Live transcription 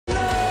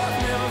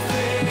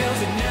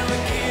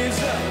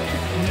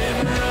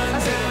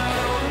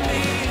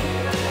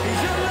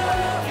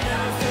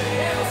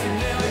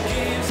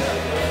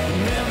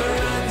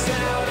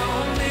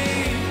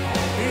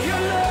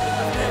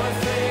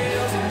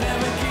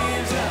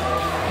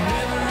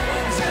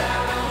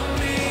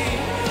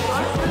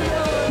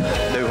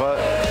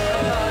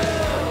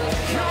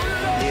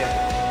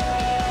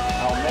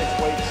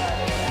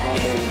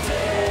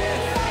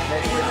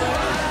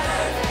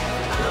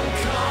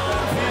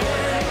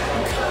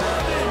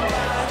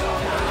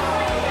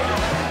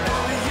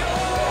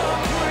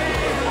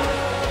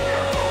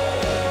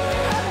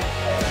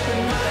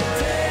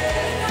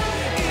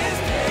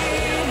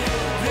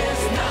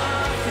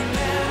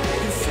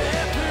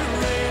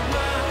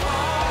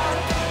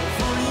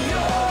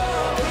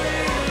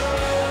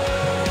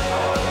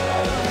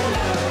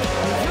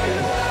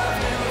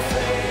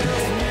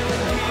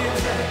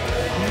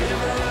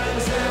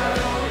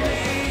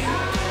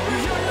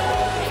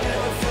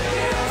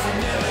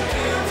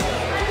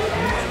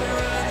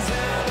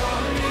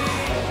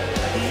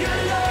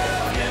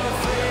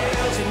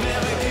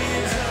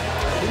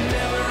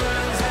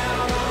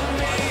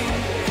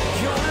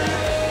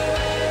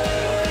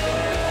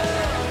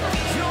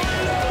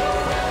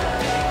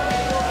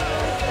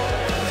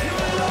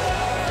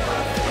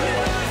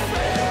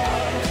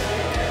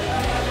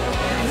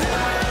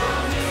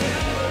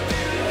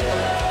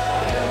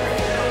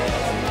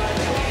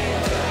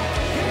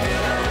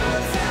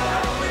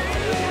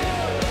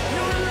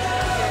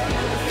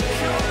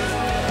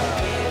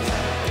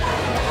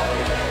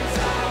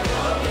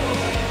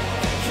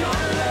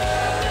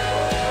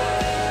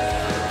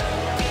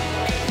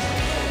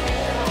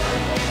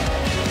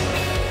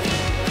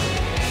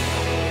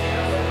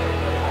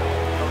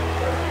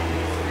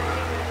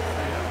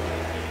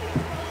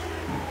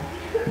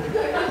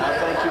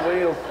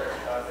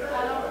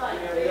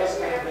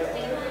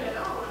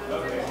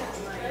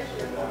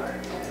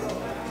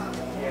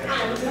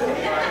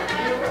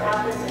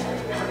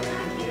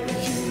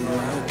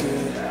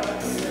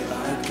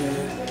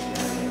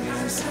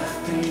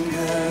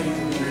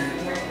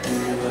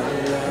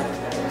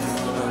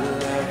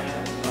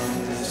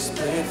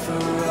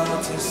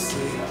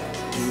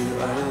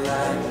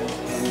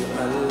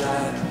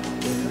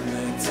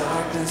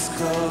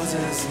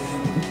closes in.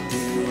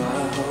 You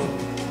are hope,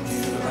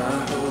 you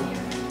are hope.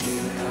 You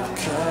have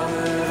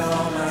covered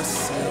all my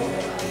sin.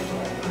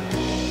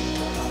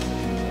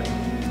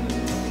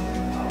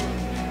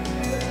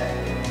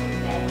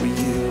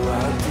 You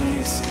are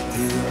peace,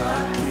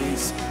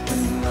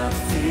 when my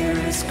fear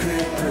is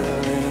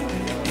crippling.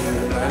 You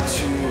are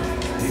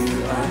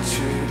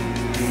true,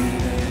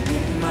 even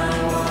in my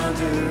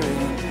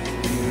wandering.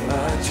 You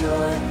are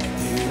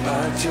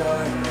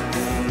joy,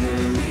 and the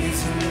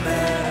reason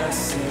that I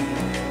sing.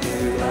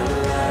 You are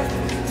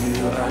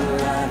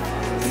life,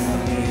 in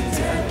me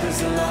death has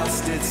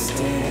lost its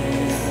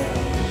sting.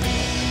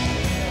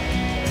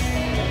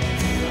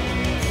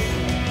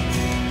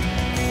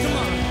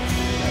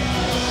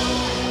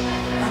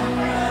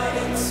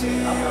 To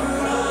your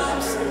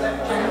arms,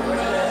 I'm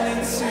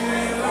running to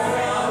your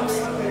arms.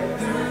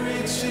 The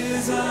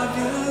riches of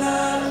your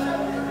love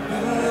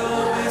will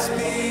always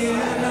be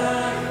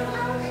enough.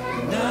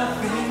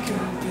 Nothing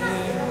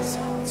compares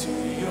to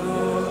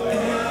your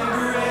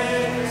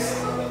embrace.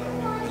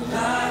 The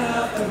light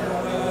of the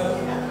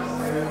world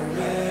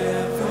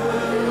forever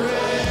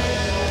reigns.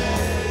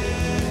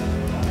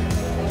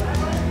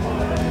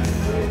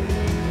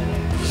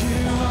 You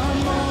are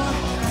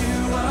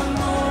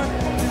more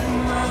than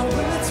my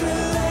words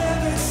will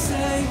ever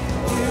say.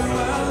 You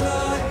are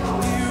Lord,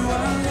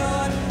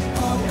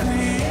 all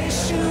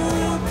creation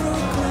will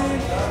proclaim.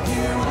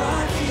 You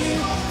are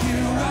here,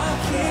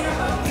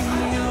 in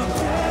your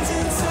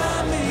presence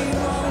I'm made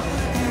whole.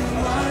 You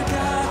are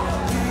God,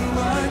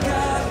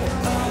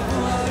 of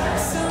what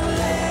else I'll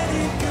let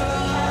it go.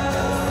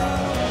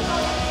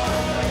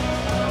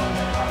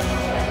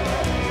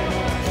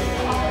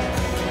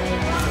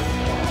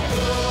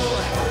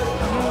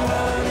 I'm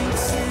running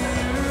to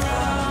your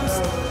arms,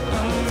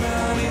 I'm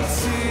running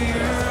to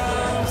your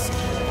arms.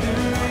 The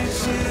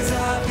riches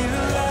of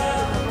your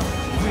love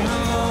will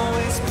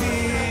always be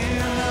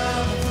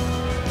enough.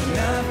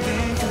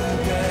 Nothing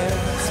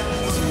compares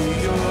to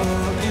your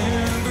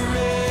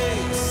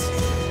embrace.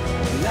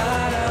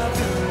 Light of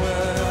the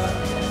world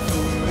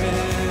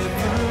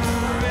forever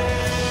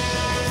reigns.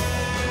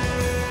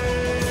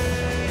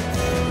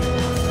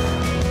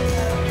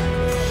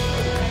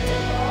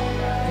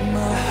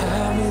 My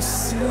heart will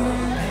sing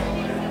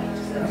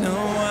no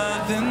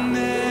other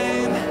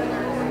name.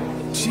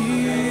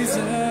 Jesus.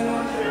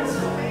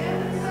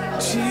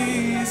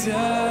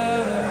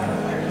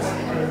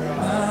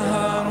 My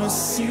heart will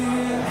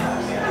sing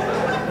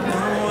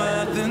no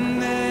other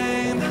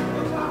name.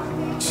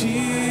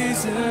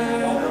 Jesus.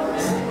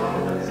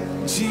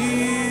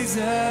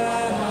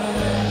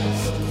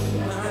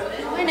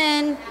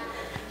 Morning.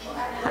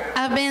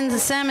 I've been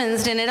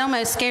summoned and it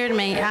almost scared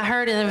me. I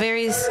heard in a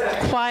very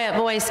quiet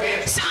voice,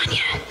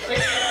 Sonia.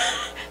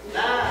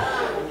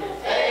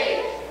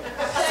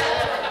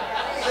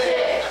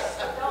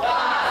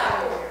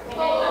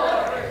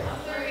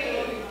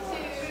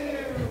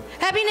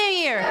 Happy New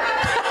Year.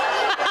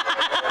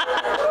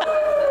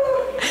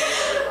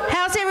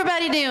 How's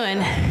everybody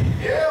doing?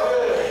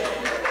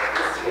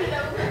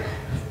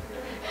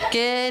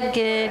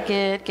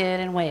 Good,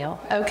 and well.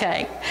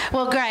 Okay.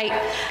 Well, great.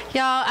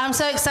 Y'all, I'm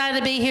so excited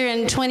to be here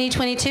in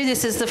 2022.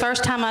 This is the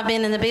first time I've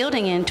been in the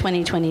building in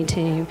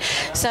 2022.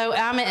 So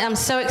I'm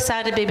so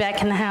excited to be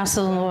back in the house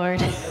of the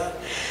Lord.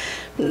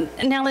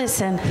 Now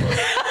listen.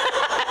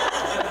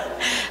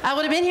 I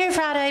would have been here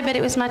Friday, but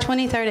it was my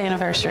 23rd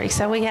anniversary,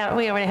 so we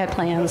already had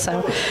plans.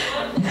 So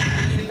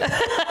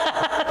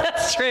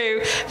that's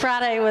true.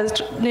 Friday was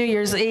New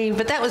Year's Eve,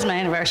 but that was my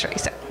anniversary.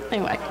 So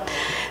anyway,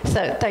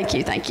 so thank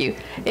you.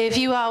 If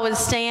you all would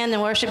stand, the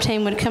worship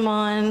team would come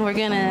on. We're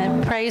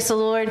gonna praise the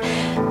Lord.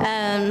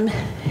 I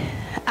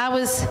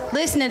was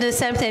listening to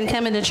something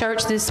coming to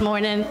church this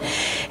morning,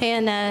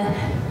 and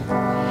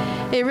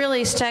it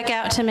really stuck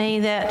out to me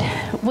that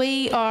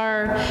we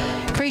are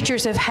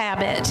creatures of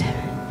habit.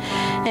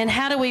 And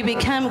how do we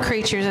become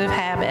creatures of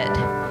habit?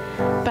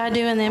 By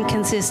doing them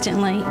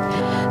consistently.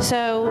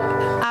 So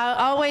I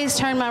always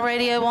turn my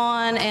radio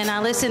on and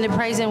I listen to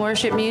praise and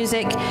worship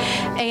music,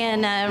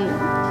 and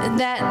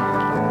that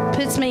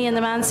puts me in the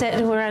mindset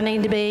to where I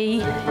need to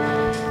be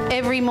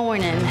every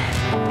morning.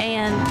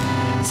 And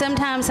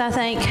sometimes I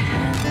think,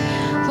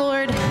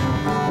 Lord,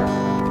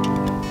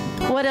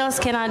 what else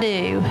can I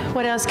do?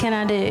 What else can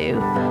I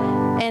do?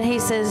 And he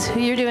says,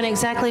 you're doing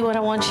exactly what I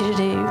want you to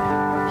do.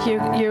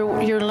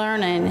 You're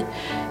learning.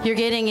 You're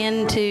getting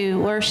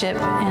into worship,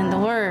 and the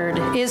word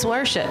is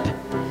worship.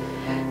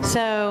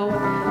 So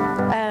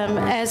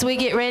as we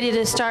get ready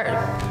to start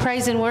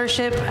praise and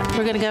worship,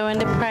 we're going to go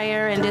into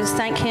prayer and just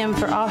thank him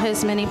for all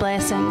his many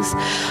blessings.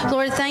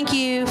 Lord, thank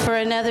you for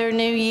another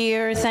new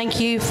year. Thank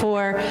you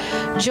for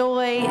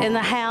joy in the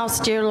house,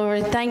 dear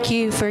Lord. Thank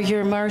you for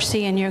your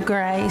mercy and your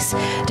grace.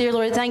 Dear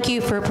Lord, thank you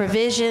for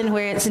provision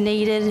where it's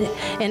needed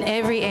in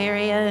every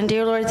area. And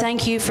dear Lord,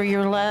 thank you for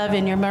your love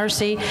and your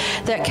mercy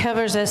that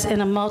covers us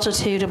in a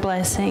multitude of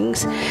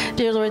blessings.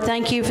 Dear Lord,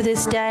 thank you for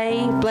this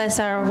day. Bless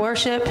our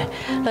worship.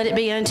 Let it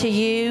be unto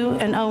you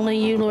and only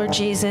you, Lord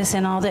Jesus,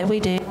 in all that we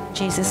do. In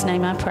Jesus'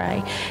 name I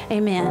pray.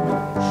 Amen.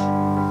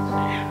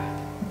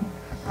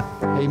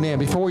 Amen.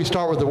 Before we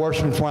start with the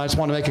worship and I just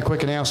want to make a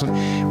quick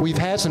announcement. We've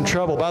had some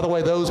trouble. By the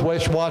way, those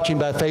watching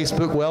by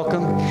Facebook,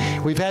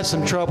 welcome. We've had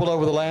some trouble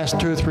over the last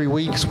 2 or 3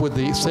 weeks with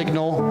the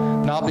signal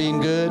not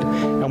being good,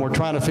 and we're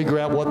trying to figure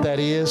out what that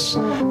is.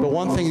 But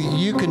one thing that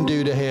you can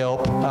do to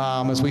help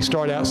as we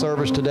start out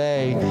service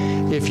today,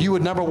 if you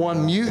would, number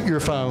one, mute your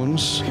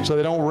phones so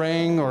they don't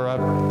ring or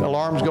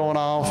alarms going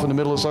off in the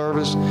middle of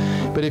service.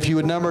 But if you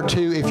would, number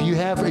two, if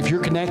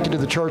you're connected to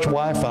the church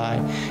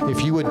Wi-Fi,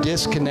 if you would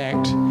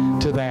disconnect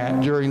to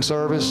that during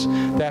service,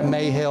 that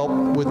may help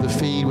with the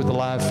feed, with the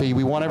live feed.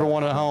 We want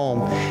everyone at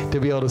home to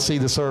be able to see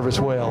the service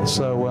well.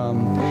 So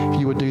if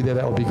you would do that,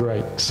 that would be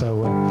great.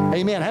 So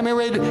amen. How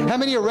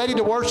many are ready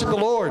to worship the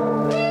Lord?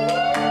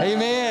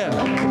 Amen.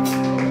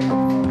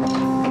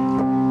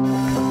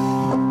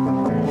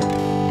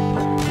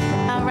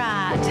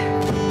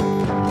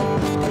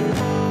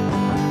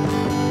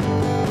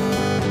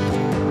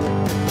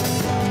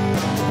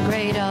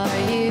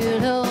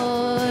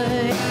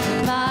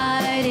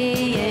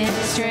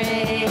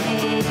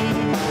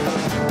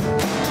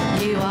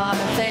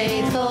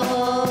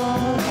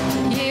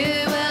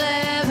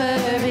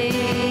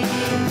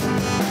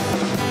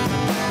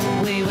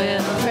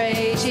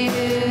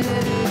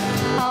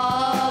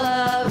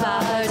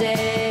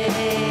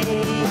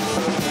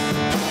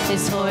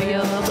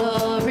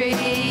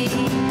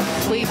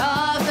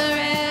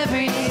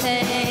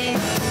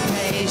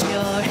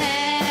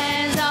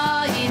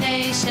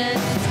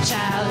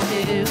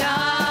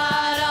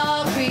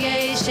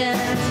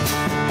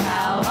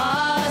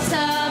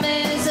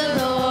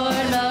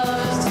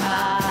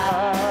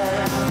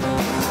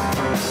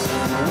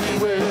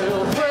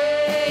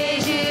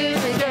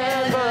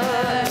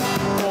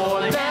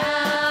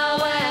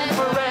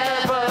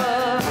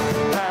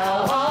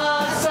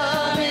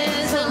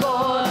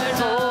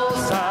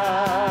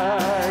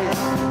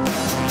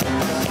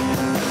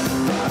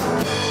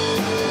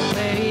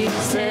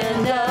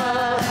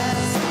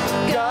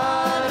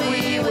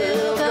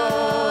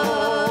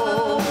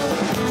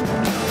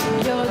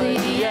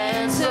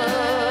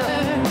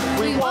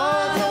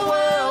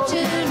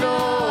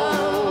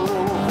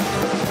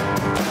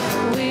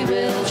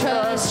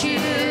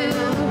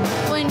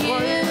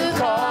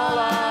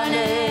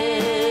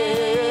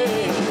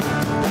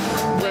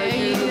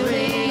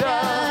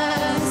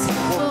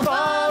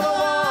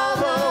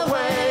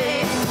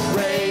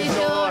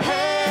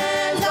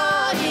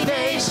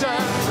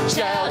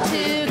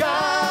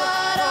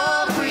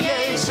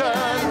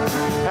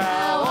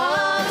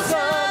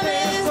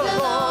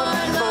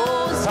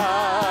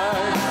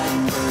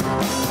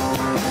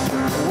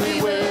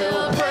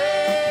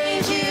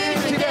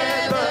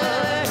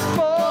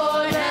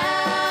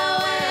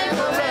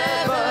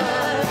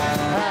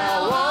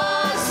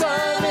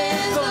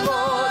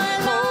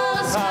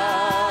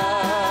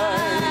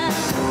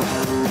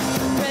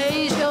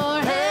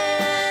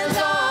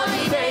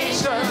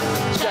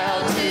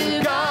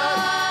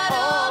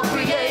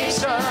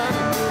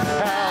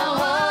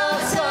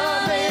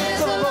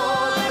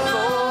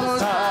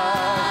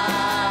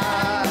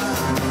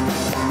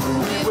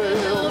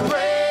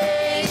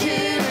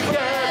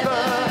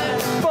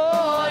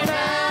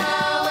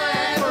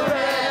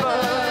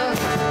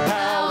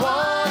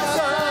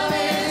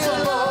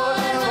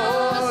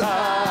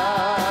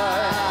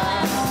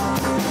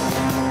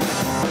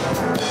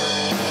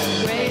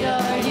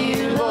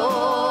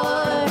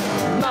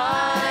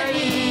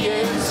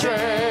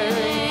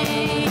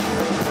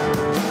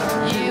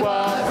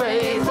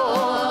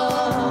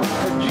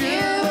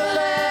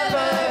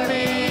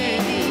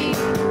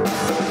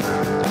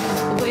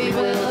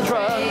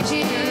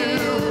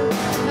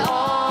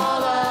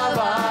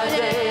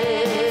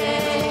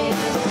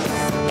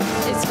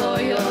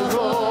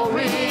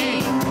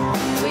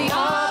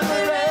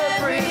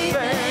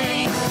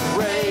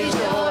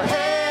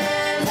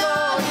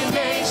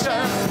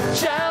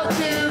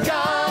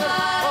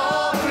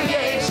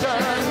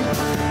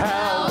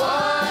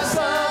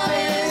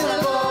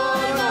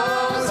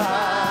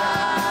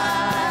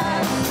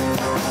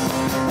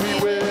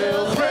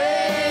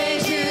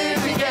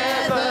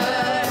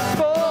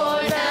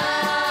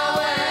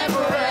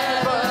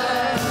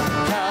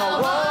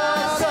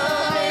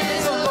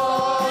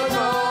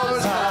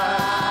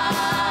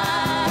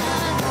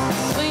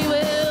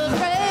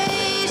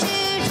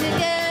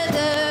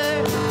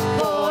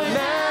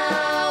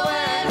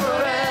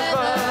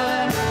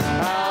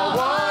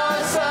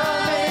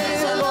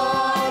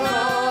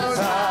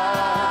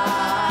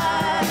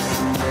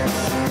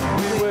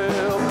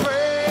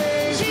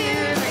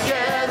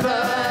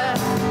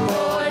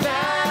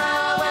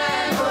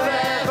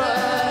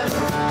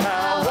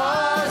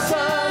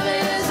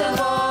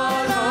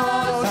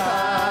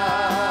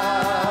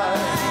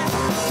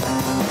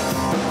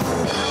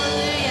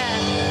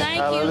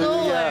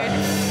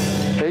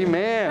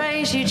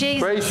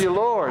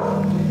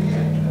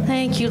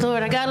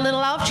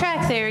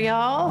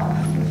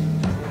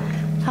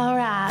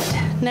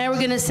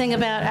 Going to sing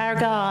about our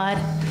God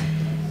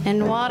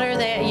and water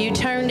that you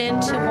turned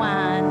into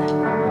wine.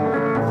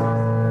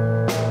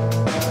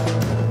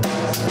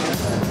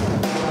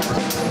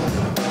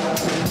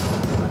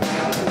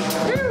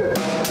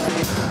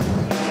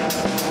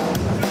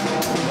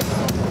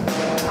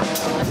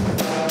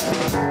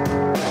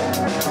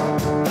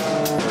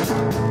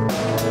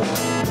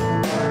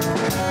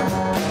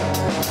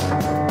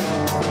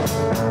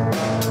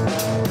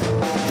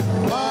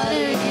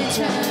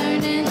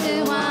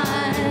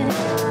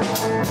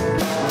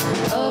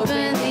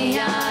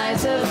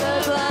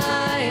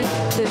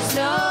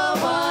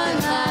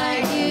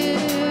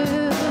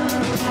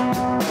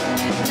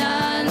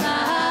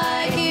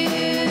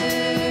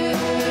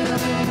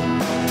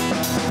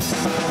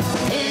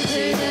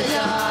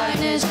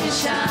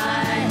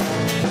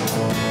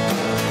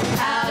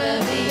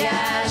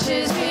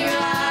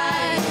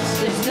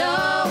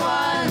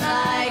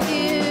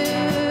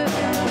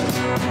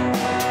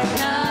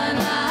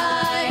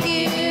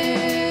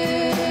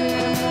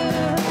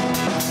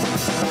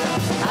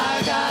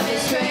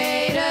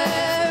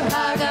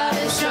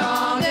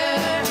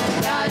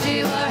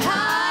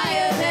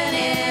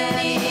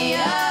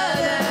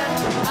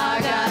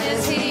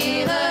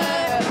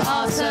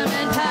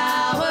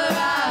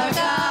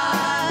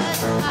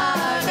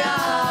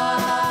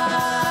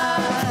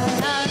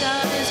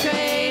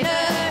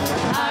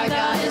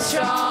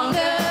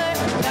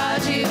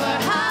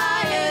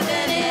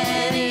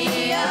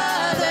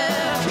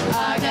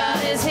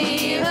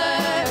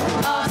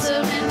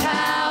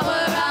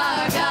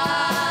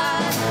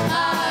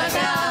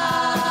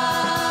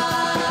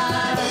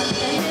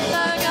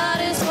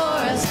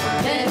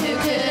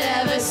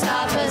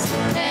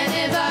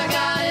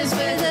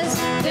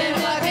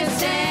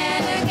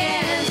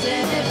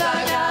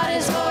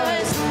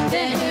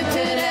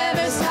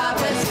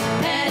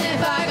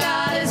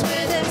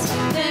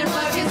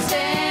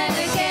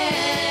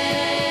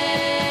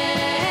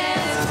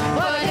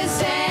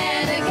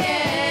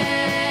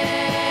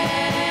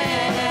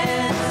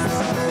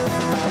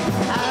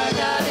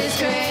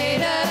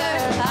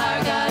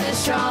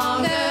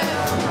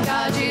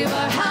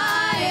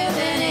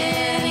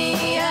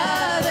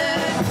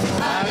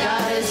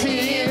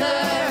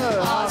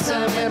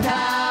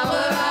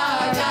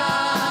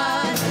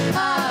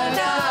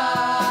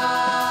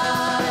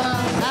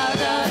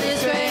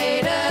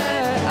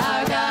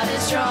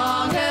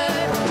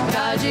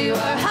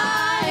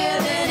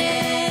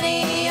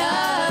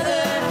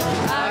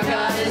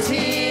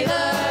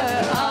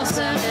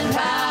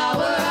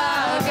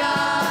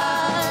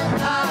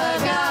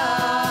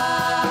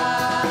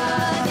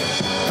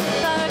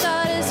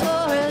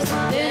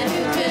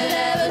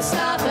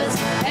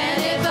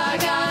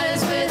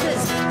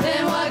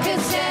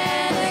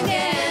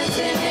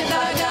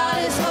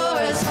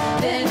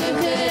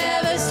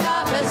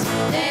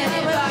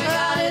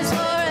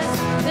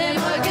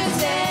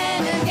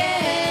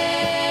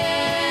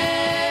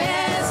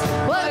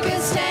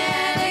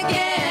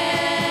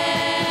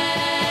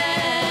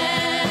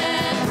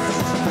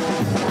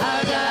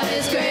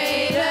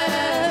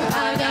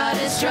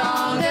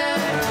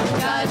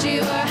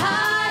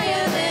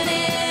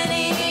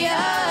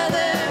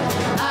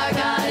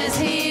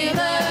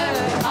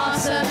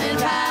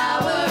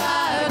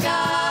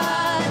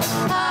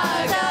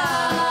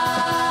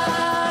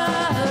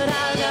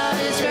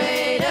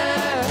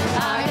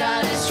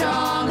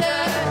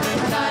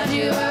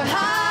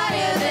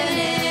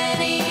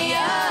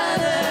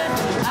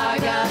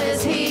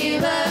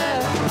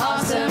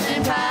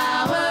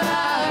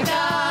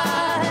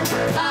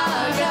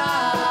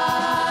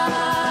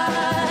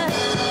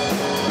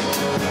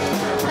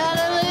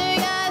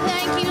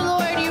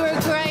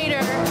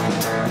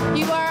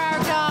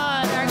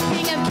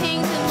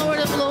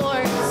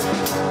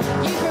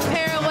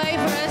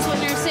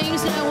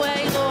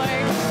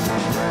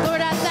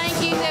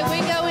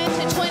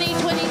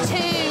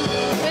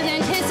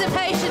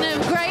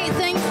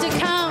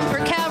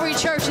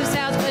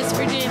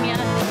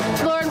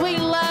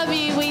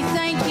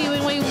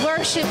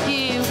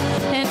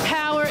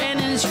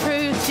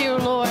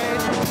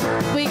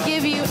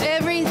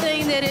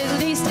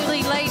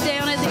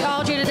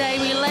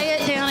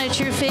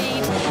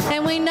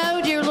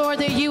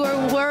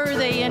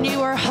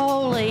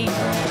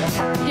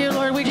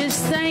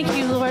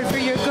 Lord, for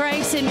your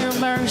grace and your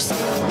mercy.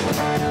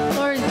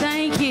 Lord,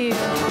 thank you.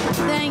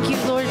 Thank you,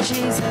 Lord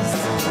Jesus.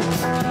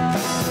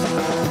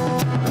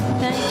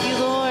 Thank you,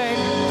 Lord.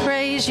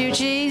 Praise you,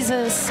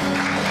 Jesus.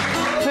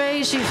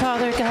 Praise you,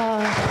 Father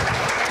God.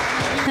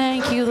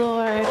 Thank you,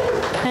 Lord.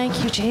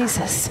 Thank you,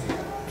 Jesus.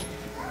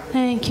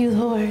 Thank you,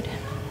 Lord.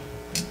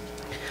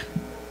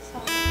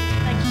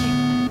 Thank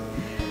you.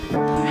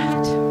 All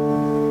right.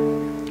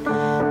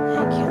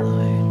 Thank you,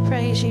 Lord.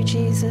 Praise you,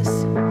 Jesus.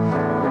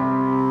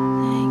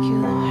 Thank you,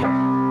 Lord.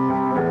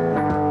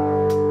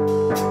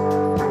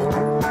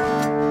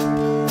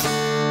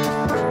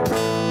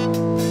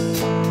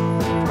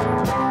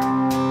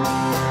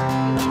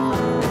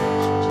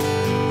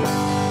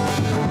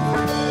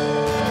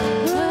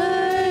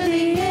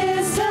 Worthy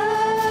is the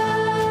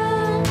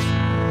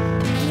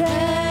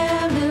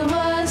Lamb who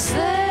was slain.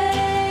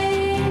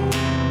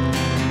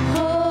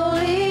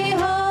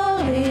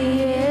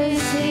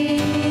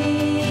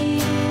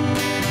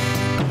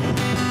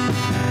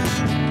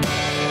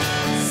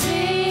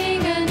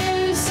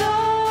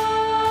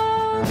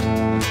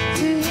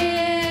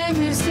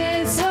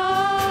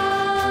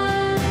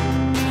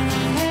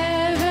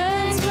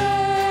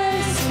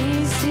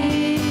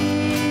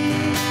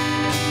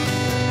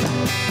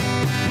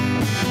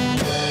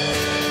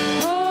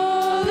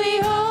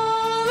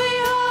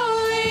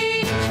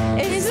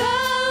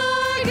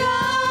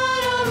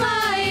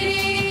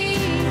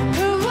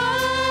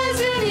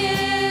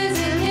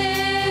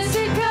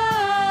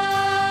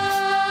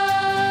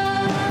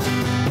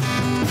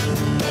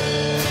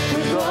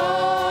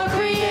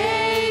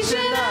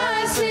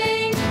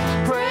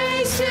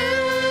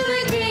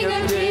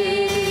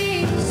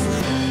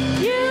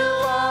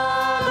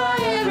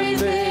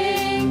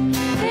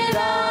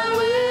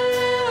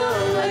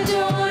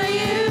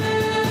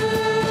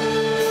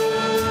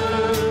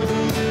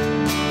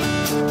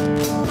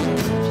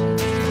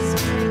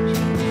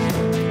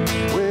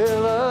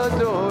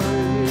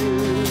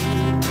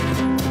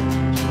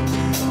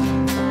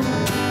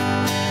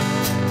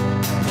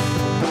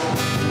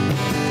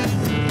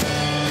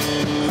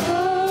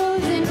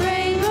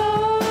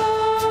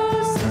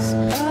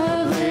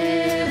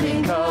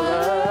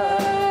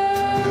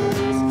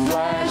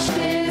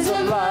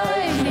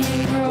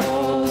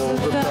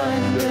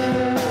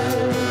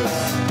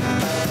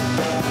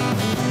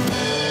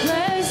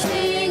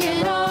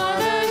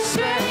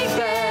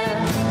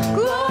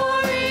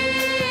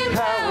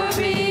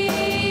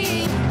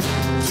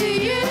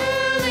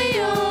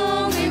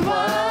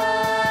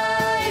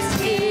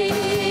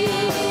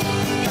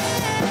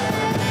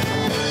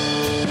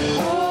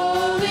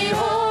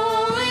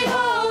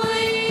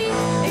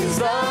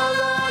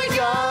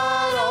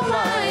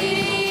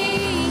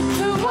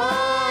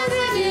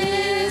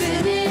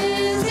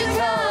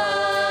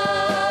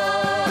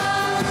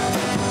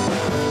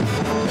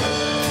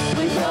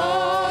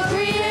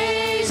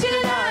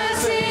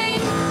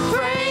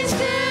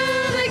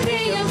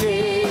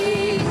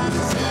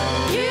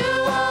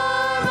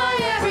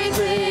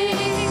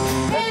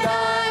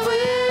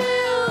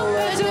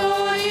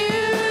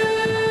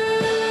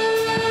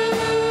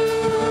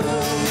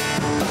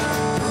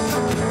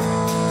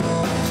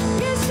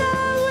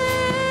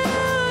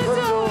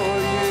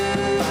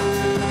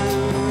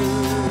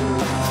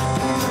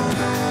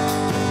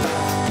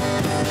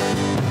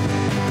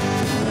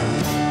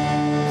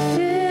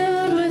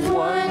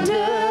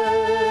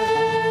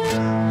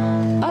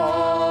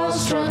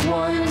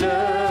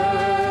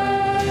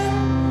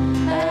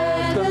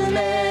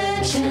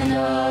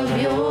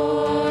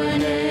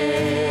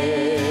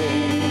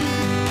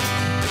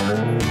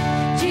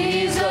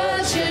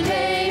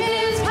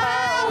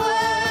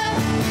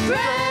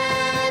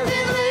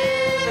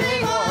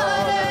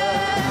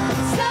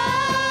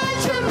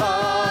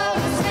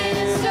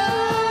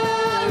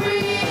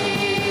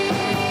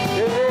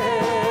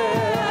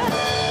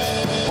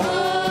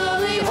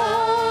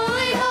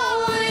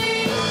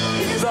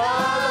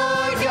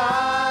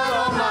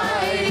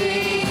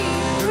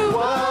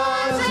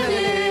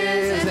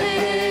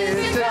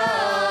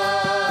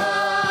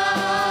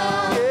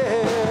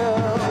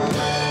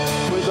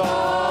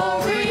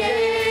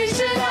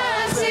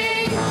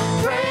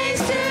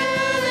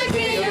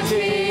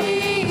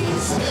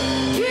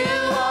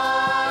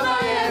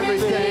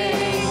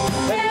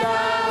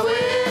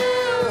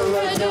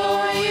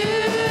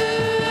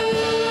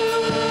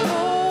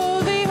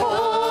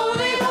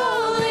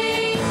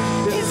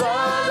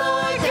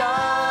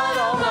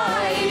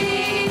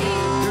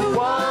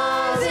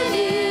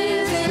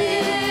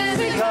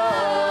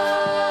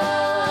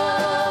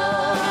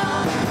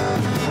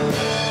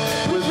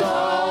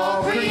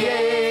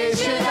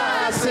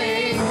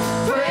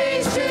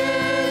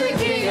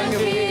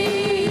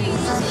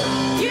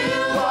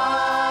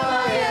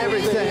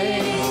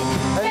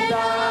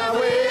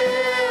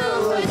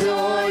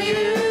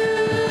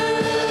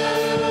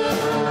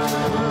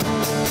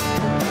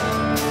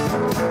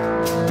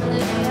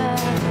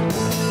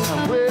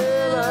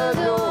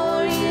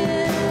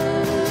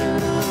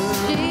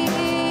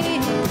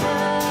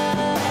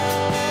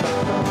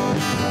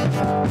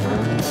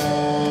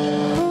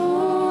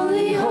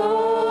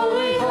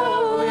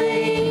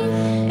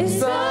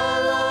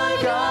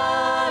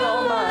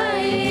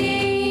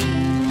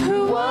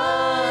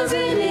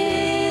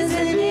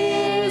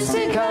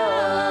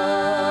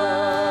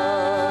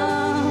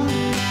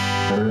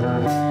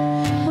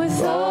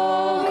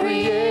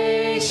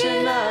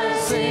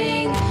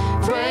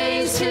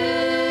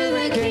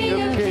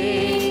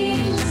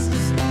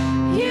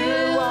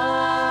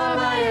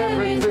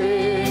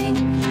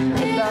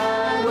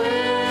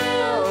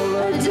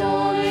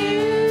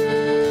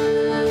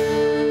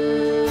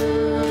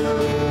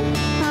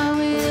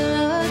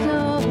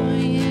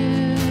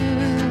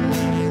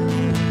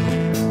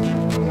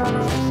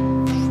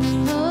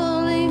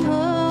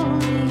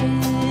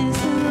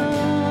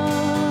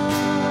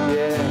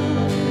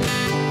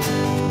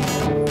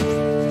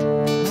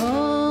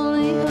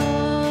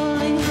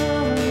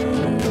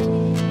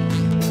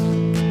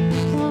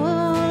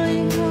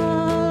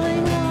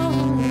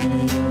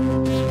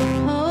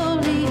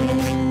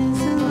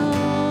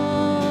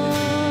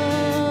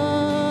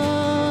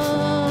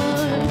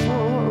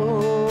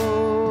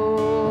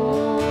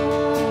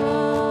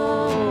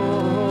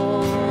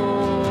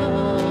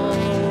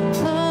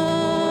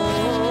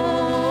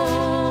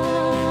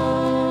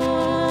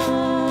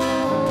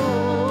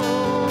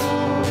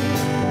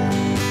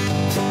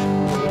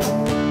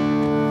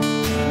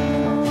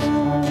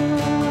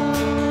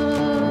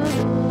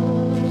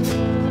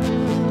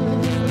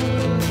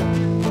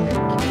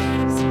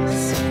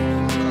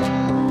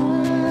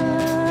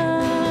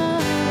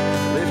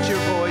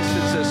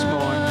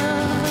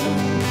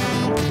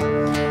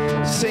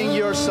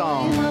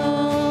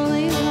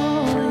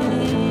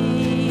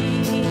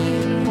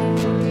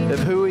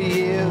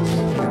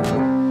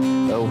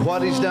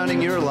 what He's done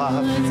in your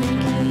life.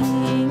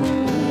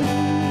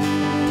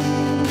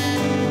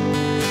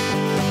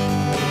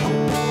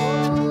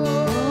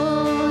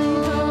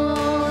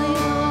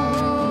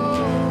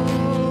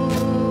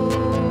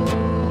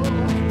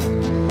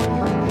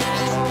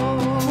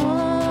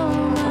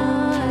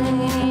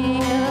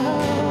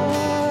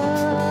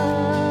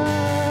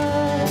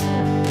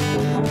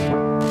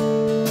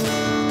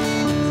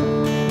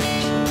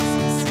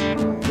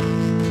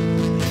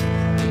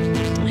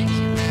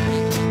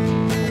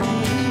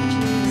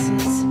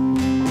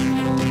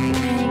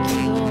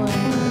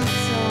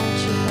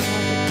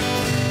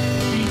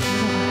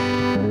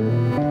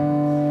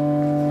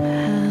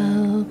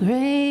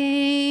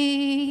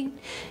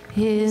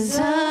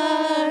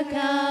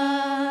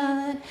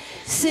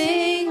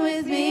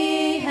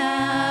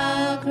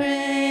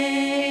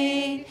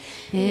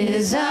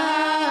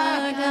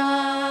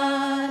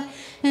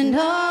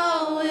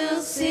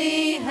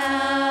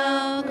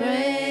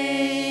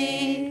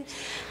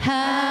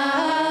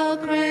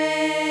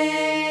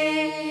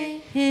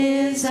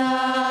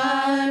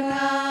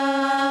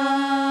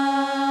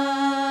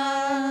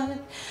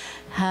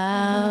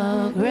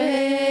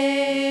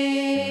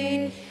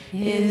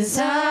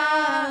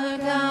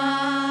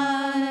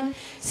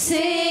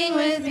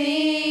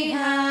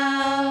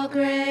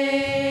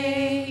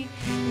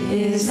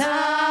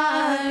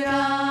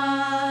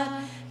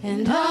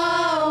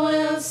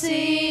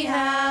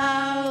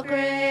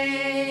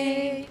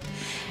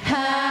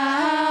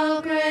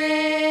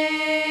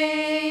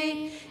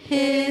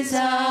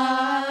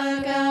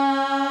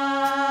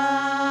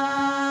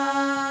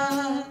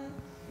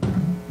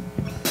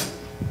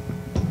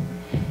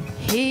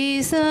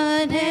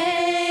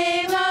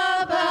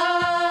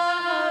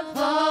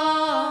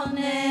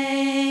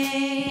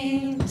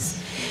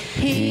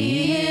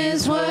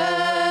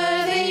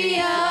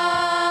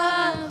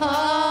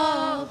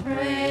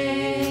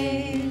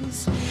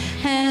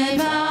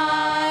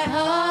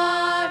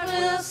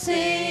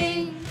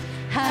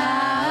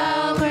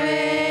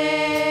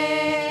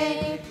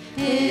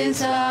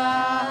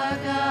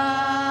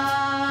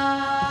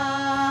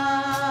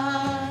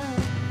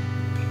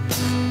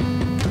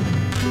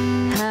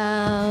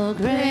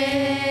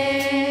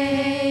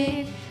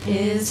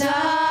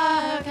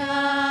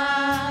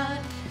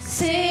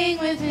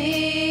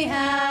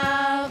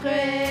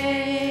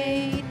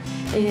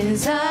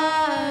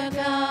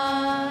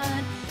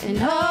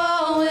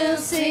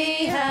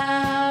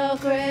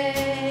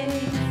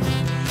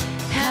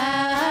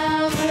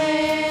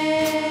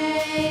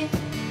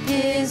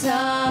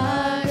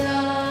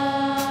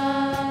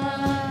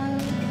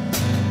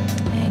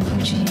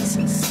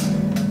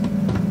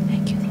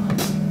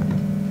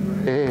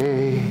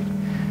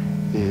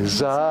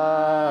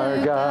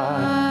 Our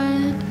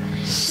God,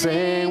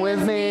 sing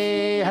with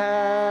me,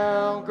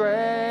 how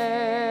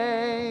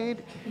great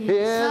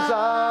is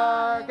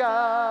our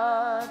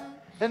God,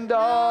 and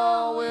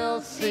all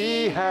will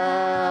see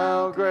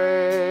how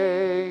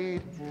great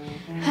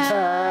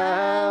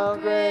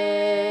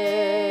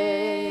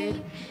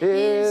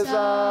is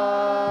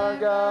our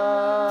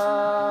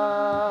God.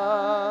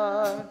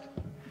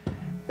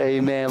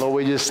 Amen. Lord,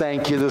 we just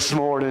thank you this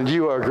morning.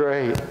 You are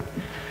great.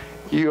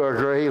 You are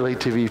greatly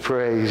to be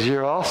praised.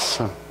 You're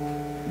awesome.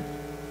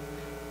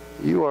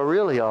 You are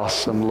really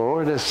awesome,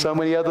 Lord. There's so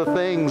many other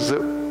things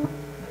that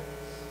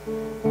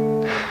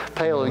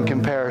pale in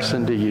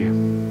comparison to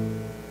you.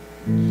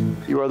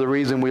 You are the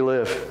reason we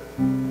live.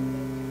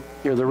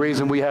 You're the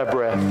reason we have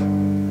breath.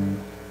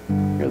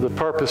 You're the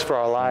purpose for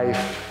our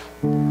life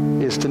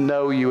is to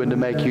know you and to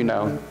make you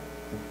known.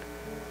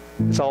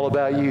 It's all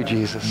about you,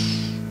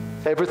 Jesus.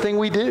 Everything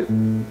we do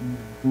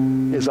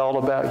is all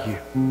about you.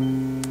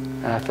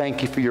 And I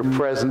thank you for your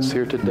presence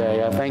here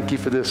today. I thank you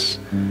for this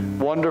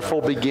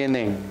wonderful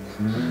beginning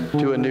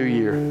to a new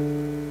year.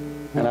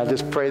 And I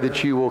just pray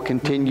that you will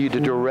continue to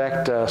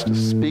direct us, to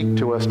speak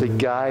to us, to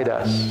guide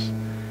us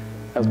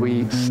as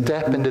we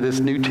step into this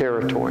new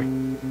territory.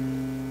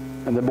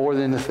 And that more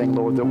than anything,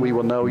 Lord, that we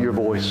will know your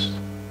voice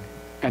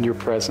and your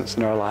presence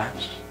in our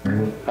lives.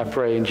 I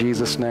pray in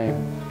Jesus'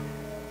 name.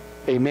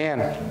 Amen.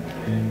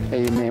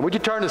 Amen. Would you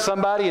turn to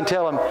somebody and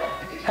tell them,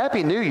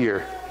 Happy New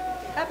Year.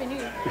 Happy New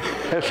Year.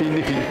 Happy New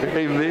Year.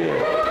 Amen.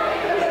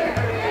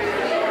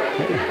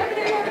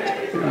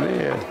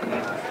 Amen.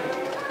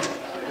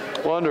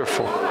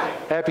 Wonderful.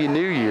 Happy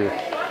New Year.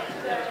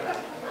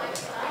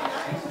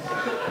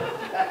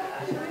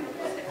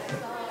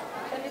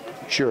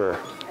 Sure.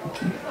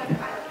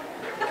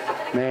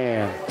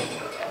 Man.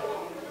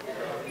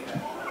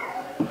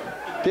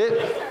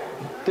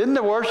 Didn't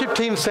the worship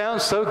team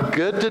sound so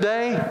good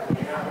today?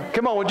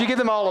 Come on, would you give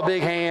them all a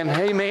big hand?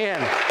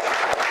 Amen.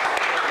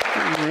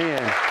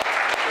 Amen.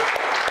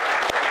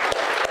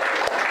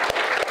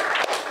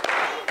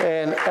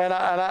 And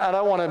I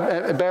don't want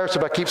to embarrass her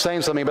if I keep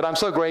saying something, but I'm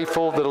so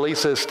grateful that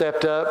Elisa has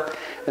stepped up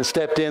and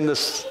stepped in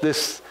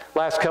this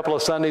last couple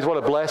of Sundays. What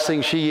a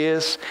blessing she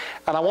is.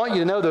 And I want you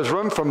to know there's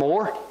room for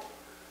more.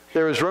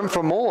 There is room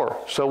for more.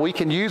 So we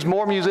can use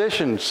more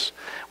musicians.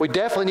 We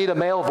definitely need a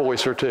male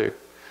voice or two.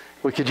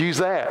 We could use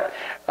that.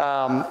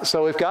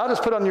 So if God has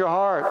put on your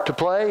heart to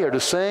play or to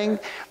sing,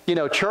 you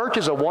know, church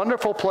is a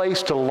wonderful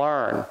place to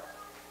learn,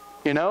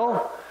 you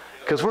know,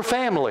 because we're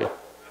family.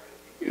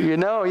 You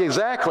know,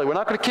 exactly. We're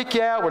not going to kick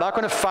you out. We're not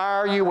going to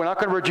fire you. We're not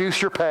going to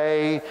reduce your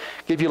pay,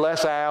 give you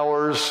less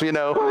hours, you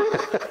know.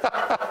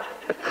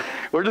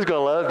 We're just going to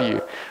love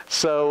you.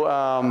 So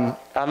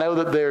I know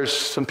that there's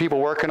some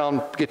people working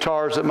on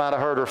guitars that might have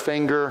hurt her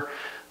finger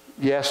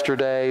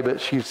yesterday,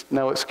 but she's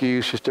no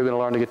excuse. She's still going to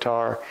learn the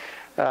guitar.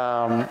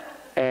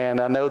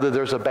 And I know that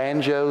there's a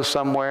banjo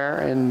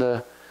somewhere in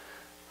the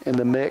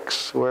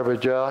mix, wherever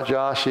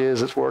Josh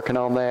is, that's working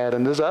on that.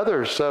 And there's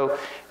others. So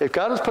if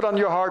God has put on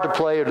your heart to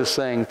play or to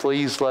sing,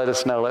 please let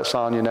us know. Let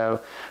Sonia know.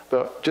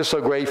 But just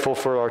so grateful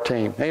for our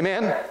team.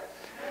 Amen?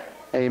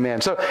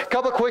 Amen. So a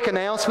couple of quick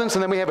announcements,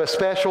 and then we have a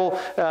special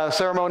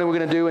ceremony we're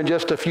going to do in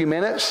just a few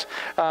minutes.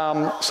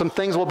 Some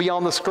things will be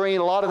on the screen.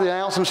 A lot of the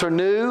announcements are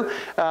new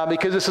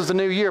because this is the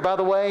new year. By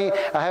the way,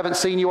 I haven't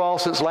seen you all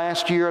since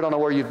last year. I don't know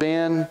where you've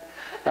been.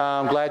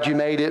 I'm glad you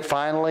made it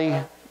finally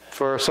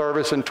for a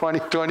service in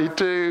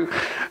 2022.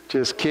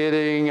 Just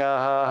kidding.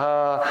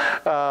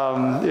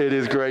 It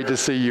is great to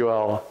see you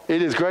all.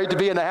 It is great to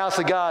be in the house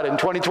of God in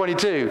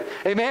 2022.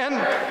 Amen?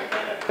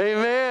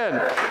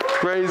 Amen.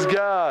 Praise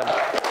God.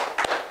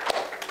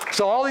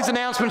 So all these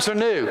announcements are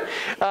new.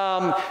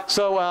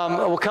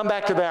 We'll come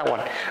back to that one.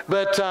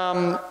 But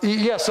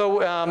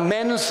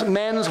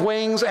men's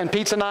wings and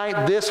pizza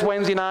night this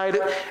Wednesday night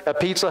at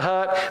Pizza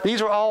Hut.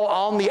 These are all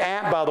on the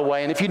app, by the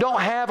way. And if you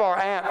don't have our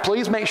app,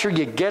 please make sure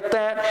you get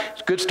that.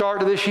 It's a good start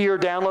to this year.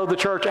 Download the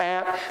church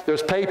app.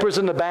 There's papers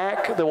in the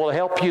back that will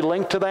help you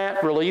link to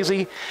that real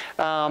easy.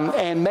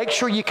 And make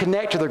sure you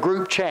connect to the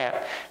group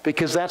chat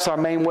because that's our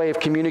main way of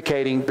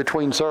communicating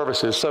between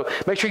services. So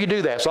make sure you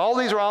do that. So all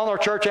these are on our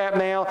church app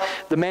now.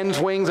 The men's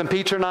wings and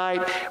pizza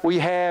night. We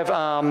have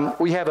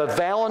a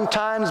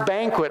Valentine's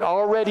banquet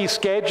already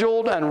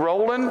scheduled and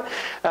rolling.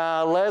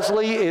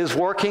 Leslie is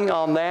working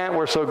on that.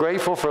 We're so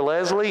grateful for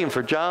Leslie and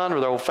for John, for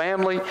their whole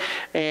family.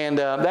 And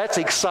that's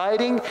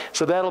exciting.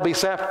 So that'll be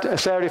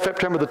Saturday,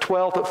 September the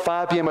 12th at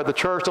 5 p.m. at the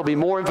church. There'll be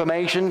more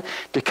information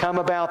to come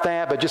about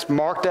that, but just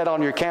mark that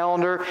on your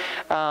calendar.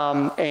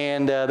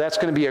 That's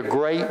going to be a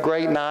great,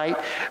 great night.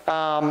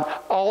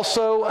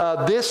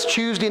 This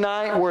Tuesday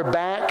night, we're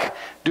back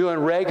doing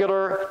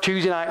regular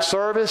Tuesday night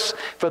service.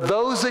 For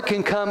those that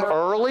can come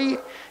early,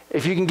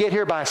 if you can get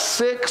here by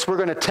 6, we're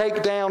going to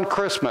take down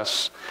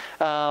Christmas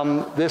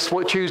this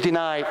Tuesday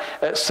night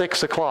at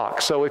 6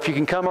 o'clock. So if you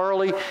can come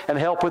early and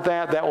help with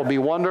that, that will be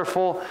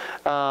wonderful.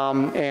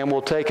 And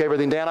we'll take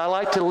everything down. I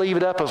like to leave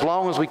it up as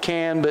long as we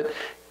can, but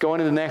going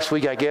into next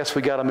week, I guess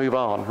we got to move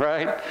on,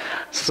 right?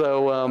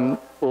 So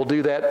we'll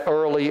do that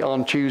early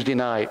on Tuesday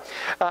night.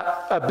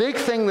 A big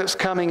thing that's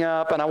coming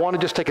up, and I want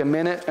to just take a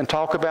minute and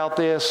talk about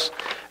this.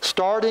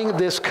 Starting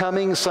this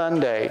coming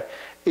Sunday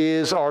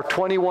is our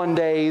 21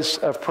 days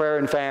of prayer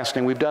and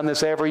fasting. We've done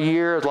this every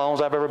year as long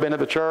as I've ever been at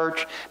the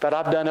church, but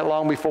I've done it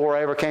long before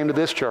I ever came to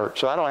this church.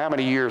 So I don't know how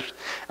many years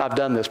I've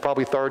done this,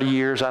 probably 30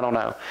 years, I don't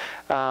know,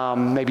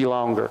 maybe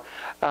longer.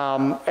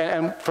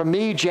 And for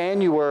me,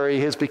 January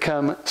has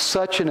become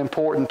such an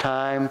important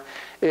time.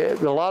 A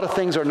lot of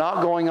things are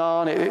not going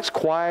on. It's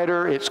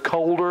quieter. It's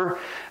colder.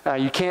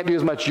 You can't do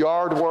as much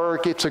yard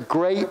work. It's a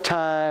great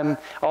time.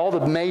 All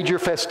the major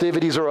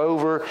festivities are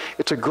over.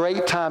 It's a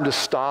great time to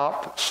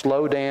stop,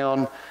 slow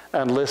down,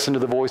 and listen to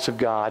the voice of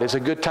God. It's a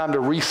good time to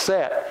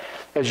reset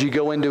as you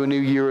go into a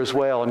new year as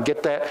well and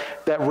get that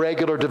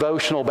regular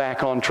devotional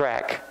back on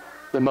track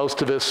that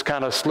most of us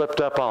kind of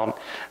slipped up on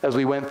as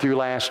we went through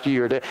last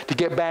year, to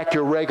get back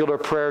your regular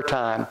prayer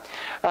time.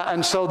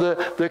 And so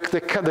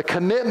the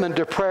commitment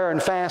to prayer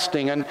and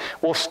fasting, and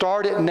we'll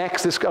start it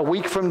a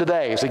week from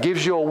today. So it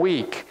gives you a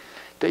week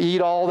to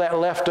eat all that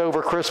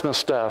leftover Christmas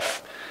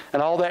stuff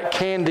and all that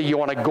candy you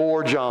want to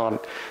gorge on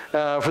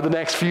for the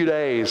next few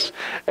days.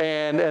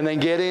 And then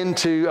get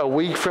into a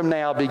week from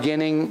now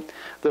beginning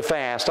the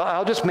fast.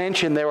 I'll just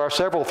mention there are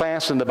several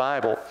fasts in the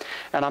Bible,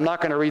 and I'm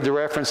not going to read the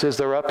references.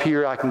 They're up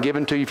here. I can give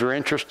them to you if you're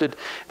interested.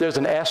 There's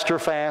an Esther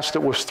fast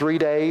that was 3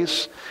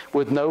 days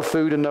with no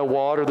food and no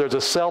water. There's a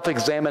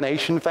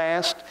self-examination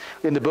fast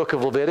in the book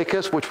of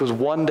Leviticus, which was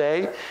 1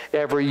 day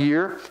every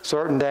year,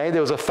 certain day. There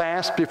was a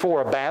fast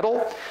before a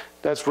battle.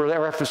 That's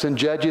referenced in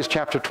Judges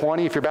chapter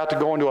 20. If you're about to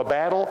go into a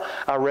battle,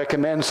 I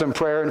recommend some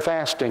prayer and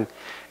fasting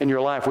in your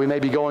life. We may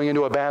be going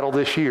into a battle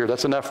this year.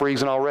 That's enough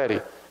reason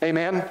already.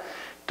 Amen?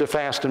 To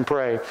fast and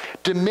pray.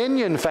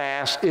 Dominion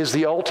fast is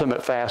the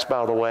ultimate fast,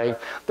 by the way.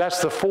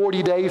 That's the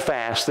 40-day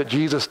fast that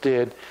Jesus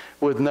did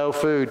with no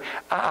food.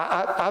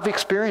 I've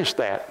experienced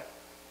that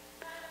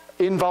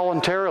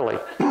involuntarily.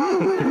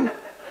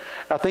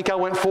 I think I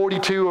went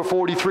 42 or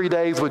 43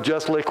 days with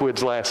just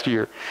liquids last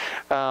year.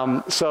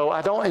 So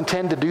I don't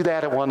intend to do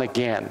that one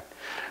again.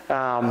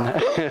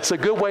 It's a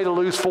good way to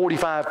lose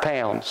 45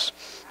 pounds.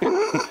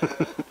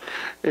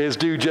 Is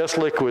do just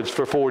liquids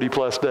for 40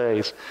 plus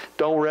days.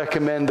 Don't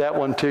recommend that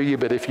one to you,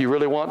 but if you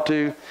really want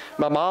to,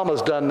 my mom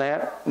has done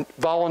that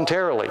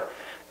voluntarily.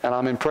 And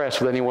I'm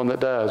impressed with anyone that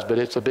does, but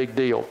it's a big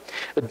deal.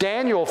 The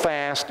Daniel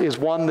fast is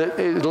one that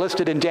is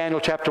listed in Daniel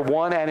chapter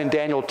 1 and in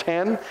Daniel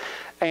 10.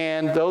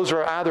 And those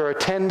are either a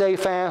 10-day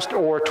fast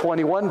or a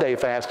 21-day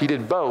fast. He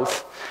did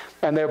both.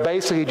 And they're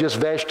basically just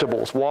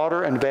vegetables,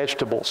 water and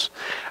vegetables.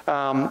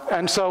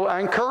 And so I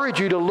encourage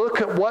you to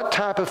look at what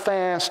type of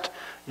fast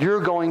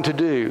you're going to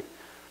do.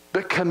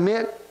 But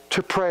commit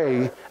to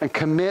pray and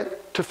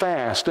commit to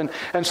fast. And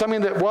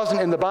something that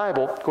wasn't in the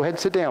Bible, go ahead and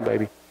sit down,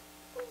 baby.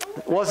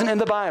 Wasn't in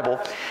the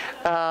Bible,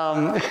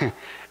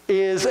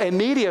 is a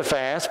media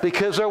fast,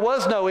 because there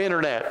was no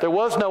internet. There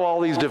was no all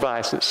these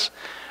devices.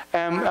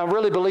 And I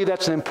really believe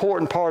that's an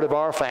important part of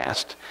our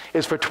fast,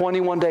 is for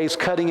 21 days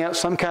cutting out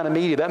some kind of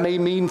media. That may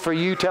mean for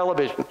you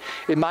television.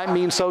 It might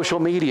mean social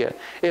media.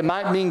 It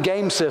might mean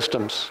game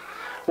systems.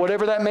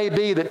 Whatever that may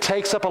be that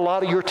takes up a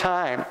lot of your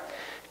time.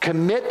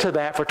 Commit to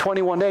that for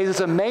 21 days. It's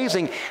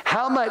amazing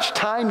how much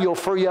time you'll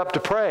free up to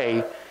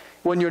pray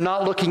when you're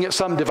not looking at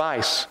some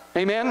device.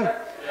 Amen? Yeah.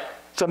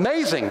 It's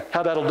amazing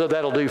how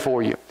that'll do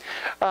for you.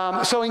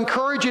 So I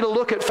encourage you to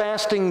look at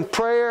fasting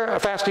food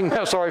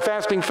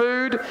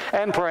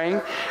and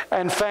praying,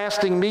 and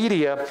fasting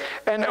media.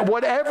 And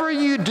whatever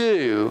you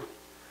do,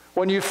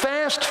 when you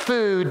fast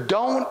food,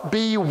 don't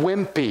be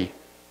wimpy.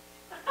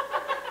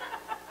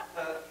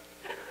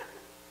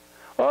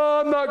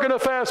 Oh, I'm not going to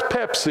fast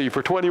Pepsi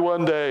for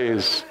 21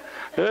 days.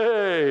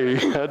 Hey,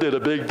 I did a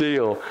big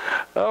deal.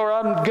 Or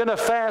I'm going to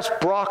fast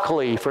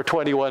broccoli for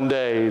 21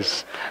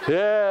 days.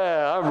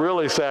 Yeah, I'm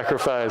really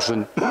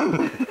sacrificing.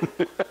 I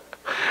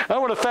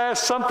want to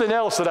fast something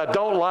else that I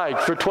don't like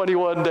for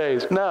 21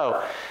 days.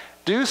 No.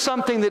 Do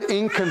something that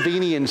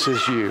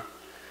inconveniences you.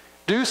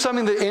 Do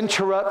something that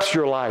interrupts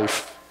your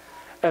life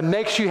and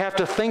makes you have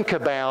to think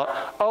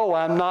about, oh,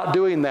 I'm not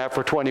doing that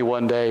for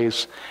 21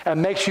 days,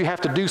 and makes you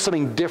have to do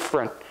something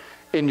different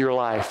in your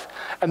life.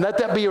 And let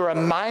that be a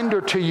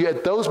reminder to you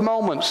at those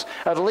moments,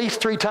 at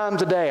least 3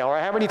 times a day, or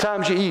however many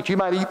times you eat. You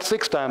might eat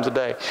 6 times a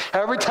day.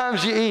 However many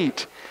times you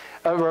eat,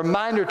 a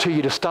reminder to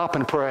you to stop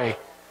and pray.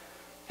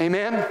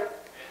 Amen?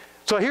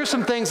 So here's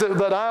some things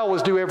that I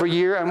always do every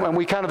year, and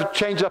we kind of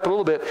change up a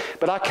little bit,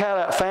 but I cut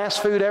out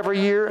fast food every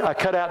year. I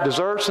cut out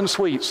desserts and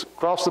sweets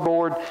across the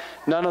board,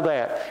 none of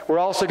that. We're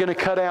also going to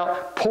cut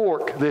out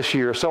pork this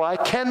year. So I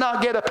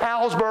cannot get a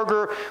Powell's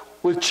burger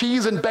with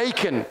cheese and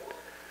bacon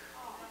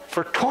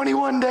for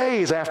 21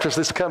 days after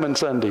this coming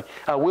Sunday.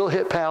 I will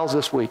hit Powell's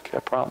this week, I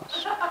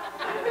promise.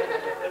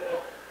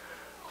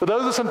 But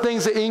those are some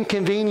things that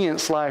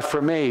inconvenience life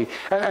for me.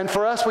 And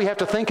for us, we have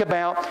to think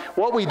about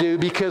what we do,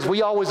 because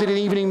we always eat an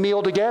evening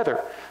meal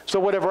together. So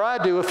whatever I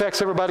do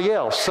affects everybody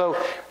else. So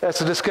that's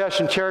a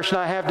discussion Cherish and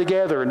I have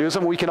together, and do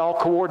something we can all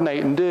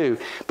coordinate and do.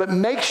 But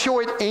make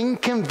sure it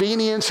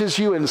inconveniences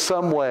you in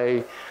some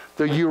way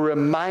that you're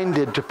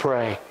reminded to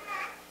pray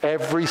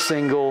every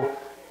single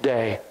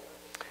day.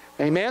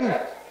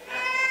 Amen?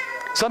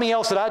 Something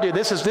else that I do,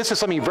 this is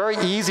something very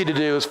easy to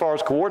do as far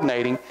as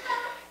coordinating,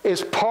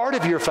 is part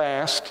of your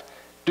fast,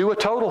 do a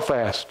total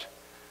fast.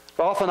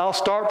 Often I'll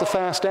start the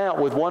fast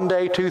out with 1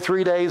 day, 2,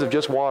 3 days of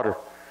just water.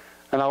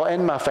 And I'll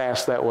end my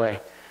fast that way.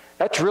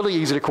 That's really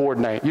easy to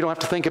coordinate. You don't have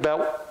to think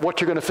about what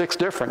you're going to fix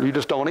different. You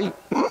just don't eat.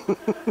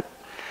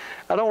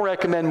 I don't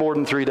recommend more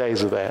than 3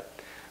 days of that.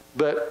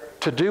 But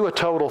to do a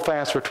total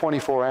fast for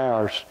 24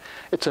 hours,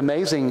 it's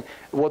amazing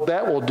what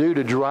that will do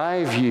to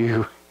drive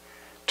you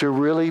to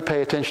really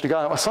pay attention to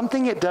God.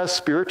 Something it does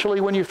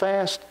spiritually when you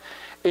fast,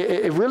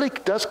 it really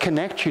does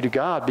connect you to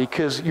God,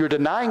 because you're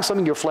denying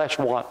something your flesh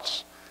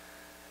wants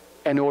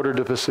in order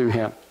to pursue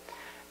Him.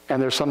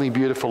 And there's something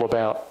beautiful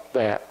about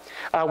that.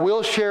 I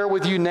will share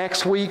with you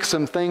next week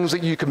some things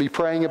that you can be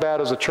praying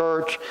about as a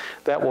church.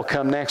 That will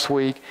come next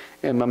week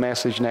in my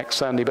message next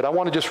Sunday. But I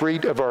want to just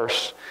read a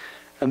verse.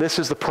 And this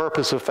is the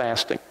purpose of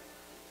fasting.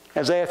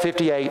 Isaiah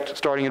 58,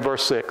 starting in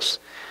verse 6.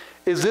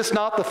 Is this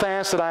not the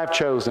fast that I have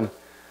chosen?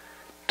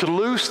 To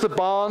loose the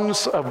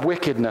bonds of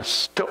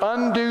wickedness, to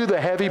undo the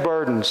heavy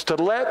burdens, to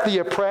let the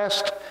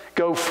oppressed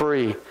go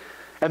free,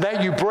 and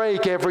that you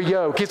break every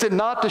yoke? Is it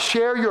not to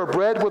share your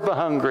bread with the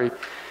hungry,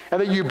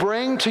 and that you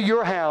bring to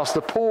your house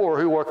the poor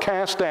who are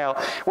cast out?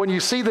 When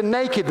you see the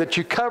naked, that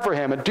you cover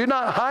him, and do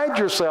not hide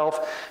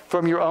yourself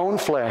from your own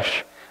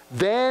flesh.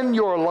 Then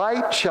your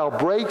light shall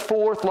break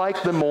forth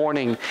like the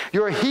morning.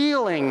 Your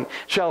healing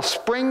shall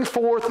spring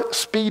forth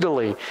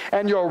speedily,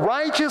 and your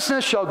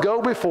righteousness shall go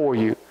before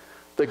you.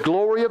 The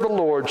glory of the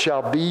Lord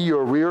shall be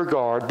your rear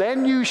guard.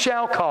 Then you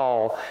shall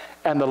call,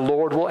 and the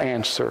Lord will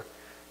answer.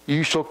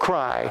 You shall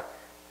cry,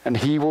 and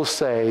He will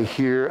say,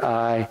 Here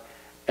I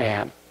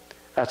am.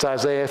 That's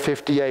Isaiah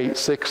 58,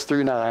 6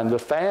 through 9. The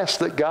fast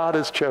that God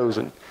has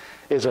chosen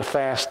is a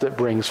fast that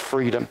brings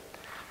freedom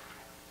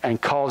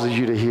and causes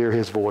you to hear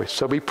His voice.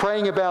 So be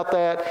praying about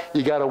that.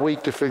 You got a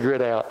week to figure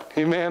it out.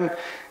 Amen?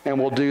 And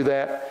we'll do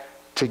that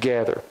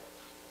together.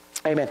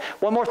 Amen.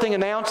 One more thing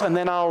announced, and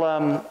then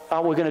we're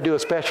going to do a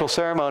special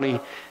ceremony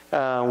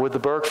with the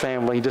Berg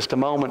family in just a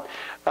moment.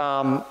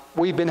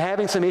 We've been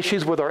having some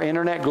issues with our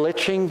internet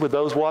glitching with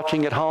those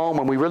watching at home,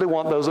 and we really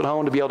want those at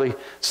home to be able to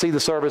see the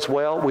service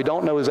well. We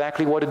don't know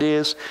exactly what it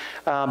is,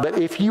 but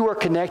if you are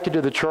connected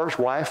to the church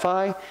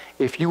Wi-Fi,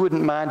 if you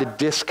wouldn't mind to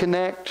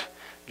disconnect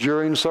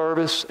during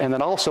service, and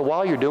then also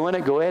while you're doing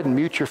it, go ahead and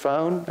mute your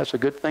phone. That's a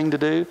good thing to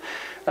do,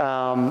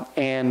 so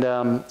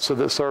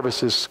that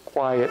service is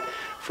quiet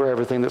for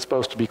everything that's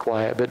supposed to be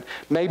quiet. But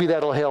maybe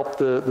that'll help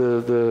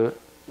the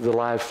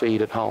live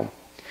feed at home.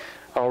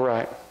 All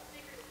right.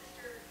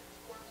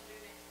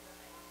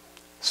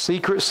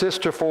 Secret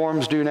sister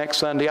forums due next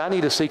Sunday. I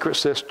need a secret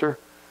sister.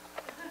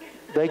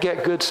 They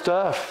get good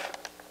stuff.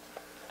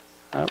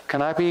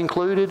 Can I be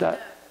included?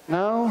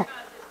 No?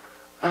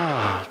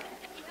 Oh.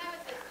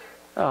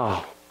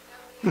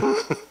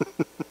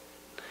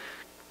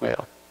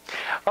 Well.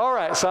 All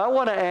right, so I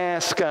want to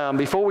ask,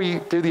 before we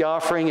do the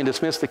offering and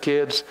dismiss the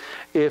kids,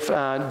 if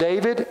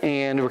David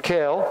and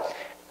Raquel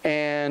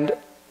and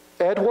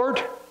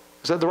Edward,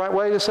 is that the right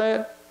way to say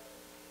it?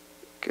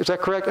 Is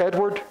that correct,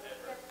 Edward?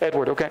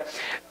 Edward, okay.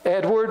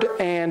 Edward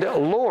and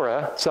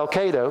Laura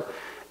Salcedo,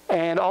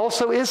 and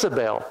also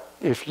Isabel,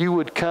 if you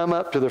would come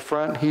up to the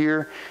front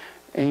here,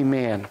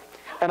 amen.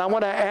 And I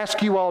want to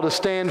ask you all to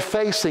stand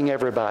facing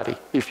everybody,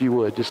 if you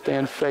would. Just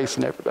stand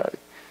facing everybody.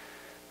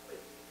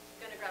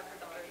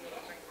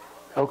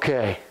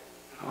 Okay.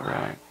 All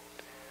right.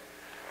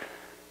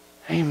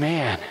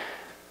 Amen.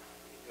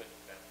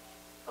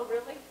 Oh,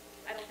 really?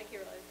 I don't think you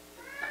realized.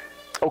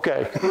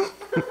 Okay.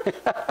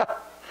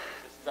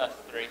 Just us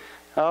three.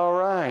 All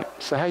right.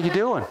 So how you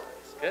doing?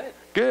 It's good.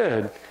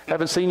 Good.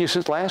 Haven't seen you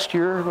since last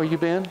year. Where you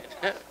been?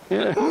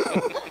 Yeah.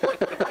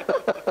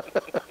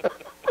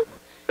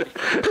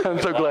 I'm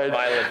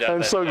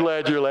so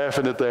glad you're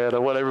laughing at that. I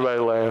want everybody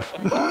to laugh.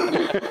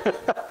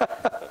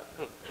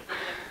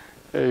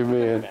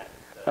 Amen.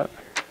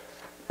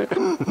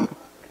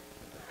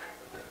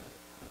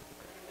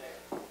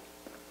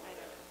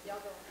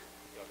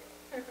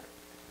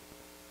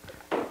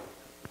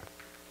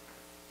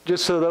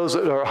 Just so those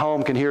that are at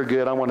home can hear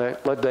good, I want to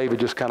let David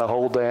just kind of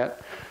hold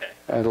that. Okay.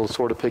 And it'll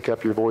sort of pick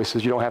up your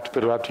voices. You don't have to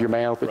put it up to your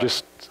mouth, but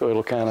just so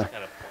it'll kind of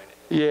point it.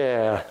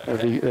 Yeah,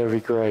 that'd be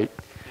great.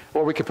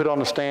 Or we can put it on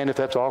the stand if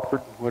that's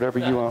awkward, whatever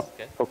you want.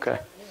 Okay.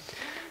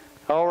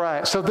 All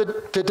right. So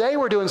today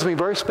we're doing something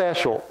very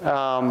special.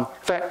 In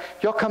fact,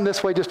 y'all come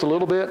this way just a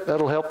little bit.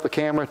 That'll help the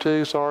camera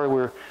too. Sorry,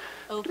 we're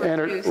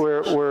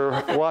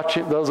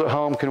watching. Those at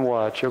home can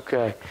watch.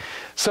 Okay.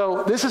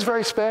 So this is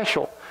very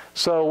special.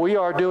 So we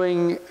are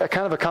doing a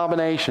kind of a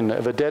combination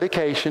of a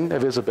dedication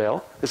of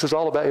Isabel. This is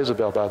all about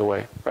Isabel, by the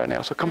way, right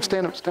now. So come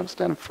stand up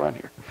in front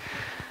here.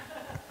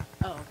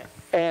 Oh, okay.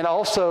 And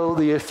also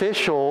the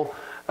official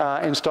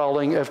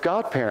installing of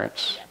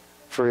godparents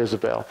for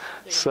Isabel.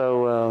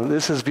 So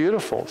this is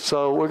beautiful.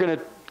 So we're going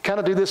to kind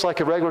of do this like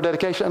a regular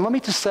dedication. And let me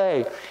just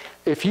say,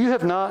 if you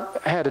have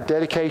not had a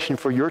dedication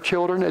for your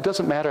children, it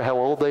doesn't matter how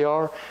old they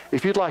are.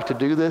 If you'd like to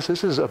do this,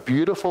 this is a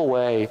beautiful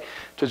way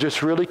to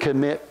just really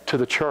commit to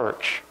the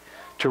church,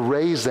 to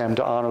raise them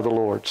to honor the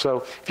Lord.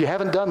 So if you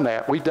haven't done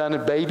that, we've done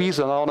it babies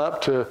and on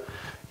up to,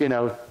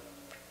 12,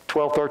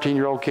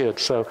 13-year-old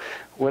kids. So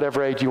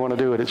whatever age you want to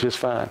do it, it's just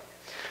fine.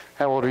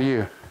 How old are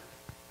you?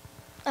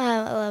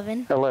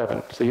 11.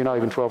 11. So you're not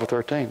even 12 or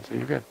 13, so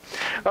you're good.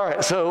 All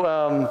right,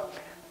 so,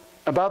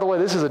 and by the way,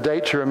 this is a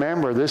date to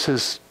remember. This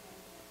is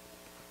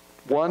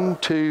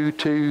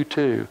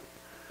 1222,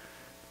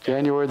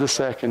 January the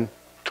 2nd,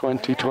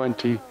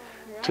 2022.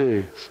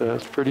 So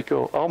that's pretty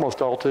cool.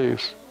 Almost all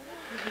twos.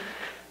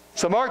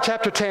 So Mark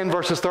chapter 10,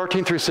 verses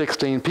 13 through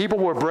 16, people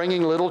were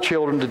bringing little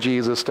children to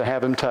Jesus to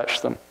have him touch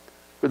them.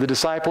 But the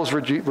disciples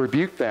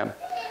rebuked them.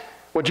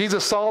 When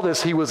Jesus saw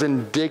this, he was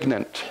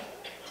indignant.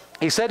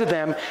 He said to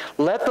them,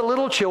 "Let the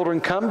little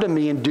children come to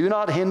me and do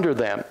not hinder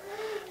them,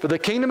 for the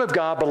kingdom of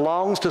God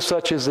belongs to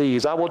such as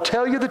these. I will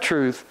tell you the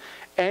truth.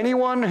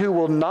 Anyone who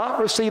will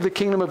not receive the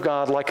kingdom of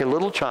God like a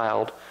little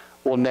child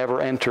will never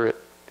enter it."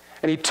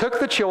 And he took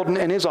the children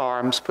in his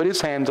arms, put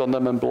his hands on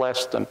them, and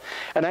blessed them.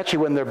 And actually,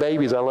 when they're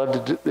babies, I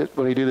love to do,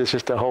 when we do this,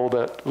 just to hold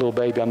that little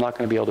baby. I'm not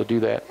going to be able to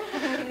do that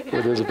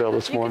with Isabel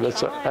this morning.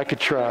 I could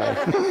try.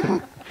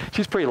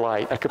 She's pretty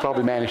light. I could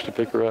probably manage to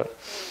pick her up.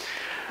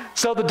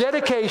 So the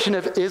dedication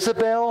of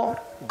Isabel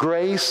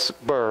Grace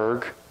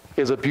Berg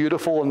is a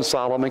beautiful and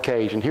solemn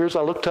occasion.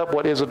 I looked up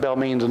what Isabel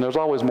means, and there's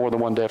always more than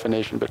one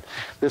definition, but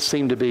this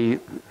seemed to be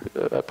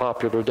a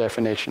popular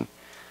definition.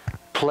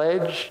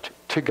 Pledged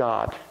to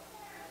God.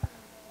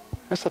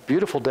 That's a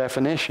beautiful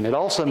definition. It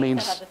also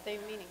means... They have the same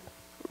meaning.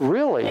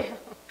 Really?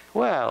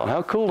 Wow,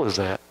 how cool is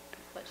that?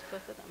 Pledged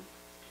both of them.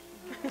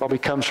 Probably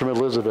comes from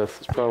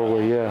Elizabeth,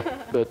 probably, yeah.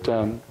 But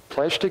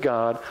pledged to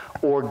God,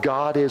 or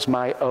God is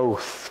my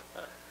oath.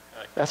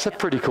 That's a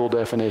pretty cool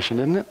definition,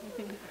 isn't it?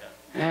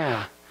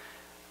 Yeah.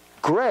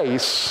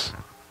 Grace,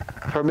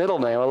 her middle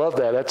name, I love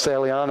that. That's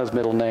Eliana's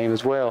middle name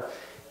as well.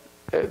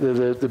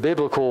 The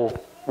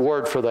biblical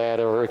word for that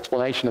or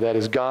explanation of that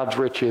is God's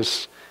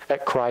riches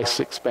at Christ's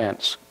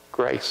expense.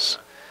 Grace.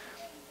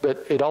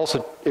 But it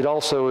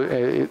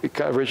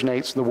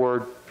originates in the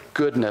word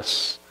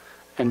goodness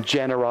and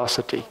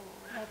generosity.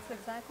 That's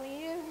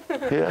exactly you.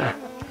 Yeah.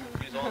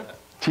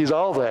 She's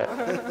all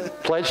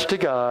that. Pledged to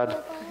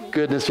God,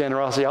 goodness,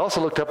 generosity. I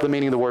also looked up the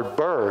meaning of the word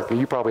berg, and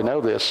you probably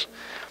know this.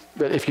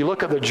 But if you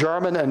look at the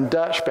German and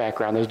Dutch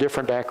background, there's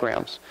different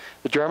backgrounds.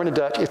 The German and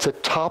Dutch, it's a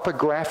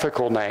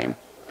topographical name.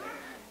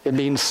 It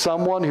means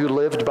someone who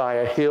lived by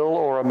a hill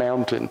or a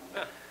mountain.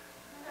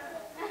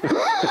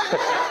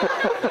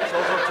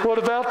 What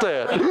about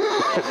that?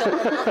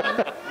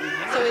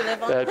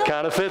 That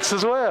kind of fits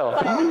as well.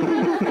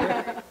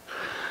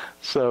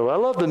 So I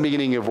love the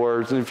meaning of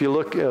words. And if you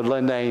look at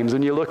names,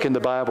 and you look in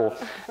the Bible,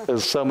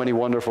 there's so many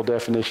wonderful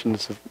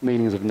definitions of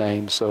meanings of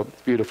names. So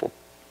it's beautiful.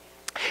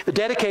 The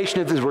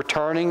dedication of the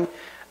returning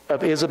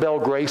of Isabel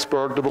Grace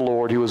Berg to the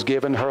Lord, who was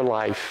given her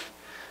life.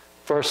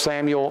 1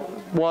 Samuel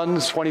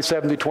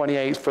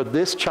 1:27-28, for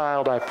this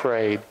child I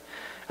prayed,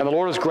 and the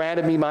Lord has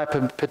granted me my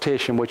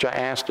petition, which I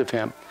asked of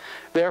him.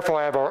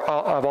 Therefore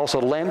I've also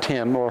lent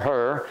him or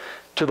her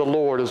to the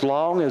Lord. As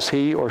long as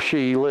he or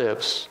she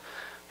lives,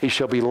 he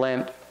shall be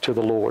lent to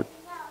the Lord.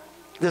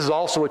 This is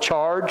also a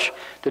charge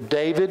to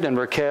David and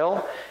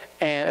Raquel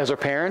and as her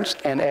parents,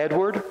 and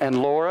Edward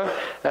and Laura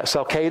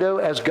Salcedo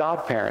as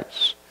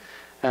godparents,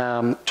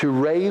 to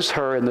raise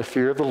her in the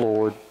fear of the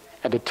Lord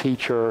and to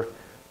teach her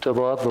to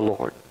love the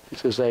Lord.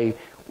 This is a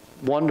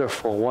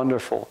wonderful,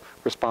 wonderful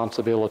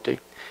responsibility.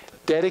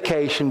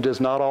 Dedication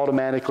does not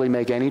automatically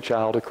make any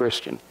child a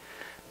Christian.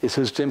 This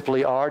is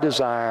simply our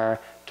desire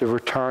to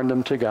return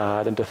them to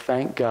God and to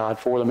thank God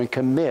for them and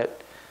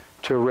commit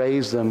to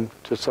raise them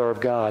to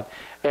serve God.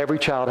 Every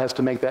child has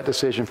to make that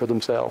decision for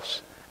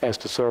themselves as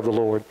to serve the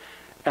Lord.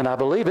 And I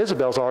believe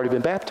Isabel's already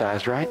been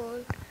baptized, right?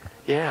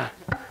 Yeah.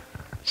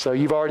 So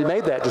you've already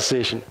made that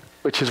decision,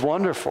 which is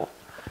wonderful.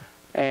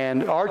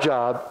 And our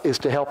job is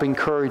to help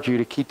encourage you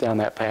to keep down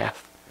that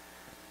path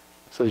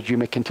so that you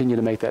may continue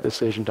to make that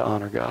decision to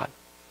honor God.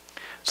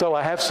 So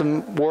I have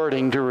some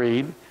wording to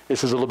read.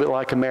 This is a little bit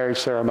like a marriage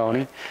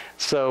ceremony.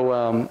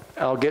 So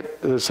I'll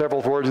get the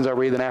several words I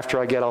read, and after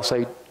I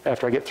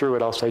get through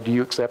it, I'll say, do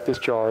you accept this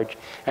charge?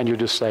 And you'll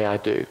just say, I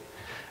do.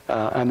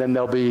 And then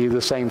there'll be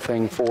the same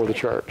thing for the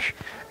church.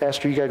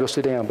 Esther, you got to go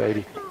sit down,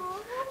 baby.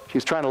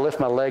 She's trying to lift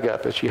my leg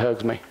up as she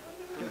hugs me.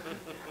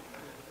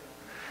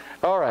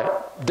 All right.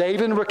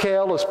 David and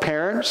Raquel as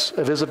parents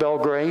of Isabel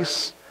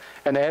Grace,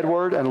 and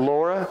Edward and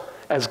Laura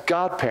as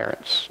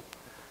godparents.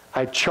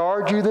 I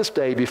charge you this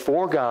day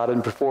before God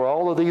and before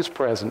all of these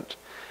present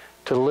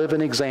to live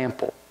an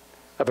example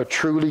of a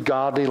truly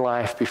godly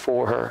life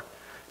before her,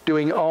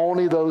 doing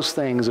only those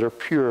things that are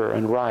pure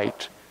and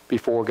right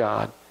before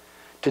God,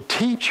 to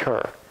teach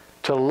her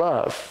to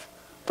love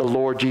the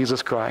Lord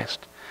Jesus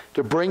Christ,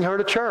 to bring her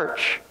to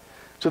church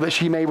so that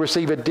she may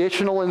receive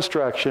additional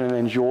instruction and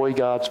enjoy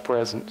God's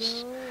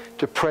presence,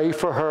 to pray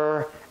for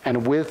her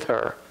and with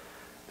her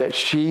that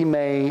she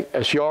may,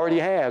 as she already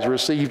has,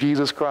 receive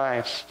Jesus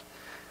Christ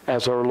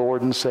as her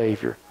Lord and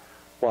Savior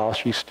while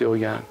she's still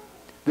young.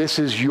 This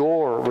is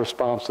your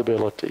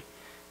responsibility.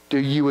 Do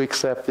you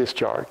accept this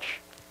charge?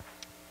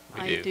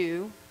 I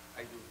do.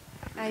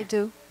 I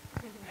do.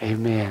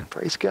 Amen.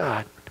 Praise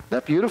God. Isn't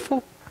that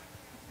beautiful?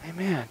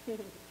 Amen.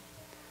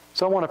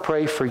 So I want to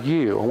pray for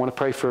you. I want to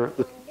pray for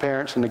the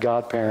parents and the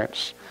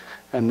godparents,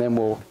 and then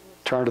we'll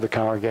turn to the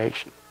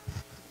congregation.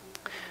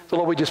 So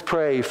Lord, we just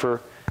pray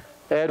for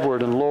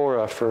Edward and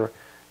Laura, for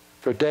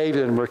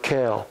David and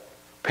Raquel,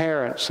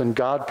 parents and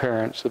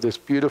godparents of this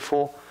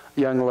beautiful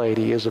young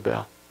lady,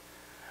 Isabel.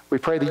 We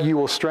pray that you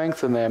will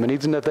strengthen them, and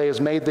even that they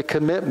have made the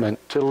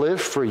commitment to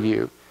live for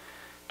you,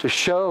 to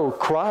show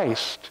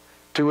Christ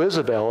to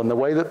Isabel in the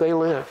way that they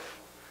live,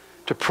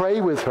 to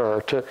pray with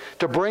her,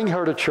 to bring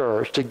her to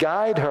church, to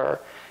guide her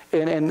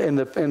in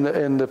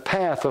the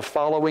path of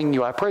following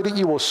you. I pray that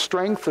you will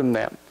strengthen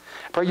them.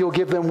 I pray you'll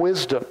give them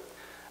wisdom.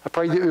 I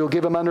pray that you'll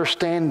give them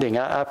understanding.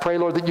 I pray,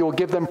 Lord, that you'll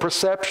give them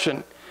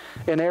perception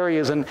in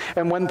areas. And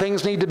when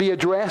things need to be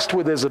addressed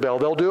with Isabel,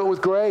 they'll do it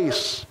with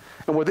grace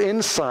and with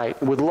insight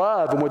and with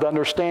love and with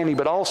understanding,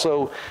 but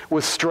also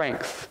with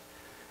strength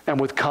and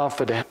with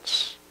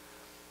confidence.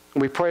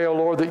 And we pray, O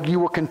Lord, that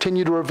you will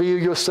continue to reveal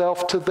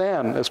yourself to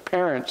them as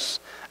parents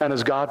and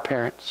as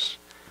godparents,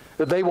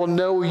 that they will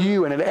know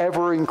you in an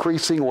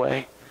ever-increasing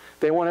way.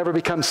 They won't ever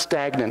become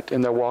stagnant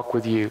in their walk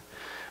with you.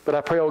 But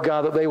I pray, oh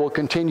God, that they will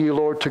continue,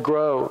 Lord, to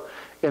grow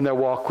in their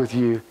walk with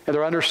you and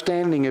their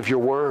understanding of your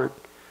word,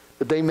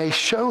 that they may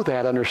show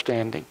that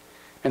understanding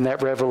and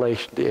that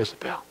revelation to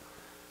Isabel.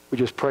 We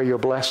just pray your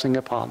blessing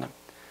upon them.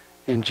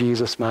 In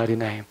Jesus' mighty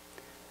name,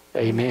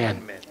 amen.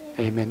 Amen.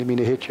 Amen. Didn't mean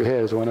to hit your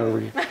head as I went over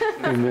you.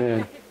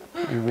 Amen.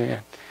 Amen.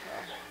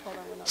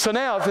 So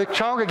now, if the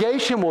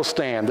congregation will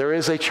stand, there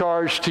is a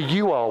charge to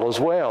you all as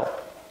well.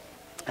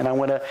 And I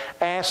want to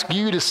ask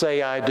you to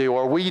say, I do,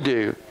 or we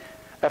do.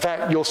 In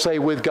fact, you'll say,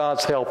 with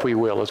God's help we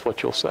will, is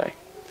what you'll say.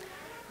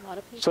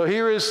 So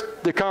here is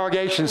the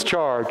congregation's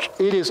charge.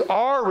 It is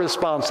our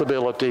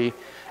responsibility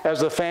as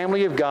the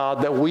family of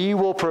God that we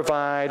will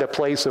provide a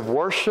place of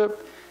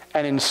worship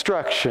and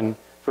instruction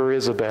for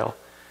Isabel.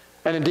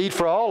 and indeed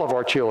for all of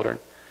our children,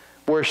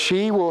 where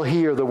she will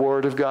hear the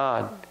Word of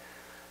God.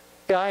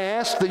 I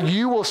ask that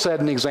you will set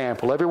an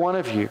example, every one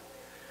of you,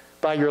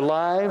 by your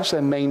lives,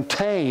 and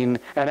maintain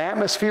an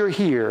atmosphere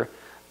here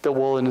that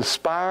will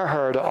inspire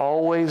her to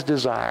always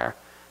desire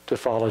to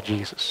follow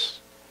Jesus.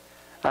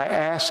 I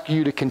ask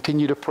you to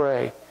continue to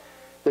pray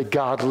that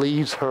God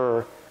leads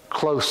her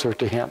closer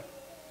to Him.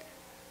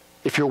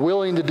 If you're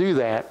willing to do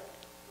that,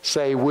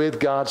 say, with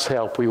God's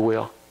help, we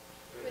will.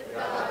 With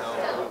God's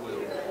help, we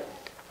will.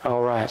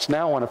 All right, so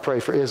now I want to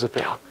pray for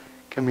Isabel.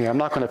 Come here. I'm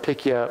not going to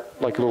pick you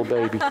up like a little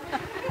baby.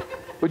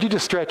 Would you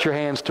just stretch your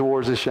hands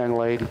towards this young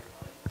lady?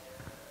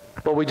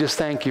 Lord, we just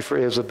thank you for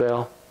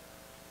Isabel.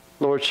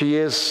 Lord, she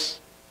is,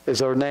 as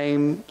her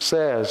name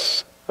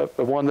says,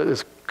 the one that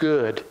is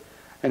good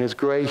and is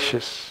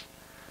gracious.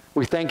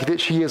 We thank you that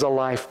she is a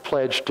life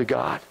pledged to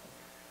God.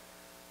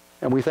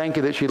 And we thank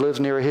you that she lives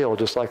near a hill,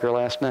 just like her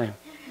last name,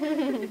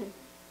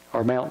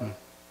 or mountain.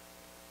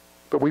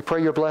 But we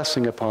pray your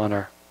blessing upon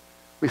her.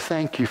 We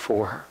thank you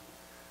for her.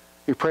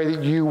 We pray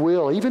that you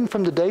will, even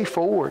from today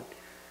forward,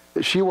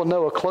 that she will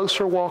know a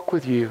closer walk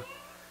with you,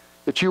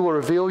 that you will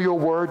reveal your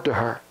word to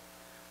her,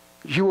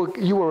 you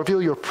will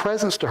reveal your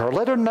presence to her.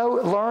 Let her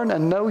learn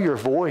and know your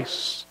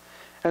voice,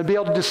 and be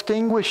able to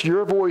distinguish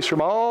your voice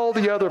from all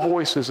the other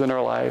voices in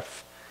her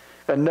life,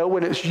 and know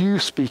when it's you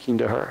speaking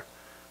to her.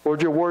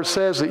 Lord, your word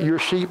says that your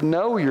sheep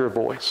know your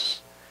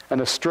voice,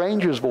 and a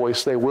stranger's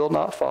voice they will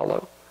not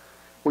follow.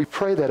 We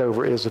pray that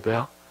over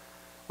Isabel.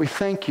 We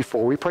thank you for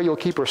her. We pray you'll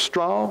keep her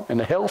strong and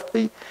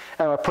healthy.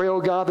 And I pray, oh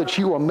God, that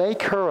you will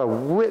make her a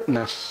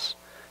witness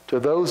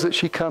to those that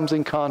she comes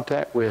in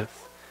contact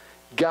with.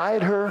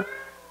 Guide her,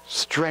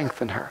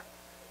 strengthen her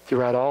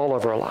throughout all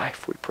of her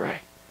life, we pray.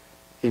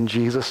 In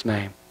Jesus'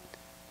 name,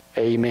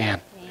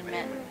 amen.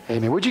 Amen.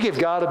 Amen. Would you give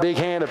God a big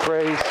hand of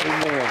praise?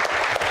 Amen.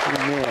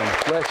 Amen.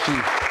 Bless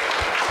you.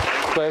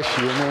 Bless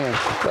you. Amen.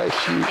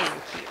 Bless you.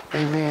 Thank you.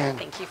 Amen.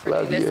 Thank you for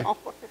Love doing you. this all.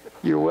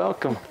 You're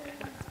welcome.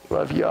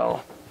 Love you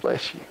all.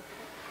 Bless you.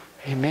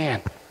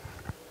 Amen.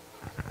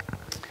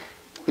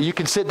 You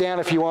can sit down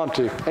if you want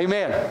to.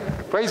 Amen.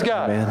 Praise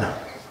God. Amen.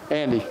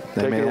 Andy,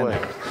 take Amen. it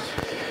away.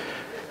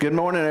 Good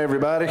morning,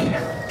 everybody.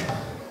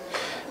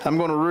 I'm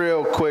going to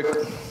real quick.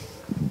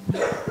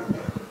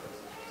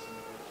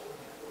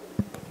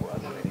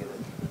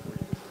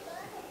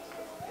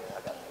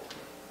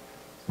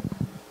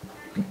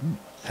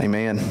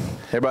 Amen.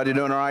 Everybody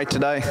doing all right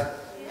today?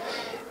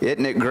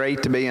 Isn't it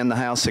great to be in the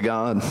house of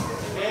God?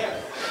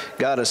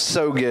 God is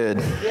so good.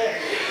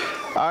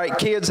 All right,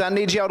 kids, I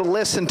need y'all to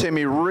listen to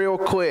me real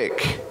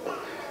quick.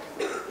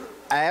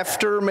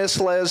 After Miss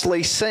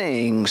Leslie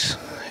sings,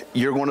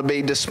 you're going to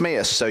be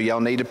dismissed, so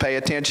y'all need to pay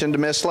attention to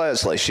Miss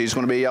Leslie. She's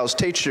going to be y'all's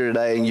teacher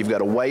today, and you've got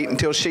to wait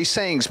until she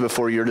sings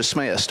before you're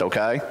dismissed,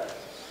 okay?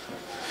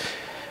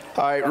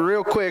 All right,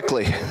 real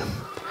quickly.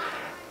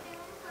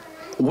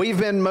 We've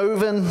been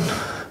moving,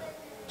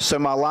 so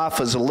my life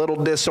is a little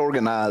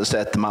disorganized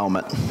at the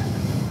moment.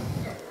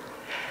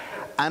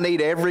 I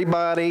need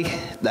everybody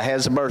that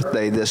has a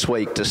birthday this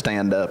week to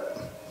stand up.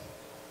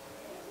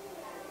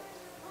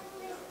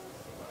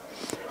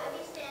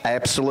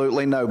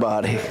 Absolutely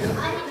nobody.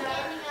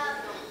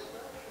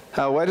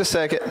 Oh, wait a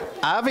second.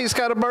 Ivy's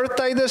got a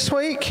birthday this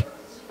week?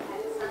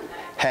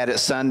 Had it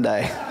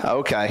Sunday.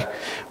 Okay.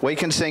 We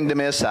can sing to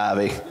Miss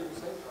Ivy.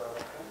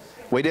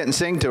 We didn't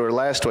sing to her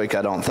last week,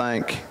 I don't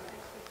think.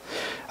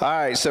 All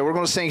right, so we're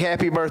going to sing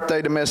happy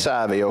birthday to Miss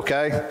Ivy,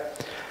 okay?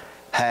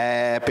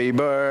 Happy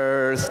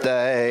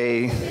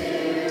birthday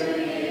to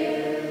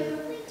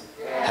you.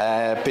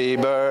 Happy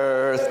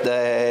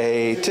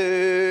birthday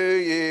to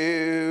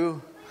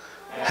you.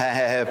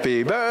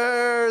 Happy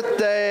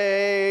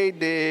birthday,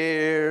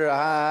 dear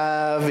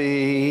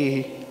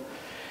Ivy.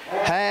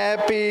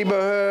 Happy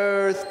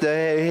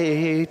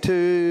birthday to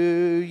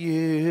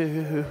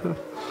you.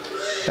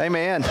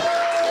 Amen.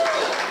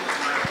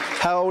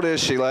 How old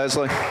is she,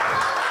 Leslie?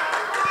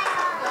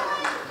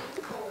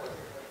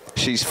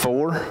 She's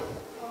 4?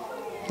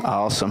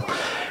 Awesome.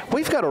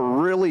 We've got a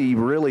really,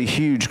 really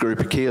huge group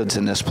of kids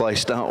in this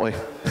place, don't we?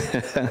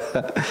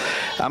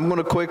 I'm going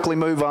to quickly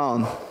move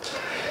on.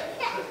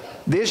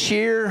 This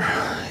year,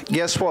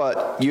 guess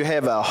what? You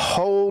have a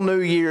whole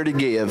new year to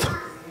give.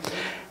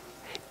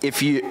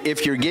 If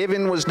your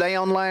giving was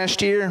down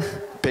last year,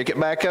 pick it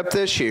back up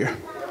this year.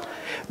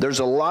 There's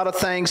a lot of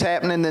things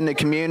happening in the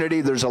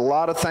community. There's a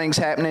lot of things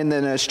happening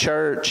in this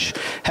church.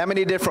 How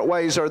many different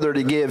ways are there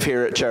to give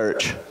here at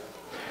church?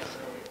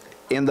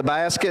 In the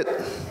basket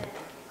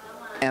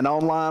and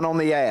online on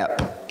the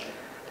app.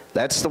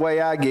 That's the way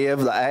I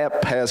give. The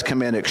app has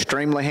come in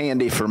extremely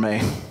handy for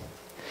me.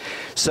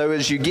 So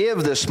as you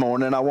give this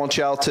morning, I want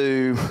y'all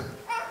to,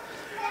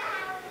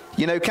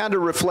 kind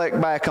of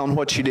reflect back on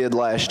what you did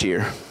last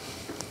year.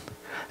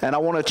 And I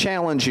want to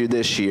challenge you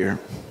this year.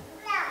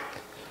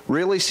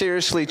 Really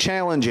seriously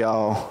challenge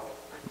y'all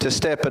to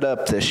step it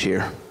up this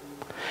year.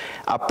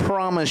 I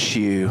promise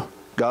you,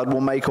 God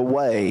will make a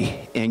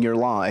way in your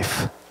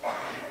life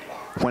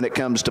when it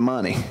comes to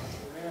money.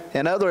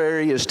 In other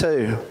areas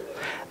too.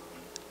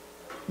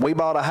 We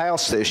bought a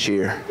house this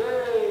year.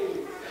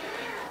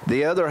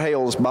 The other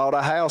Hales bought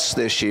a house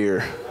this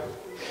year.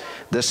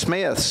 The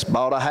Smiths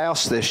bought a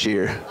house this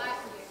year.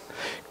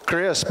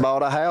 Chris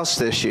bought a house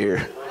this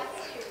year.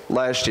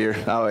 Last year.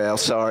 Oh, yeah,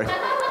 sorry.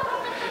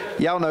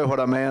 Y'all know what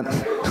I meant.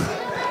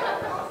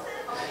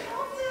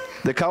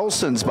 The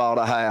Colsons bought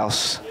a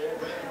house.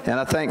 And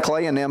I think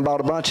Clay and them bought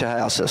a bunch of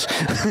houses.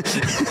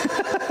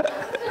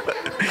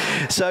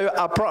 So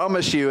I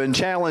promise you and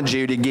challenge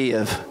you to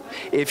give.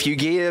 If you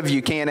give,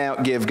 you can't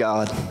outgive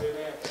God.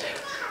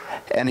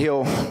 And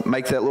He'll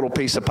make that little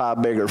piece of pie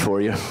bigger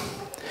for you.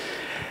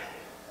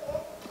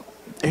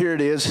 Here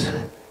it is.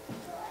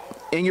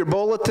 In your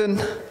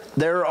bulletin,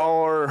 there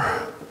are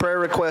prayer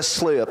request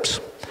slips.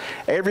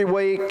 Every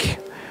week,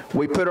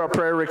 we put our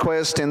prayer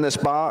request in this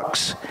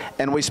box,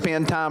 and we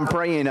spend time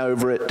praying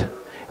over it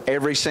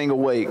every single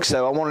week.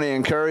 So I want to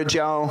encourage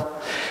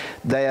y'all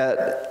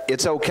that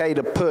it's okay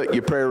to put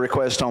your prayer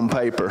request on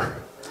paper.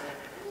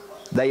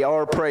 They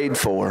are prayed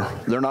for.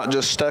 They're not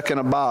just stuck in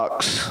a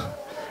box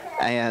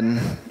and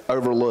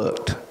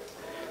overlooked.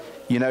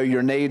 You know,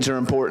 your needs are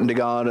important to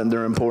God and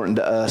they're important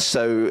to us.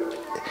 So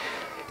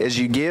as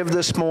you give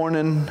this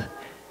morning,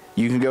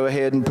 you can go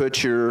ahead and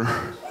put your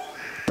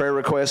prayer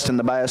request in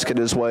the basket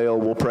as well.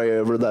 We'll pray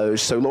over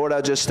those. So Lord, I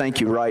just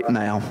thank you right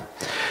now.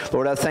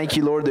 Lord, I thank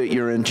you, Lord, that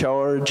you're in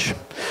charge.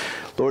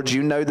 Lord,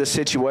 you know the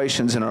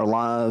situations in our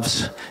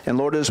lives. And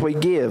Lord, as we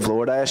give,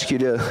 Lord, I ask you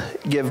to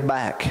give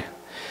back.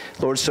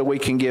 Lord, so we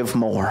can give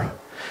more.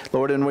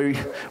 Lord, and we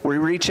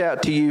reach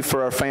out to you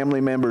for our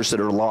family members that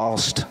are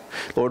lost.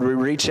 Lord, we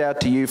reach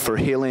out to you for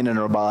healing in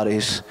our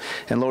bodies.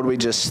 And Lord, we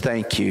just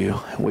thank you.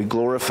 We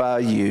glorify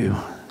you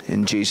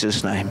in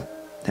Jesus' name.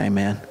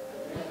 Amen.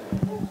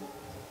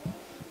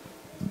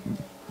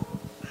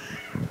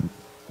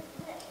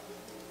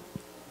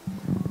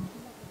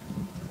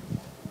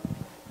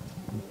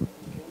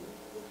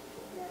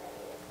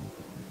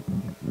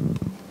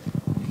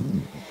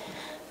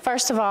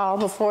 First of all,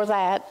 before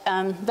that,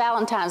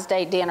 Valentine's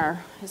Day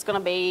dinner is going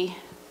to be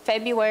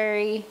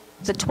February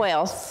the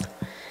 12th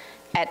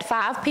at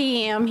 5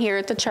 p.m. here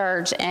at the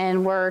church,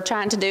 and we're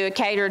trying to do a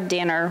catered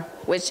dinner,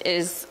 which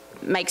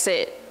makes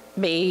it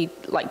be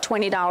like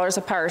 $20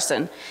 a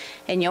person.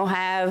 And you'll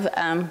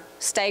have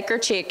steak or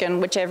chicken,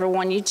 whichever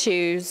one you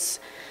choose.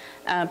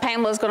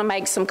 Pamela's going to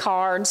make some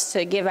cards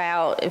to give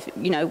out. If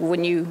you know,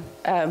 when you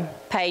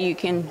pay, you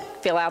can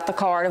fill out the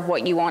card of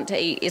what you want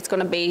to eat. It's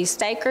going to be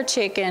steak or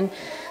chicken,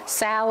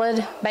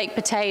 salad, baked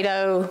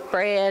potato,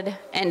 bread,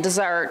 and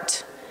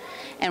dessert.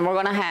 And we're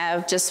going to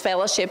have just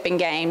fellowship and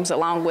games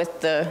along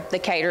with the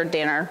catered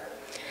dinner.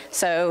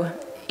 So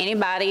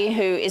anybody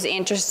who is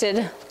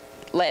interested,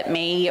 let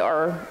me,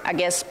 or I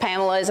guess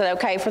Pamela, is it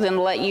okay for them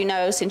to let you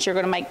know since you're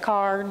going to make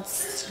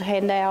cards to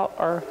hand out?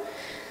 Or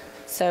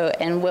so,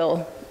 and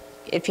we'll.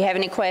 If you have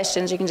any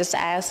questions, you can just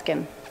ask,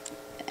 and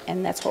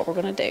that's what we're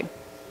going to do.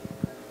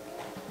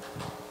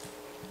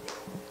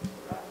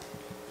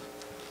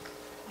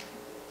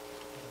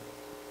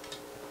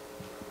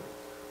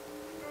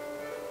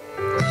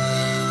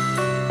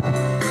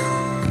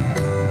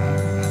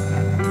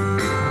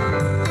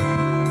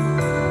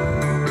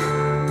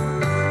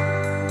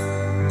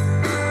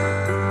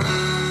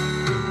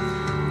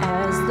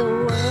 As the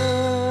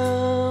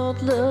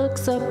world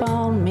looks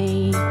upon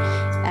me,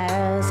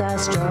 as I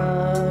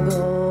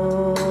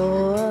struggle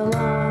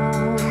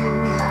alone,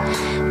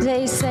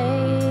 they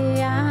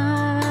say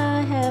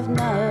I have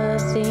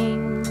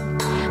nothing,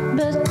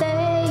 but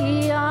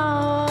they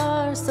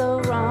are so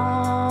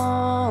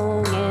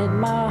wrong. In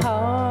my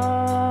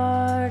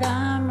heart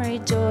I'm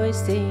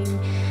rejoicing,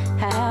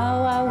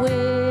 how I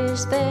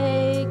wish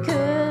they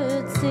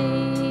could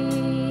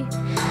see.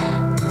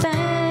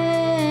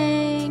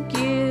 Thank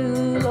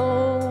you,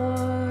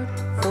 Lord,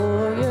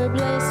 for your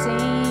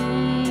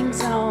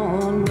blessings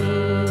on me.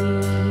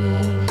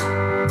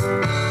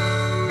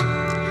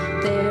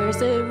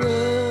 There's a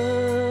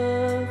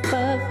roof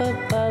up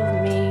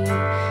above me,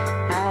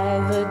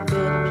 I've a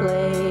good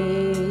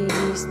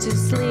place to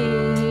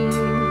sleep.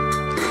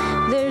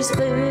 There's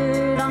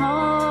food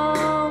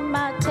on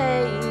my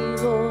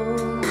table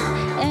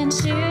and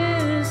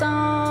shoes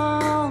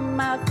on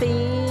my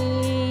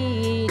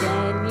feet,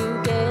 and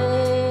you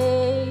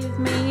gave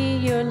me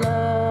your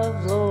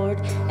love, Lord,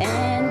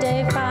 and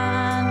a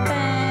fine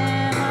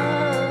family.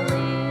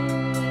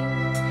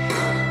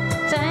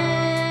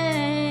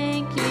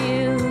 Thank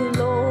you,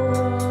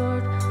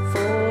 Lord,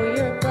 for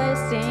your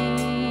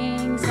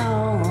blessings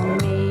on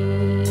me.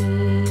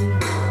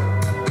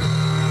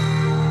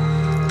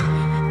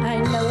 I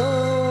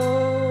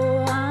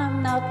know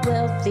I'm not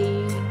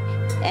wealthy,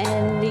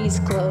 and these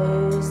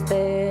clothes,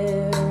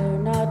 they're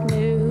not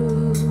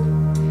new.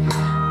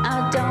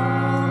 I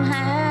don't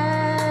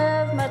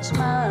have much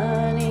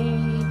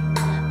money,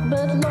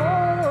 but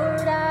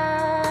Lord,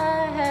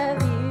 I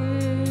have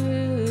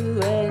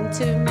you, and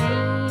to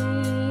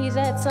me,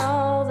 that's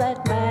all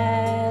that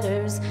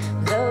matters,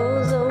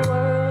 though the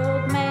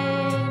world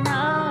may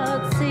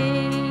not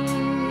see.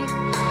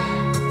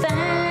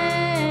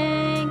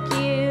 Thank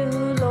you,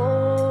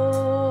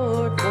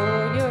 Lord,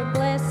 for your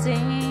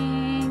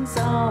blessings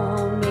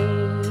on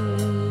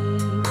me.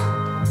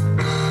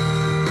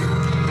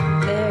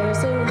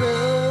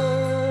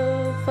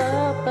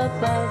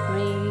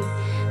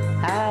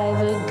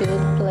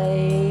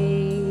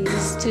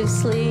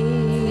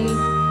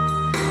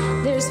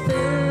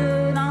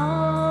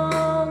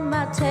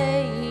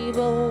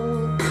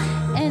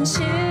 and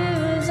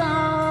shoes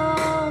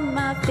on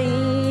my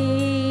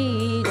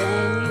feet,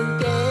 and you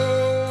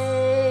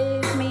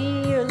gave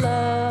me your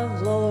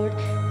love, Lord,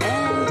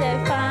 and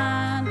a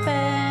fine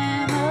family.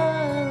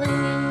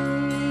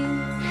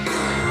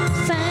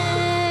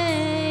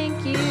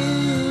 Thank you,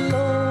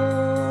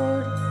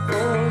 Lord,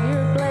 for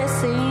your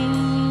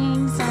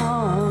blessings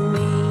on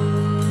me.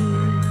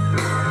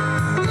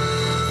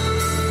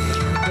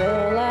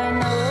 Well, I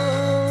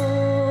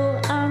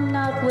know I'm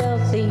not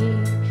wealthy,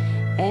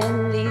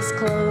 and these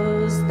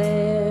clothes,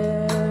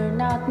 they're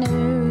not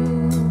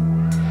new.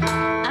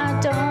 I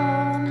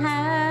don't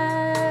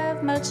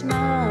have much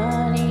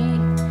money,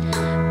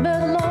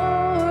 but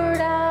Lord,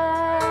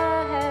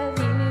 I have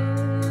you.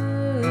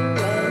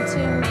 And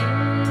to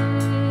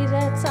me,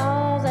 that's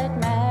all that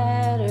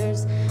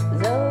matters,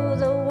 though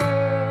the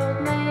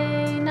world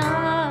may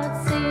not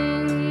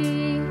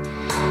see.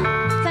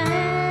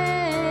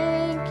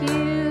 Thank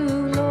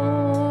you,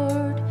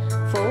 Lord,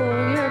 for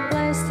your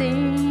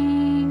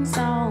blessings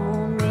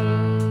on me.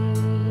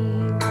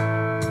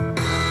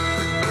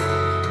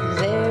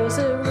 There's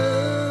a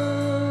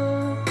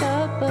roof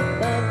up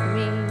above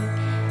me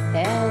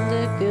and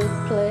a good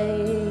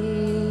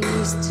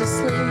place to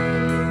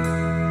sleep.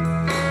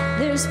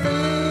 There's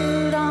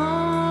food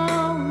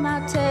on my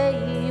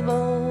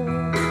table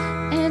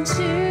and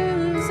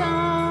shoes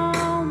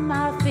on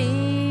my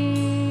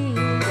feet.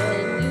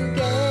 And you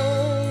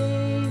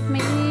gave me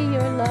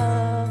your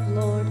love,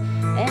 Lord,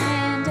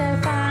 and a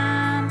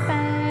fine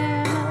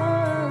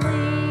family.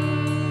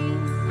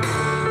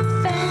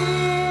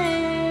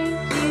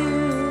 Thank you,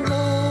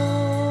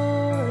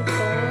 Lord,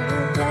 for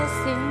your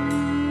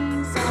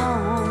blessings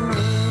on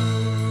me.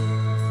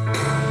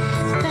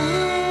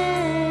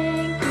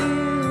 Thank you,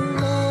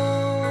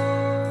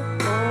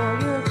 Lord, for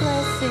your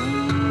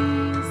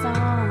blessings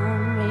on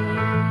me.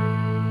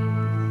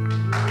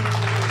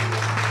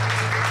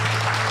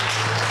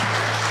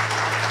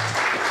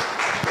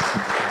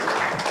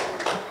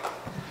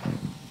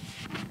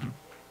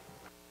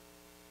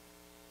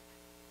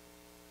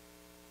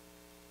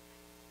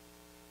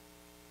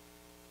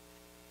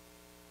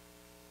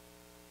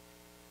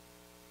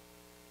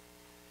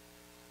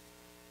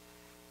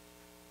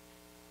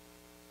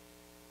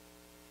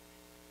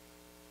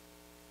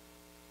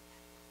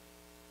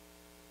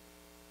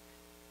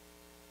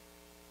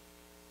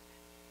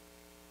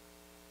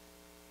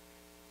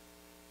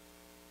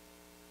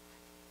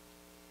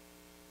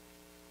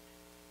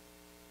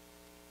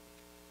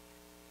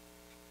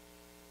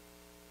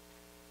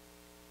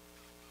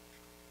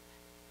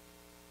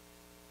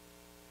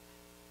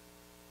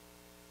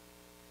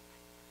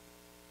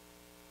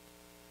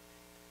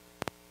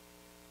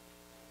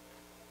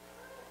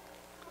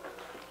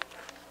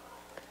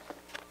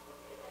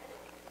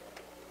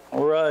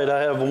 All right,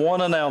 I have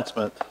one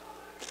announcement.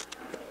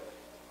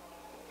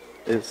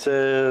 It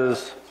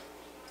says,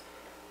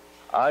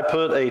 I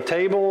put a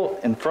table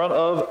in front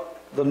of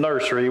the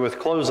nursery with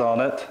clothes on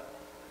it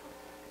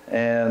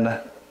and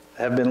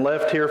have been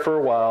left here for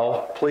a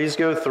while. Please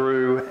go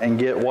through and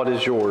get what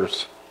is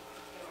yours.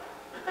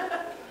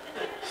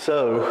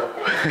 So,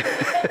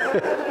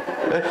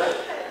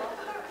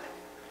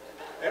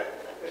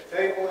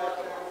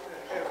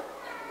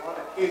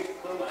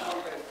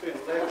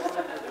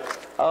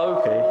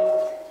 okay.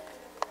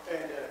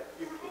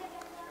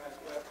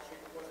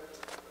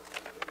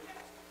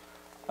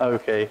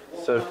 Okay,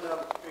 so.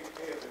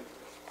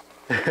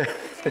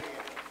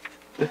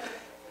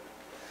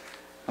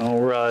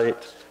 All right.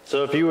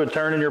 So if you would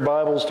turn in your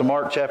Bibles to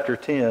Mark chapter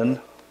 10,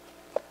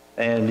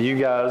 and you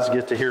guys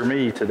get to hear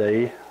me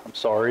today. I'm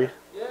sorry.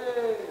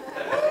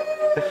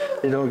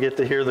 You don't get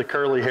to hear the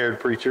curly-haired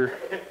preacher.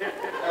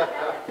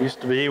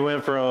 Used to be, he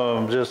went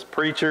from just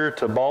preacher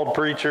to bald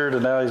preacher to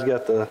now he's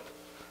got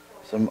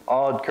some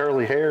odd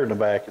curly hair in the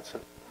back. It's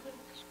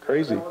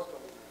crazy.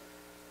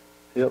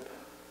 Yep.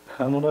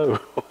 I don't know.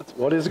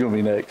 What is going to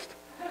be next?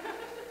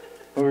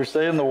 We were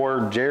saying the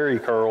word Jerry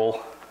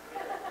curl.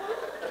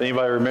 If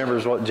anybody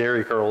remembers what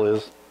Jerry curl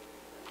is.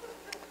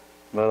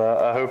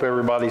 But I hope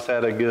everybody's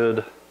had a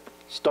good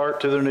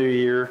start to the new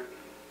year.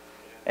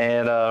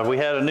 And we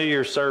had a New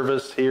Year's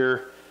service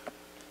here.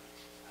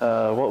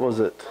 What was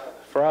it?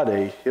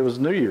 Friday. It was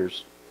New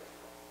Year's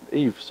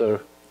Eve. So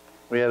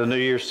we had a New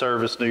Year's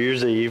service, New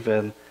Year's Eve,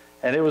 and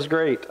it was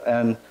great.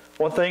 And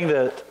one thing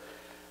that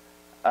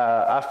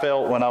I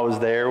felt when I was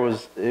there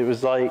was, it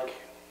was like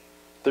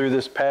through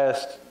this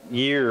past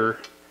year,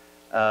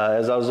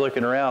 as I was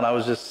looking around, I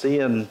was just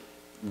seeing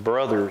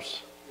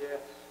brothers. Yes.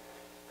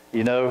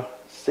 You know,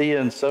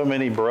 seeing so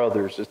many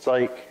brothers. It's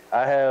like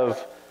I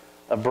have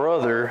a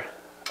brother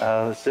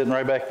sitting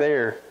right back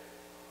there,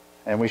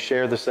 and we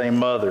share the same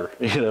mother,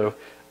 you know.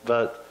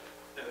 But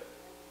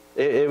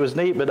it was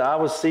neat. But I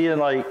was seeing,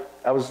 like,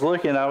 I was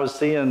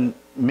seeing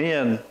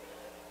men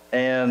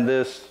and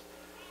this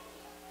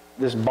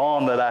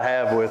bond that I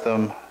have with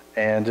them,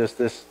 and just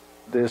this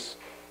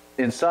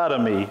inside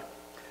of me,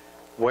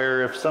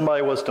 where if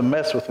somebody was to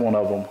mess with one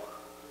of them,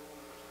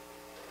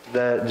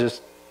 that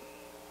just,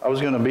 I was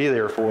going to be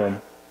there for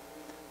them,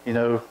 you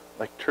know,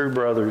 like true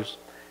brothers.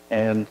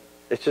 And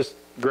it's just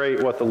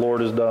great what the Lord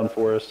has done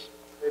for us.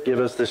 Give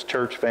us this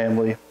church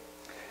family.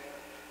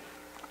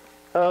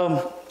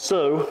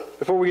 So,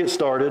 before we get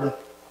started,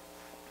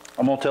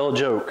 I'm going to tell a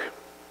joke.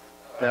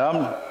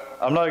 Now,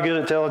 I'm not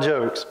good at telling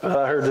jokes, but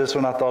I heard this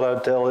one, I thought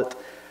I'd tell it.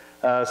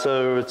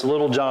 So, it's a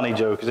Little Johnny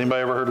joke. Has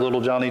anybody ever heard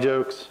Little Johnny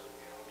jokes?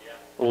 Yeah.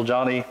 Little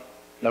Johnny?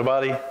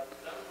 Nobody?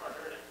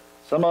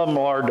 Some of them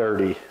are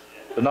dirty,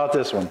 but not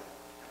this one.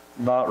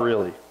 Not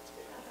really.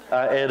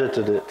 I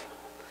edited it.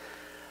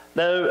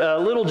 Now,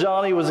 Little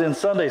Johnny was in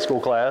Sunday school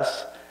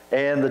class,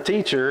 and the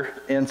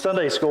teacher in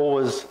Sunday school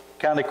was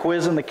kind of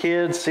quizzing the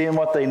kids, seeing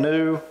what they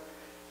knew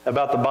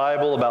about the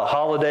Bible, about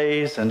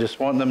holidays, and just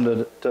wanting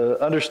them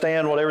to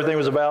understand what everything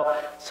was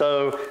about.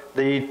 So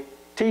the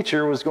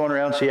teacher was going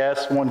around, she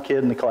asked one kid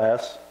in the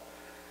class,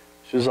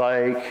 she was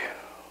like,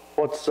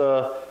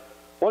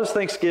 what is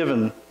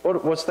Thanksgiving?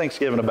 What's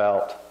Thanksgiving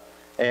about?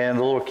 And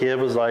the little kid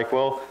was like,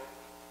 well,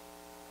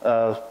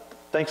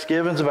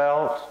 Thanksgiving's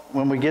about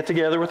when we get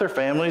together with our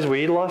families,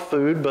 we eat a lot of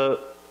food,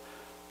 but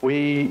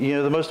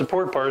the most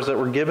important part is that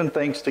we're giving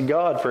thanks to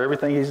God for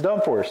everything He's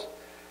done for us.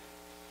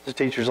 The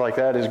teacher's like,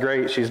 that is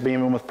great. She's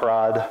beaming with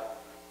pride.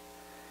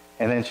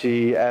 And then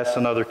she asks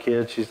another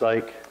kid, she's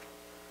like,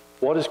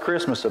 what is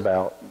Christmas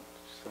about?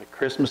 She's like,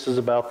 Christmas is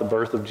about the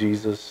birth of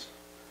Jesus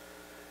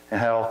and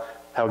how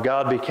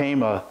God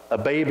became a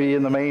baby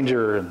in the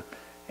manger.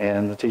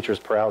 And the teacher's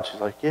proud.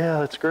 She's like, yeah,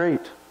 that's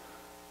great.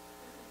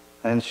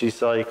 And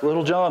she's like,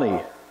 Little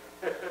Johnny,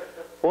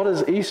 what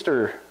is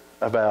Easter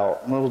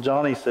about? And Little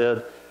Johnny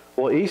said,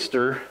 well,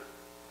 Easter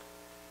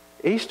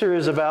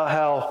is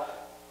about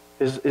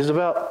is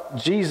about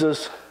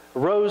Jesus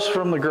rose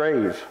from the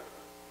grave.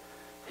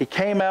 He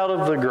came out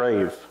of the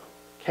grave,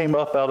 came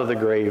up out of the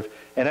grave.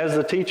 And as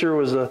the teacher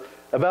was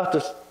about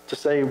to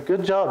say,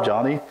 good job,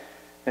 Johnny,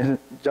 and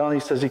Johnny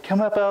says, he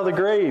came up out of the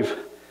grave.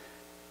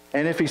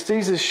 And if he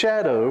sees his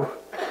shadow,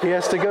 he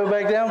has to go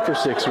back down for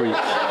 6 weeks.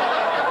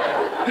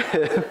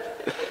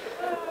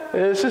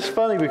 It's just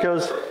funny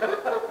because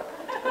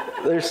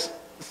there's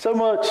so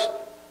much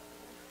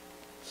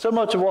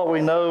of what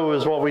we know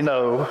is what we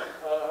know.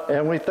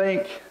 And we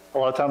think a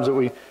lot of times that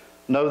we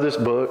know this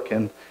book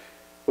and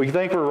we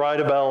think we're right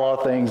about a lot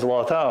of things a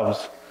lot of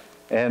times.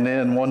 And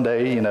then one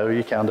day,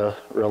 you kind of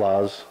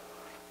realize,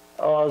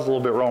 oh, I was a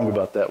little bit wrong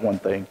about that one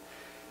thing.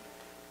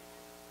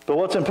 But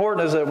what's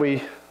important is that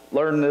we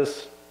learn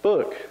this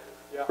book,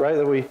 right?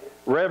 That we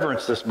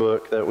reverence this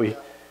book, that we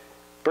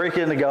break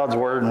into God's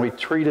Word and we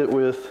treat it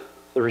with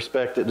the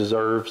respect it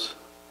deserves.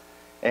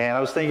 And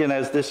I was thinking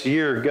as this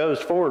year goes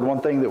forward,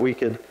 one thing that we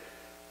could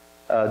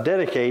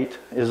dedicate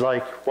is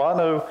like, well, I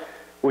know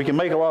we can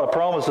make a lot of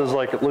promises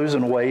like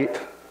losing weight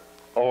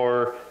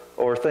or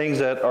things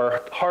that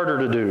are harder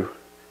to do.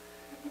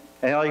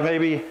 And like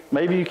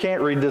maybe you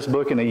can't read this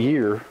book in a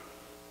year,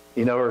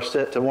 or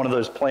set to one of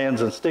those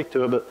plans and stick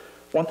to it. But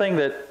one thing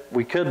that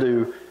we could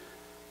do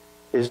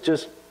is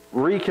just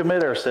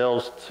recommit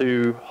ourselves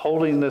to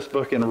holding this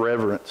book in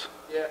reverence.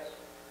 Yes.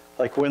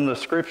 Like when the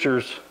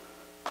scriptures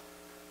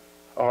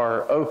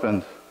are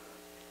opened,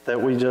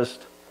 that we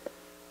just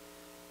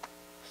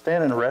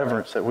stand in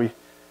reverence, that we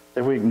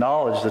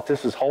acknowledge that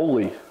this is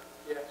holy.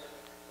 Yes.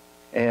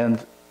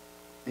 And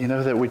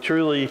that we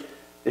truly,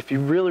 if you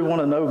really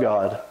want to know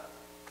God,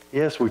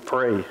 yes, we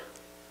pray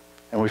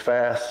and we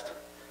fast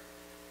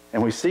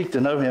and we seek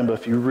to know Him, but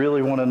if you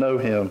really want to know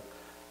Him,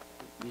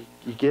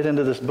 you get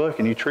into this book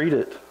and you treat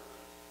it.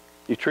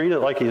 You treat it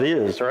like it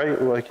is,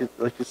 right? Like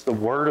it's the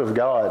Word of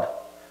God.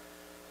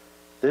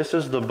 This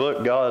is the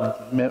book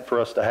God meant for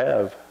us to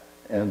have.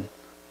 And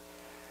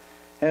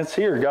it's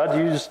here. God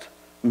used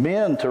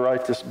men to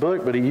write this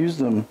book, but He used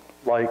them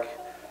like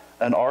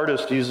an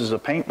artist uses a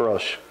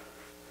paintbrush.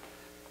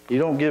 You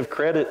don't give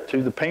credit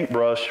to the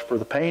paintbrush for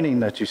the painting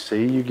that you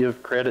see. You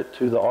give credit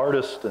to the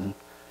artist. And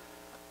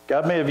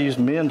God may have used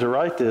men to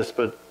write this,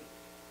 but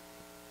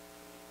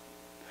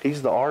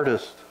He's the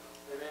artist.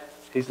 Amen.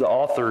 He's the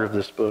author of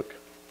this book.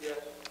 Yes.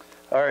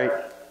 All right.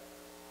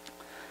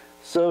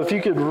 So if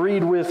you could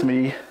read with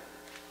me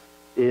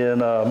in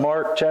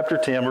Mark chapter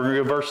 10, we're going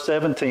to go verse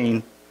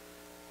 17,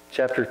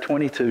 chapter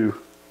 22.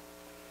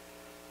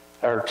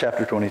 Or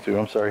chapter 22,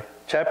 I'm sorry.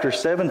 Chapter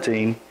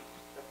 10,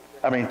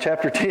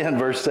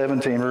 verse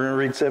 17. We're going to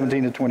read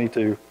 17 to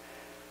 22.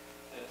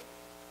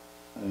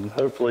 And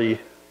hopefully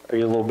I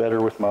get a little better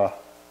with my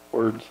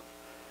words.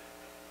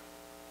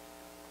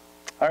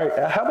 All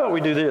right, how about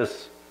we do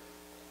this?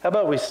 How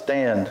about we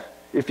stand,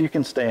 if you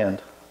can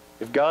stand.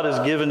 If God has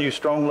given you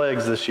strong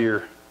legs this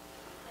year,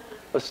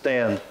 let's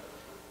stand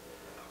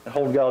and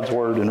hold God's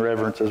Word in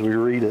reverence as we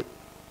read it.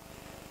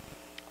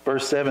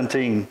 Verse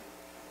 17.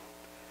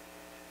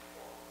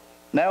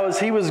 Now as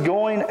He was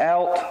going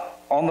out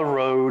on the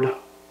road,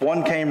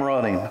 one came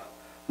running,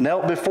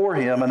 knelt before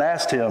Him and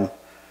asked Him,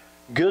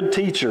 Good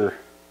teacher,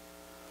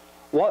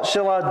 what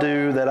shall I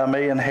do that I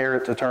may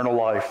inherit eternal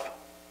life?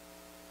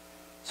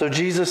 So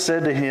Jesus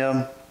said to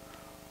him,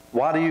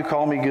 Why do you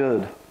call me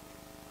good?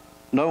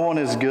 No one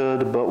is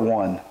good but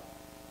one,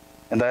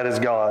 and that is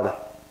God.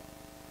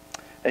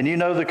 And you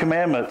know the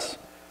commandments.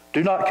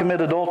 Do not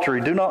commit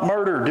adultery. Do not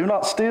murder. Do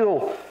not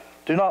steal.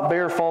 Do not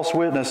bear false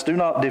witness. Do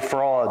not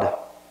defraud.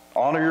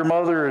 Honor your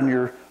mother and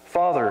your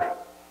father.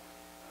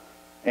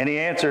 And he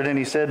answered and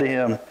he said to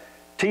him,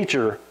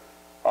 Teacher,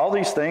 all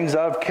these things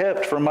I've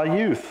kept from my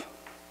youth.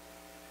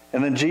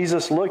 And then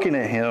Jesus, looking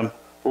at him,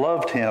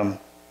 loved him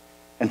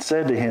and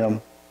said to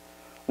him,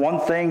 One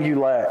thing you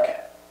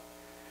lack.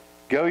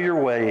 Go your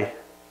way,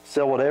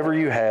 sell whatever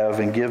you have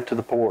and give to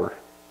the poor,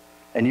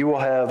 and you will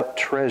have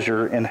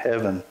treasure in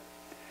heaven.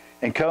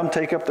 And come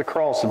take up the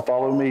cross and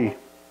follow me.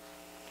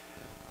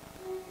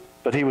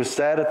 But he was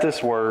sad at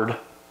this word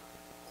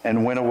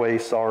and went away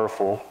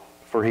sorrowful,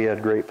 for he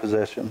had great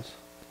possessions.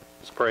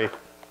 Let's pray.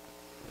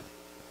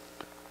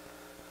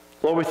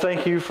 Lord, we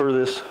thank you for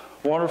this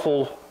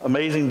wonderful,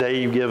 amazing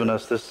day you've given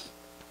us, this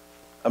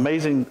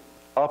amazing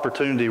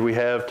opportunity we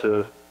have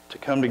to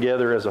come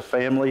together as a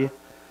family,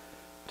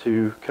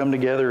 to come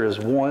together as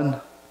one,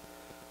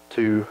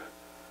 to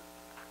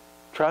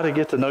try to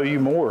get to know you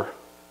more.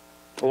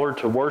 Lord,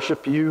 to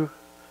worship you,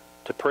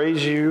 to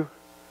praise you,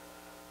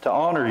 to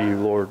honor you,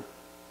 Lord.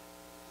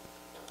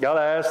 God,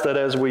 I ask that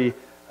as we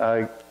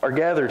are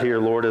gathered here,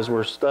 Lord, as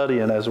we're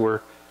studying, as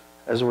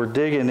we're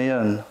digging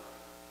in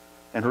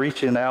and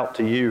reaching out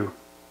to you,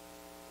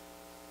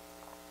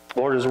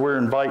 Lord, as we're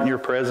inviting your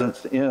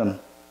presence in,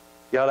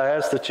 God, I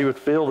ask that you would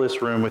fill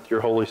this room with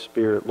your Holy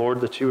Spirit. Lord,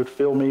 that you would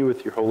fill me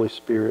with your Holy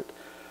Spirit.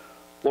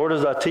 Lord,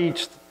 as I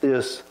teach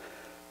this,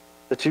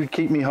 that you'd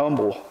keep me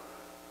humble.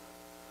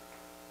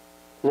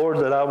 Lord,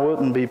 that I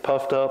wouldn't be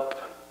puffed up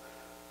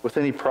with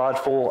any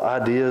prideful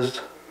ideas.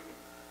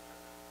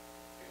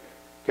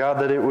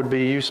 God, that it would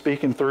be you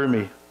speaking through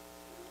me.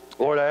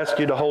 Lord, I ask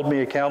you to hold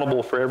me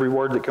accountable for every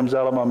word that comes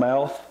out of my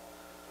mouth.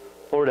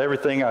 Lord,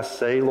 everything I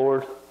say,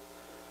 Lord.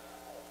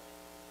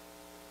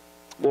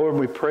 Lord,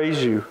 we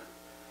praise you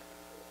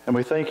and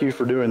we thank you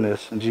for doing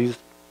this. In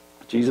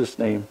Jesus'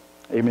 name,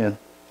 amen.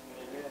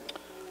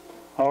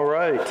 All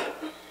right.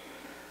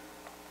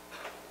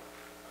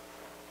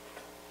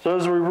 So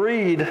as we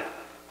read,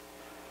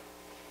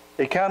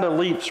 it kind of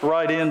leaps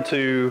right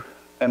into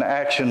an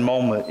action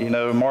moment. You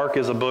know, Mark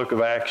is a book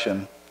of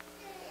action.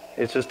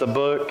 It's just a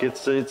book.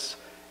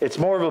 It's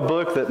more of a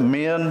book that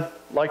men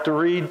like to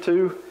read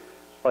too.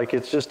 Like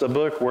it's just a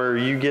book where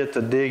you get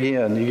to dig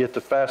in. You get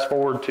to fast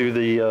forward to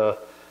the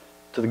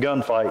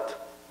gunfight.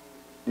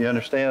 You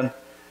understand?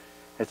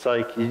 It's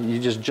like you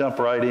just jump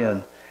right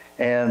in.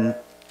 And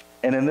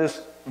in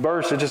this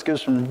verse, it just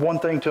goes from one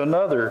thing to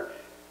another.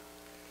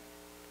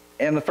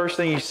 And the first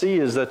thing you see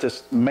is that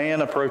this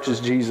man approaches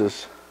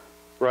Jesus,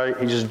 right?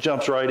 He just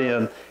jumps right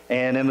in.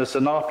 And in the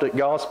Synoptic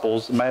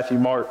Gospels, Matthew,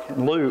 Mark,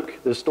 and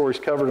Luke, this story's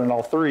covered in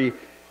all three. And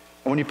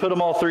when you put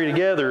them all three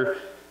together,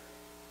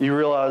 you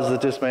realize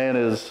that this man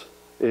is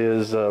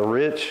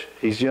rich,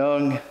 he's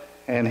young,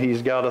 and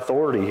he's got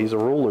authority. He's a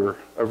ruler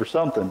over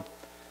something.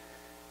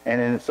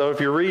 And so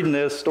if you're reading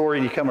this story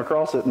and you come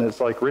across it and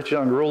it's like rich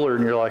young ruler,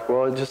 and you're like,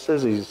 well, it just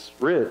says he's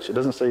rich. It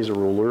doesn't say he's a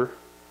ruler.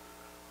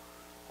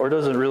 Or it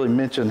doesn't really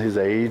mention his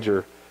age.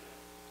 Or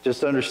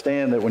just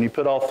understand that when you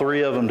put all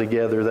three of them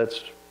together,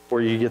 that's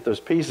where you get those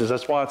pieces.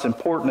 That's why it's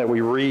important that we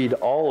read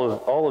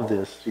all of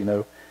this, you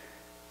know.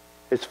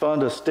 It's fun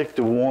to stick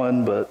to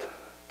one, but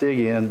dig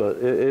in, but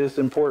it is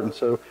important.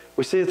 So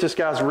we see that this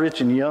guy's rich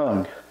and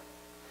young,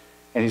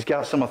 and he's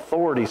got some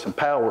authority, some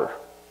power.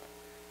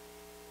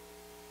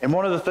 And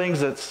one of the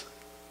things that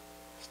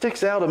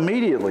sticks out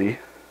immediately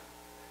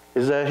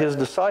is that his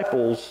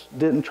disciples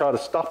didn't try to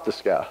stop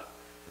this guy.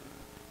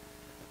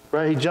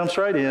 Right? He jumps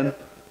right in.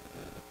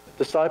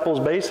 Disciples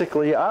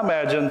basically, I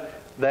imagine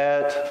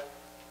that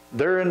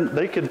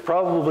they could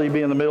probably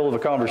be in the middle of a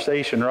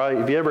conversation, right?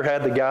 Have you ever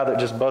had the guy that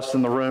just busts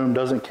in the room,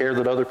 doesn't care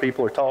that other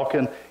people are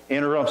talking,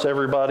 interrupts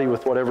everybody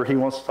with whatever he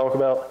wants to talk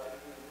about?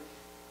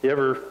 You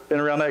ever been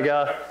around that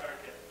guy?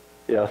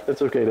 Yeah,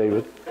 it's okay,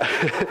 David.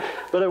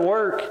 But at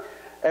work,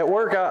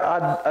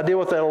 I deal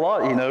with that a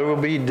lot, you know.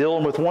 We'll be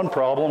dealing with one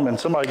problem and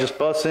somebody just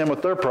busts in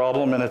with their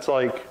problem, and it's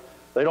like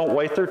they don't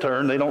wait their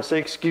turn. They don't say,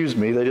 excuse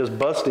me. They just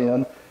bust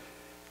in,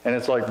 and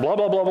it's like blah,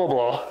 blah, blah, blah,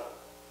 blah.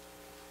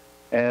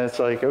 And it's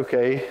like,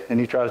 okay, and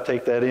you try to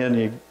take that in,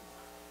 you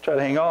try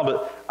to hang on.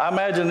 But I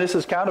imagine this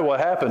is kind of what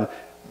happened.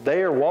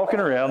 They are walking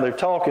around, they're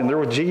talking, they're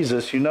with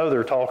Jesus. You know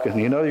they're talking.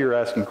 You know you're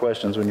asking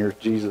questions when you're with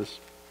Jesus.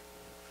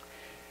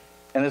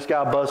 And this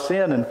guy busts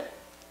in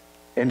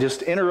and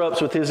just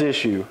interrupts with his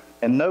issue.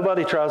 And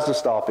nobody tries to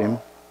stop him.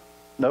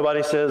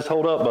 Nobody says,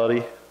 hold up,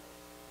 buddy.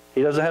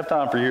 He doesn't have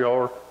time for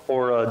you.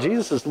 Or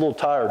Jesus is a little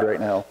tired right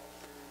now.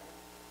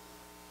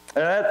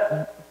 And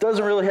that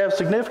doesn't really have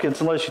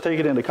significance unless you take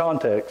it into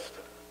context.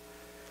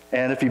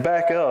 And if you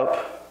back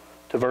up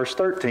to verse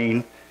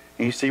 13,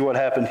 and you see what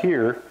happened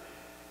here,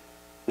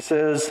 it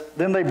says,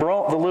 then they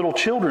brought the little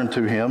children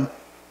to him,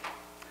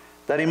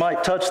 that he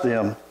might touch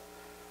them.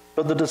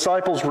 But the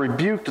disciples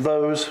rebuked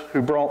those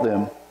who brought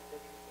them.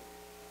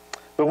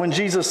 But when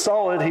Jesus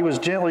saw it, he was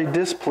gently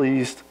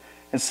displeased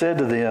and said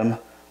to them,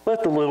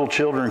 let the little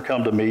children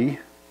come to me.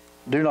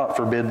 Do not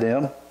forbid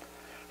them,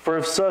 for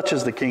of such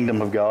is the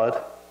kingdom of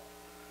God.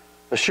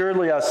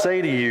 Assuredly I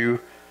say to you,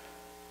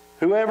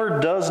 Whoever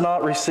does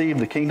not receive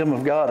the kingdom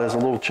of God as a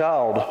little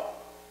child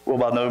will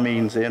by no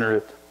means enter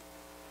it.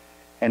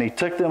 And he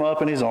took them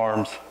up in his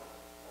arms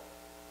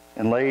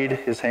and laid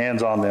his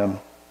hands on them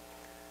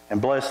and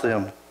blessed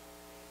them.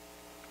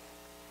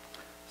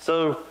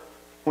 So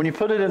when you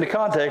put it into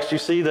context, you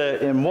see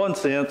that in one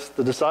sense,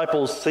 the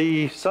disciples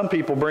see some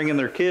people bringing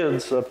their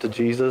kids up to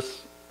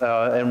Jesus.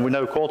 And we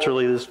know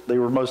culturally they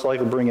were most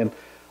likely bringing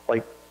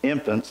like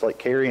infants, like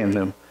carrying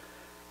them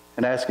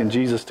and asking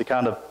Jesus to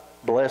kind of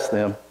bless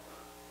them,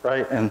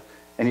 right? And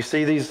you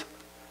see these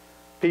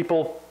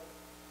people,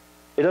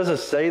 it doesn't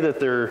say that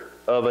they're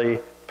of a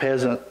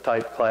peasant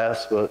type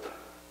class, but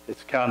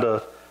it's kind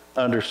of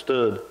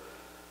understood.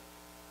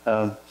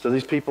 So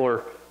these people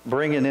are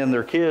bringing in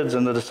their kids,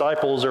 and the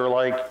disciples are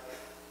like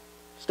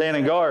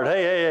standing guard.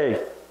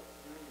 Hey,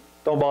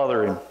 don't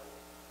bother him.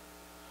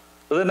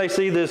 But then they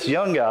see this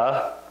young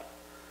guy,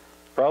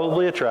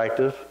 probably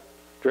attractive,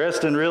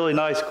 dressed in really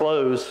nice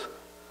clothes,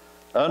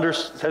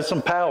 has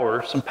some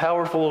power, some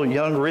powerful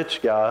young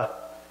rich guy,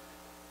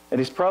 and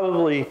he's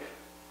probably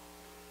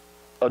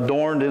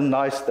adorned in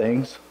nice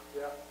things.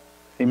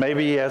 Yeah.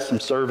 Maybe he has some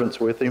servants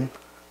with him,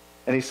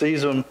 and he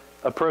sees them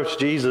approach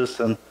Jesus,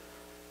 and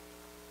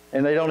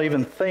they don't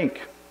even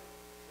think.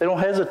 They don't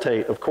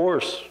hesitate, of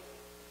course.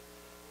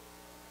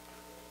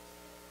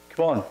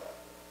 Come on.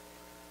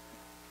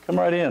 Come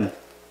right in.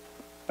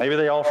 Maybe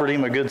they offered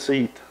him a good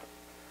seat.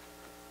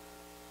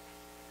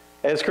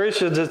 As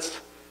Christians,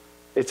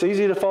 it's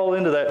easy to fall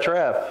into that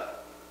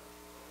trap.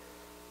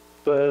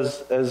 But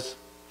as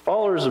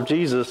followers of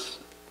Jesus,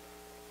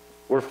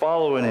 we're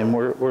following him.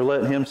 We're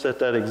letting him set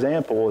that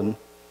example. And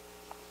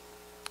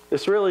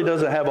this really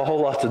doesn't have a whole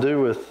lot to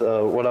do with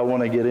what I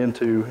want to get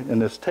into in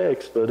this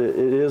text, but it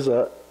is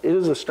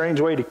a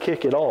strange way to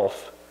kick it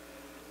off.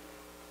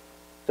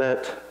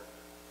 That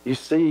you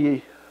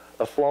see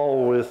a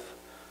flaw with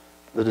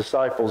the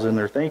disciples in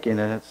their thinking,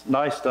 and it's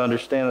nice to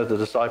understand that the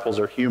disciples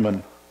are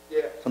human.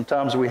 Yeah.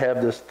 Sometimes we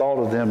have this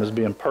thought of them as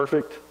being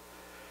perfect,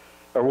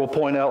 or we'll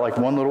point out like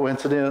one little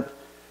incident.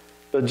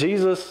 But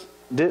Jesus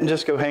didn't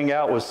just go hang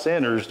out with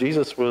sinners.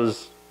 Jesus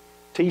was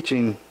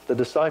teaching. The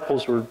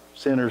disciples were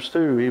sinners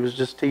too. He was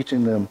just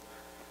teaching them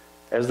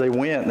as they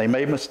went. They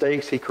made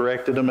mistakes. He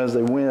corrected them as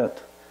they went.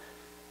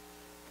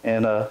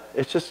 And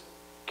it's just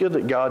good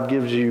that God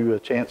gives you a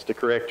chance to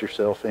correct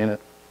yourself in it.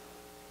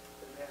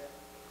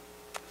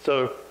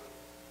 So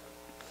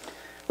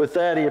with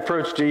that, he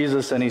approached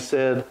Jesus and he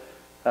said,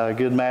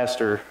 good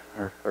master,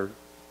 or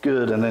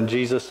good. And then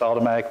Jesus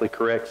automatically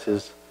corrects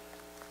his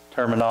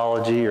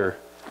terminology or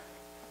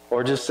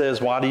just says,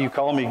 why do you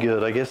call me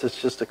good? I guess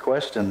it's just a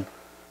question.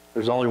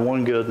 There's only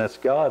one good, and that's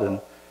God.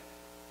 And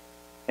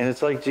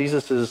it's like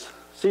Jesus is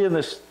seeing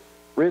this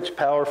rich,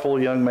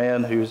 powerful young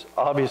man who's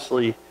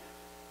obviously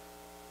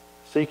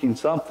seeking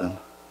something.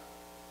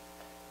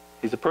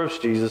 He's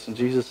approached Jesus, and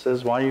Jesus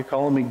says, why are you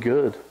calling me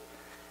good?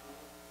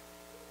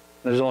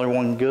 There's only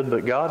one good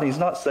but God. And he's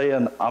not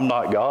saying, I'm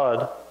not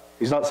God.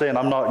 He's not saying,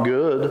 I'm not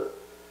good.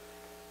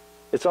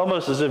 It's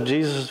almost as if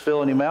Jesus is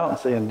filling him out and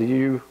saying, do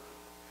you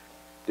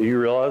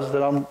realize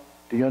that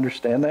do you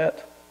understand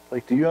that?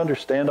 Like, do you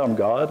understand I'm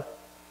God?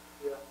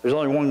 Yeah. There's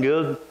only one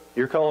good.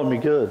 You're calling me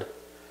good.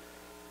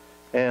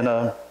 And,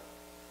 but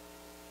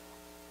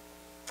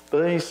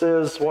then he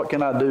says, what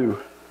can I do?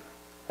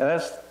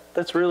 And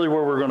that's really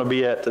where we're going to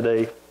be at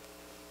today.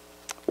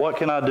 What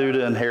can I do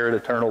to inherit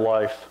eternal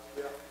life?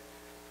 Yeah.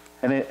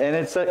 And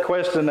it's that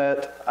question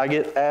that I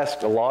get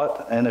asked a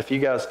lot. And if you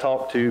guys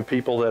talk to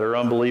people that are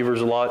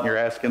unbelievers a lot and you're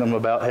asking them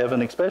about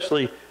heaven,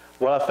 especially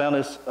what I found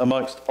is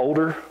amongst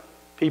older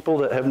people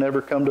that have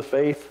never come to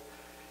faith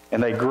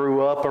and they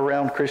grew up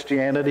around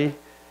Christianity,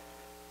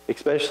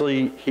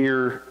 especially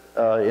here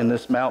in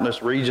this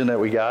mountainous region that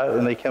we got,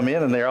 and they come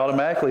in and they're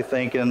automatically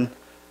thinking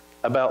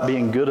about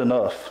being good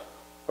enough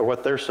or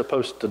what they're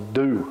supposed to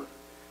do.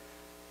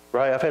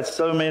 Right? I've had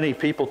so many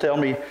people tell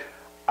me,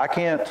 I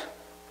can't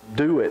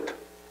do it.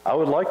 I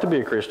would like to be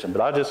a Christian,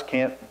 but I just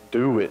can't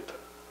do it.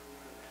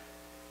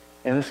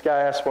 And this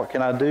guy asks, what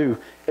can I do?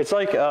 It's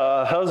like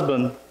a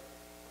husband,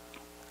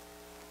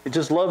 he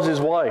just loves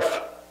his wife.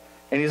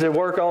 And he's at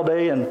work all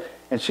day, and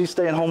she's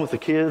staying home with the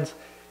kids,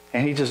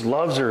 and he just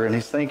loves her, and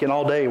he's thinking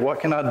all day, what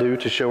can I do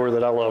to show her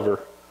that I love her?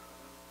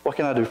 What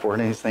can I do for her?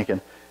 And he's thinking,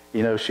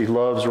 she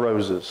loves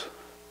roses.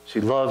 She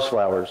loves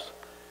flowers.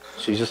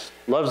 She just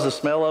loves the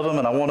smell of them,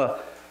 and I want to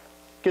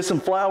get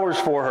some flowers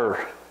for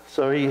her.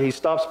 So he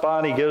stops by,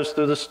 and he goes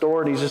through the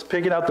store, and he's just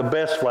picking out the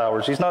best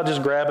flowers. He's not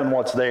just grabbing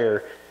what's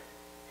there.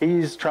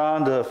 He's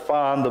trying to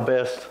find the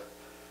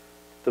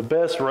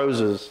best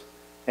roses.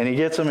 And he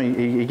gets them.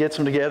 He gets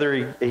them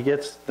together. He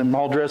gets them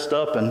all dressed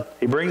up, and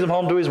he brings them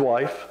home to his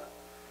wife.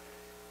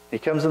 He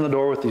comes in the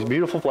door with these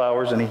beautiful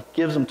flowers, and he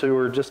gives them to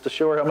her just to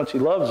show her how much he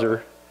loves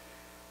her.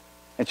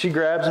 And she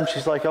grabs them.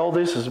 She's like, "Oh,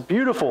 this is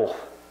beautiful."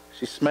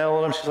 She's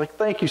smelling them. She's like,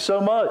 "Thank you so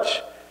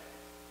much."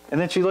 And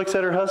then she looks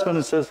at her husband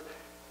and says,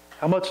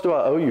 "How much do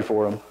I owe you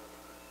for them?"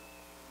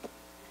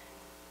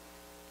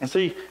 And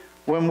see,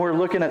 when we're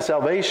looking at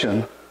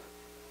salvation,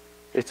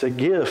 it's a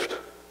gift.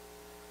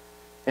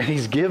 And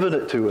he's given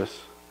it to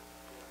us.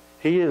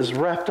 He has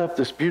wrapped up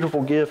this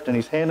beautiful gift and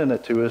he's handing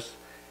it to us.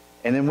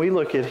 And then we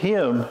look at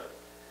him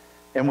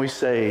and we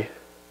say,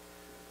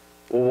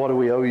 well, what do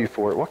we owe you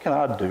for it? What can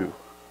I do?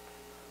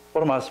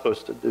 What am I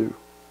supposed to do?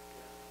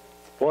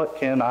 What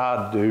can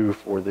I do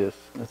for this?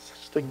 It's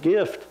just a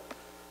gift.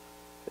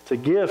 It's a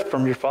gift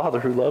from your Father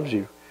who loves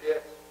you.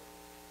 Yes.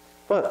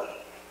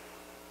 But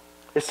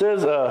it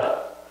says,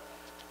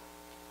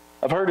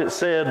 I've heard it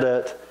said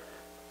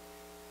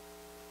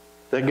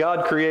that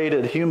God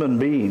created human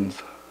beings.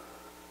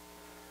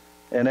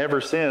 And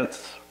ever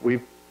since,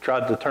 we've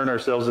tried to turn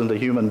ourselves into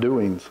human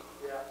doings.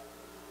 Yeah.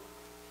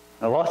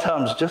 A lot of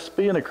times, just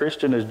being a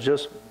Christian is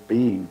just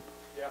being.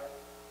 Yeah.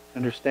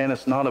 Understand,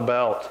 it's not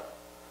about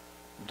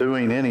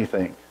doing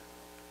anything.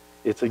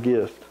 It's a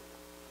gift.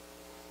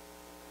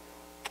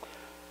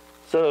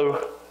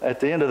 So,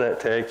 at the end of that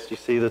text, you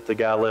see that the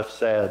guy left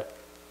sad.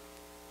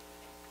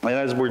 And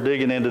as we're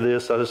digging into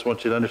this, I just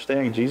want you to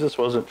understand, Jesus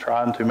wasn't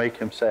trying to make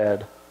him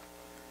sad.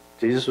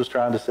 Jesus was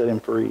trying to set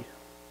him free.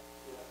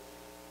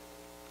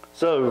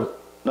 So,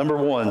 number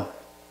one, I'm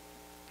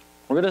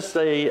going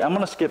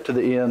to skip to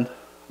the end.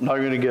 I'm not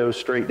going to go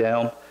straight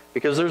down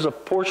because there's a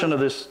portion of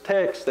this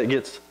text that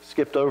gets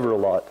skipped over a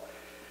lot.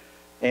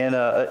 And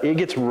it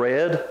gets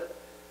read,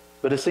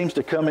 but it seems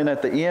to come in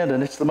at the end,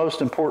 and it's the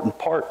most important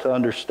part to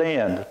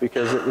understand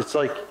because it's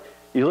like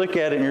you look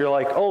at it and you're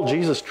like, oh,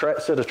 Jesus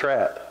set a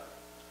trap.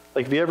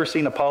 Like, have you ever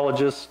seen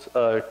apologists,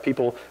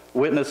 people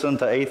witnessing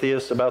to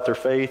atheists about their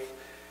faith?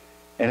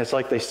 And it's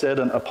like they set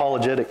an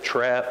apologetic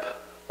trap.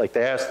 Like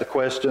they ask the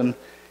question,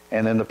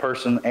 and then the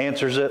person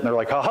answers it, and they're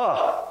like,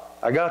 ha-ha,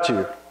 I got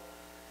you.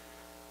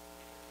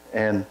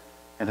 And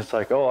it's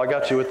like, oh, I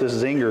got you with this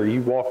zinger.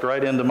 You walked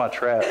right into my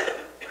trap.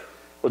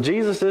 Well,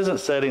 Jesus isn't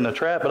setting a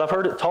trap, but I've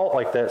heard it taught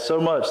like that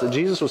so much that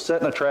Jesus was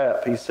setting a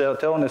trap. He's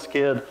telling this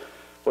kid,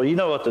 well, you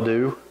know what to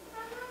do.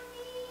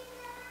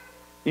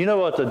 You know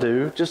what to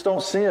do. Just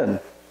don't sin.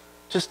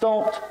 Just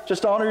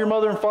honor your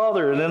mother and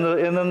father. And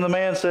then the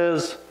man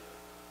says,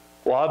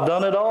 well, I've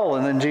done it all.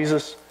 And then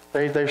Jesus,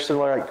 they're still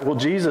like, well,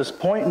 Jesus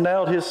pointing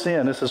out his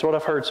sin. This is what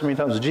I've heard so many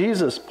times.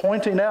 Jesus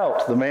pointing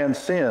out the man's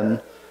sin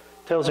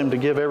tells him to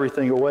give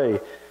everything away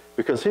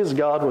because his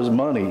God was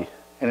money.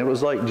 And it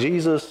was like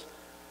Jesus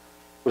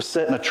was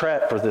setting a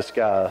trap for this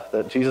guy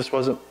that Jesus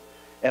wasn't.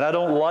 And I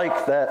don't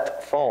like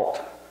that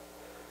thought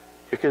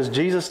because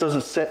Jesus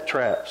doesn't set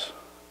traps.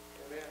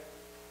 Amen.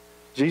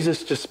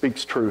 Jesus just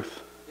speaks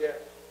truth. Yeah.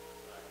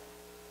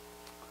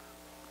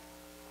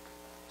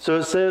 So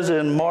it says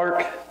in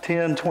Mark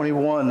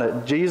 10:21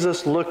 that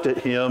Jesus looked at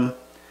him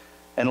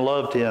and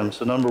loved him.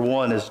 So number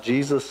one is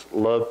Jesus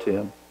loved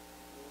him.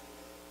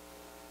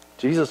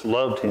 Jesus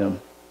loved him.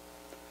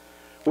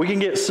 We can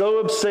get so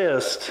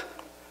obsessed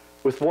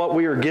with what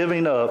we are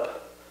giving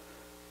up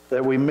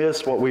that we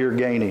miss what we are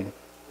gaining.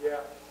 Yeah.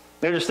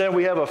 You understand,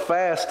 we have a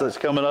fast that's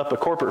coming up, a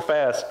corporate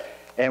fast.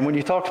 And when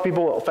you talk to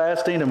people about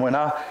fasting, and when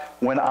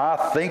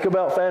I think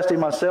about fasting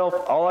myself,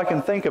 all I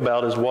can think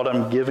about is what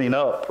I'm giving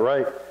up,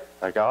 right?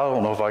 Like, I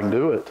don't know if I can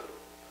do it.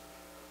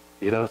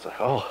 You know, it's like,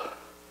 oh,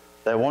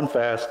 that one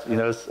fast, you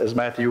know, as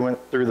Matthew went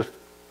through the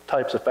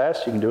types of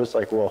fasts you can do, it's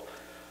like, well,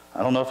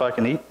 I don't know if I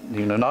can eat,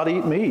 not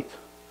eat meat.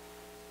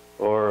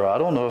 Or I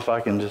don't know if I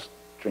can just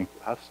drink.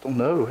 I just don't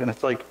know. And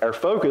it's like our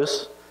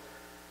focus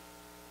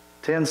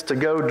tends to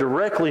go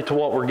directly to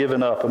what we're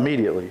giving up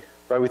immediately.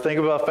 Right? We think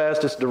about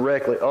fast just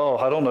directly. Oh,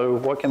 I don't know.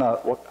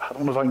 I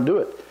don't know if I can do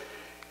it.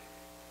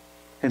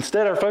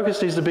 Instead, our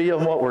focus needs to be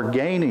on what we're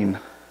gaining.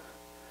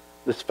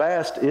 This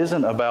fast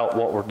isn't about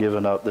what we're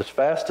giving up. This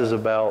fast is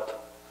about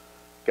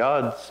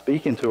God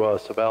speaking to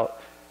us, about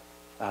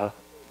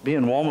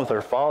being one with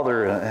our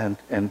Father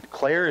and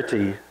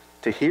clarity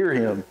to hear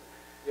Him.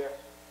 Yes.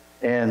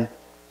 And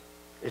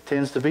it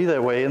tends to be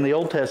that way in the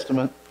Old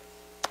Testament.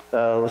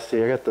 Let's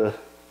see, I got the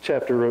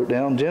chapter wrote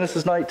down.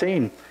 Genesis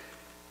 19.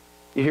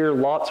 You hear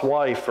Lot's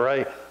wife,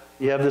 right?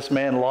 You have this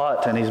man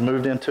Lot, and he's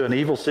moved into an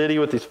evil city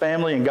with his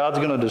family, and God's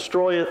going to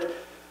destroy it.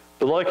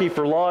 But lucky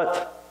for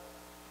Lot,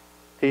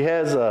 he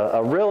has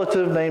a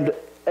relative named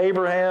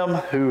Abraham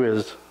who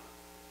is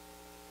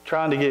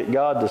trying to get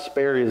God to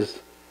spare his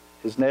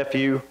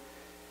nephew.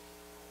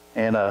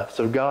 And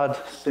so God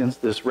sends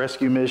this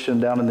rescue mission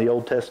down in the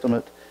Old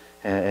Testament,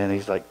 and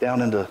he's like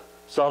down into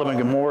Sodom and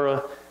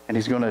Gomorrah, and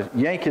he's going to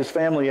yank his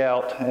family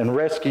out and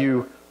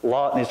rescue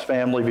Lot and his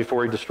family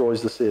before he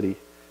destroys the city.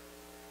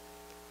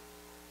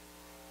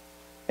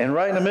 And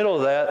right in the middle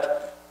of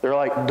that, they're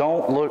like,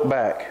 don't look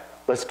back.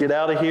 Let's get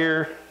out of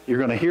here. You're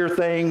going to hear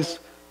things.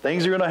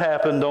 Things are going to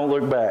happen. Don't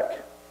look back.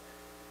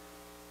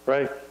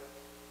 Right?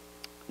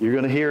 You're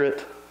going to hear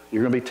it.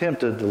 You're going to be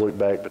tempted to look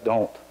back, but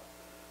don't.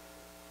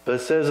 But it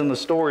says in the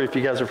story, if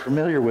you guys are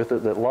familiar with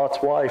it, that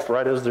Lot's wife,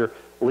 right as they're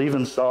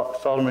leaving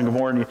Sodom and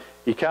Gomorrah, and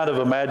you kind of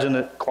imagine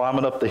it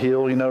climbing up the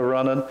hill,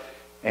 running,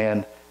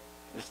 and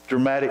this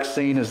dramatic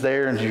scene is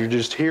there, and you're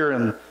just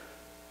hearing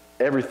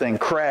everything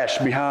crash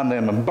behind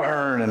them and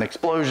burn and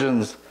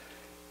explosions.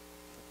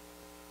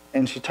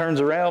 And she turns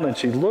around and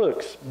she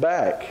looks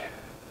back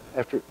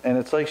and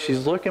it's like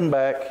she's looking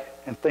back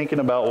and thinking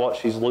about what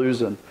she's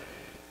losing.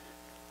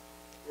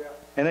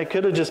 And it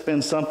could have just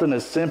been something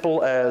as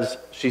simple as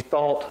she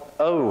thought,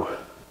 oh,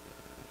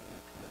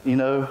 you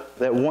know,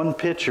 that one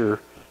picture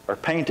or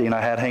painting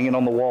I had hanging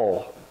on the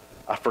wall,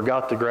 I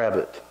forgot to grab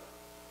it.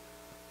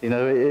 You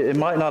know, it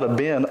might not have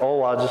been,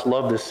 oh, I just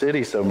love this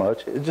city so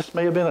much. It just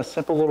may have been a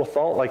simple little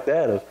thought like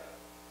that of,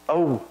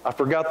 oh, I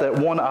forgot that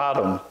one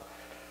item.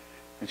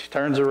 And she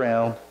turns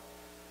around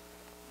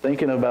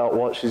thinking about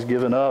what she's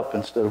given up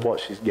instead of what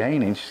she's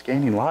gaining. She's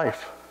gaining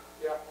life.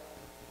 Yeah.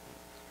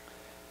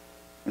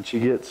 And she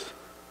gets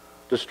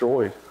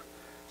destroyed.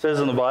 It says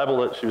in the Bible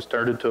that she was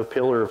turned into a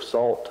pillar of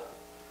salt.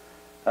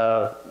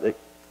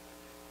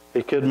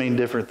 It could mean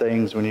different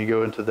things when you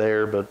go into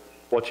there, but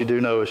what you do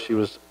know is she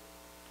was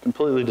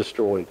completely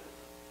destroyed.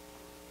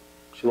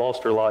 She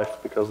lost her life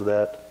because of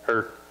that.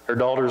 Her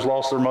daughters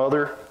lost their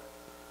mother.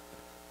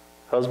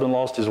 Husband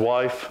lost his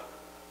wife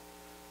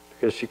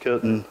because she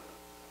couldn't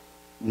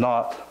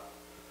not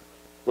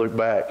look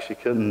back. She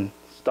couldn't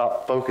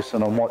stop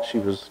focusing on what she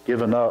was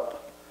giving up.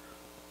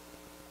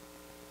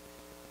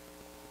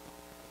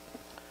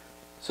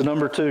 So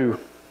number 2,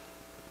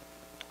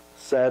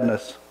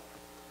 sadness.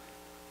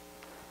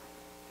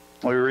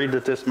 We read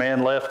that this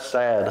man left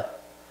sad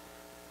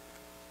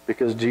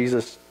because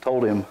Jesus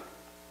told him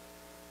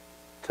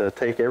to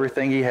take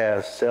everything he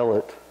has, sell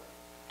it,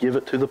 give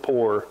it to the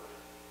poor,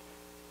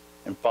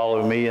 and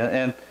follow me.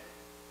 And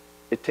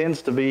it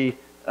tends to be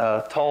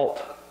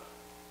taught,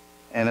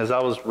 and as I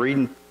was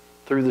reading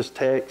through this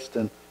text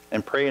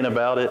and praying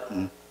about it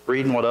and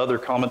reading what other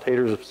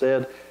commentators have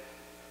said,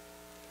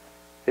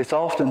 it's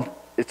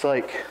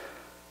like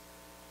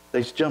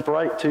they just jump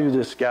right to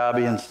this guy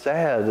being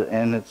sad,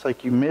 and it's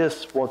like you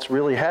miss what's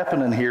really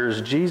happening here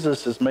is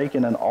Jesus is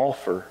making an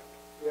offer.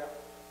 Yeah.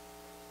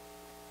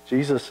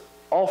 Jesus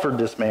offered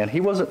this man. He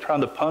wasn't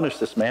trying to punish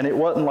this man. It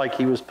wasn't like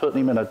he was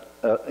putting him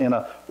in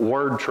a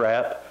word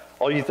trap.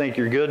 Oh, you think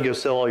you're good? Go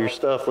sell all your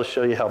stuff. Let's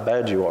show you how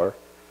bad you are.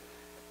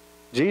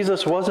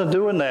 Jesus wasn't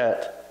doing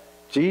that.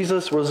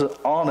 Jesus was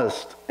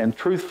honest and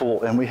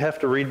truthful, and we have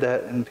to read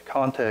that in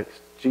context.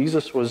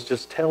 Jesus was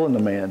just telling the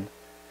man,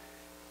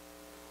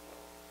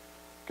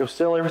 go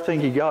sell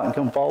everything you got and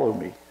come follow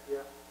me. Yeah.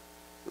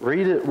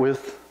 Read it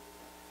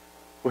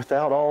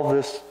without all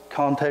this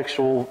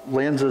contextual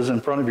lenses in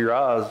front of your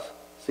eyes.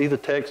 See the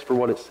text for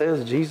what it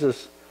says.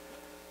 Jesus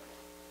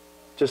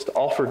just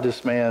offered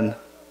this man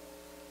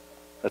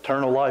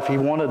eternal life. He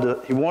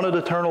wanted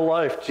eternal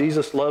life.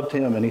 Jesus loved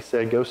him, and he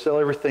said, go sell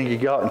everything you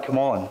got and come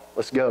on,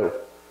 let's go.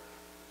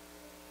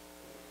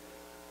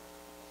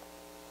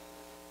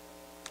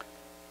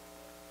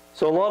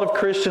 So a lot of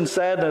Christian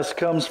sadness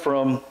comes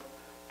from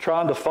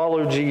trying to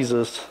follow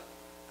Jesus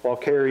while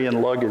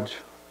carrying luggage.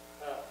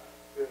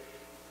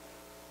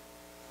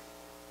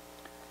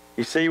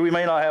 You see, we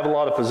may not have a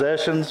lot of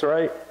possessions,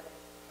 right?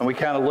 And we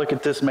kind of look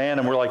at this man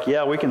and we're like,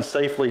 yeah, we can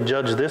safely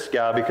judge this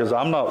guy because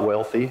I'm not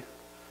wealthy,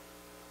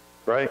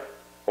 right?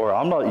 Or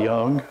I'm not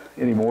young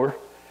anymore.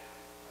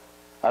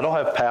 I don't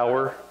have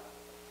power.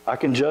 I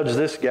can judge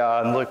this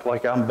guy and look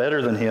like I'm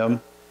better than him.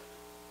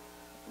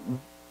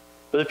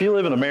 But if you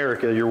live in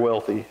America, you're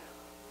wealthy.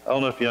 I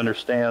don't know if you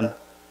understand.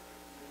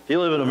 If you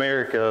live in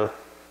America,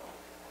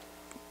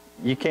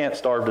 you can't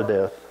starve to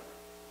death.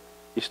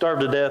 You starve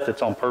to death,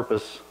 it's on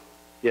purpose.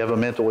 You have a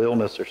mental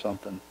illness or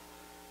something.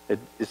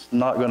 It's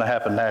not going to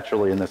happen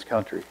naturally in this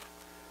country.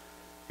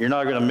 You're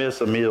not going to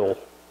miss a meal.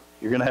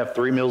 You're going to have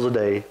 3 meals a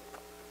day.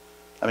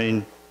 I mean,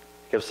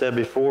 like I've said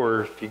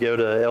before, if you go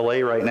to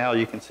LA right now,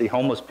 you can see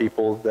homeless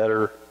people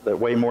that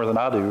weigh more than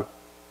I do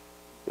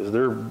because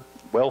they're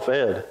well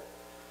fed.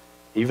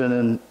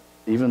 Even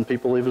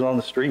people living on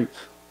the streets.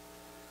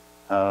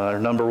 Our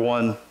number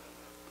one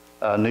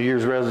New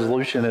Year's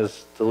resolution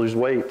is to lose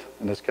weight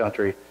in this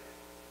country.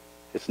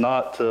 It's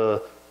not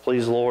to,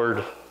 please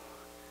Lord,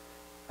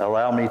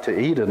 allow me to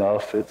eat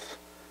enough. It's,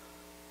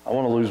 I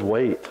want to lose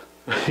weight,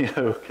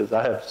 because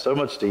I have so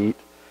much to eat.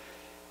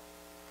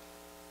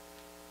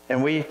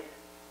 And we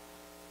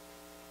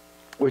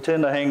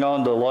tend to hang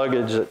on to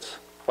luggage that's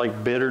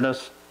like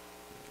bitterness,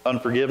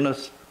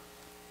 unforgiveness.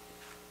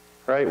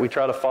 Right? We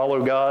try to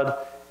follow God.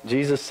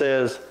 Jesus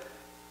says,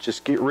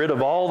 just get rid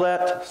of all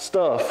that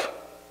stuff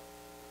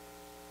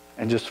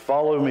and just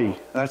follow me. And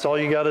that's all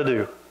you got to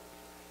do.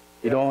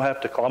 You don't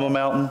have to climb a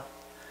mountain.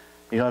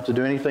 You don't have to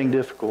do anything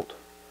difficult.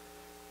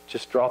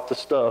 Just drop the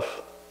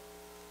stuff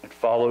and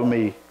follow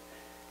me.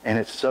 And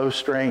it's so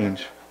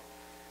strange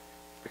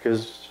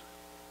because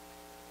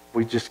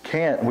we just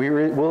can't.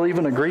 We'll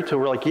even agree to it.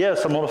 We're like,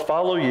 yes, I'm going to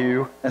follow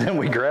you. And then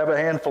we grab a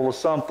handful of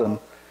something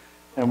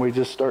and we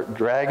just start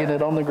dragging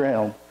it on the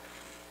ground.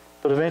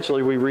 But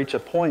eventually we reach a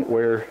point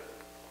where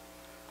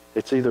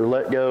it's either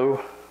let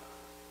go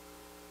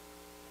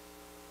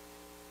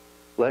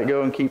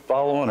and keep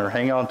following, or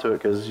hang on to it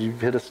because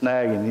you've hit a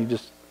snag and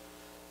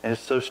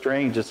it's so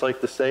strange. It's like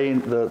the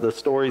saying, the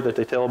story that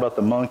they tell about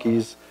the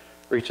monkeys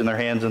reaching their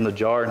hands in the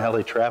jar and how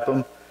they trap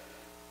them.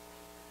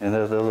 And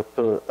they'll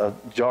put a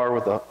jar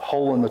with a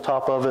hole in the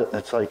top of it, and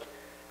it's like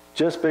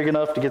just big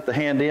enough to get the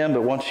hand in,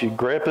 but once you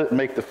grip it and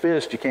make the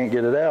fist, you can't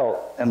get it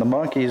out. And the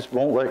monkeys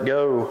won't let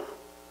go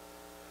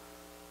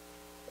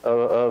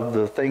of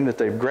the thing that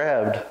they've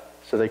grabbed,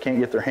 so they can't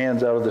get their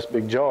hands out of this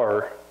big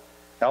jar.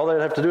 All they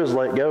have to do is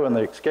let go and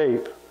they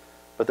escape,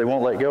 but they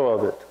won't let go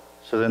of it,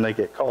 so then they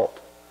get caught.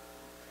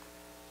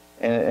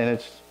 And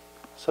it's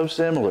so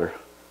similar.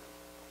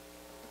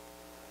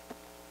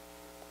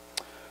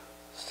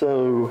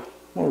 So,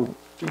 well,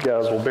 if you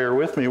guys will bear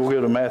with me, we'll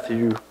go to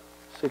Matthew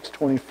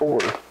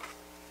 6:24.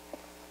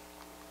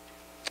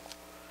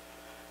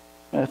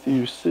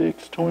 Matthew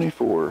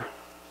 6:24.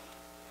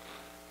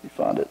 You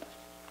find it.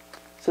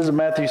 It says in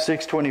Matthew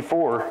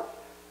 6:24,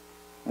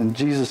 and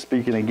Jesus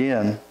speaking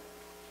again,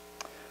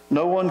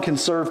 "No one can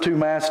serve two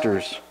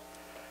masters,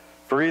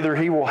 for either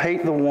he will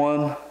hate the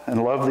one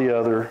and love the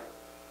other,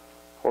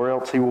 or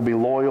else he will be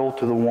loyal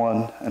to the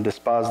one and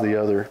despise the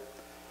other.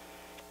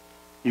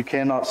 You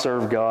cannot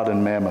serve God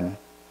and mammon,"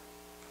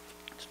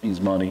 which means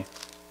money.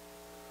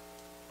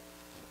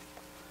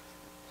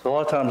 So a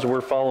lot of times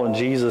we're following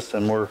Jesus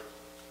and we're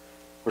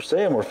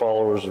saying we're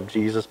followers of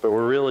Jesus, but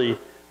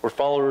we're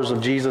followers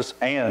of Jesus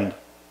and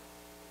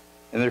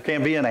there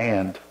can't be an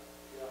and.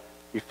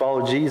 You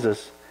follow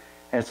Jesus.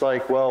 And it's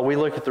like, well, we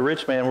look at the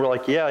rich man, we're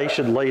like, yeah, he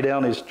should lay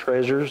down his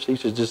treasures. He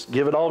should just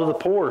give it all to the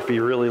poor if he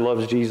really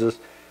loves Jesus.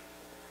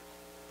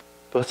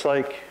 But it's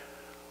like,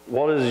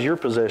 what is your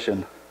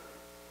possession?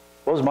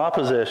 What is my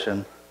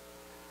possession?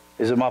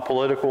 Is it my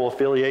political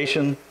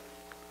affiliation?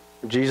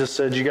 Jesus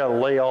said, you got to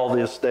lay all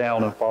this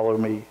down and follow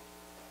me.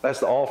 That's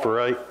the offer,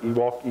 right? You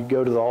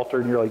go to the altar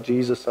and you're like,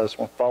 Jesus, I just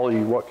want to follow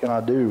you. What can I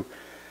do?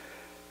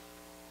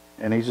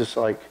 And he's just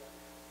like,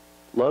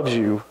 loves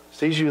you,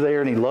 sees you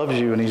there and he loves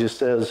you, and he just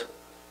says,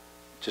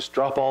 just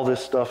drop all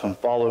this stuff and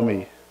follow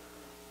me.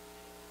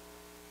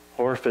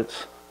 Or if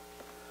it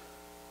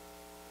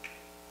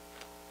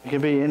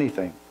can be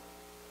anything.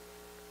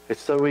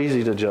 It's so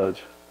easy to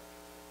judge.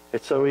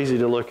 It's so easy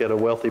to look at a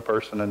wealthy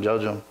person and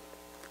judge them.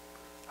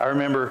 I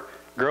remember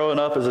growing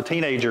up as a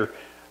teenager,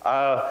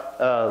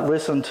 I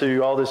listened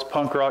to all this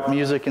punk rock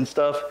music and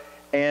stuff,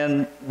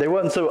 and they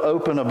wasn't so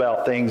open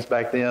about things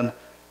back then,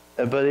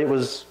 but it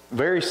was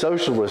very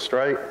socialist,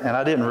 right? And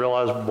I didn't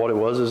realize what it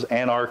was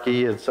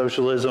anarchy and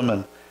socialism,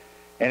 and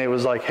it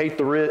was like hate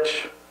the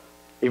rich,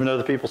 even though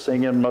the people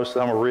singing most of the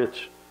time were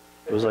rich.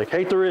 It was like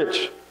hate the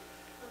rich.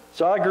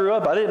 So I grew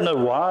up, I didn't know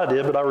why I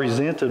did, but I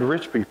resented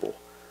rich people,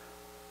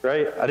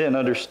 right? I didn't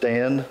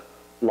understand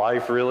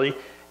life really.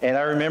 And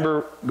I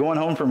remember going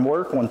home from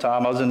work one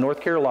time. I was in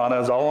North Carolina. I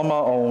was all on my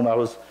own. I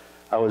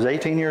was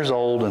 18 years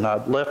old, and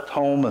I left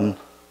home and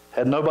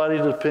had nobody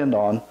to depend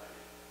on. And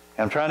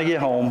I'm trying to get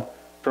home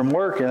from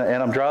work, and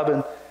I'm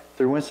driving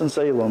through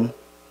Winston-Salem,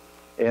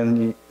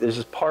 and there's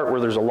this part where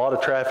there's a lot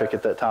of traffic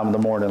at that time of the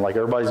morning. Like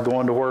everybody's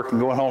going to work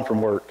and going home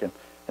from work, and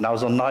I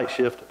was on night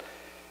shift.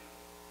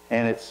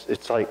 And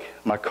it's like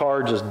my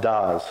car just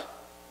dies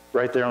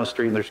right there on the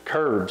street, and there's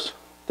curbs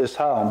this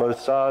high on both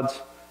sides.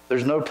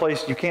 There's no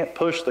place, you can't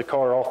push the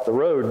car off the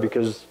road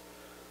because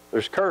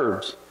there's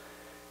curbs.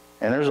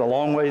 And there's a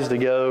long ways to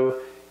go,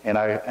 and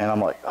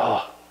I'm like,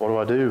 oh,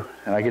 what do?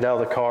 And I get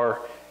out of the car,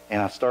 and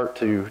I start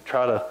to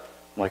try to,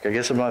 like, I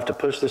guess I'm going to have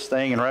to push this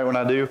thing, and right when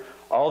I do,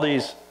 all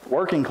these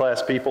working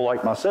class people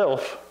like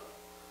myself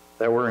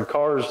that were in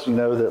cars,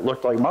 that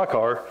looked like my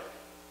car,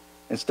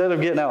 instead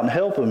of getting out and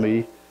helping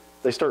me,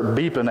 they start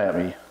beeping at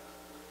me.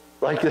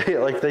 Like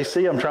they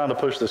see I'm trying to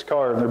push this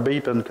car, and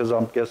they're beeping because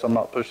I guess I'm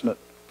not pushing it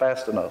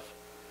fast enough.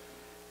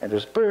 And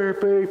just beep,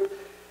 beep.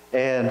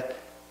 And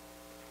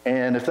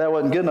if that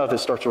wasn't good enough, it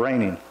starts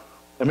raining.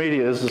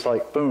 Immediately, it's just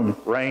like, boom,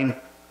 rain.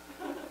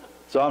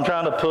 So I'm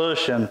trying to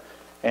push, and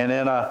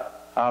then I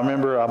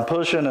remember I'm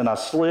pushing, and I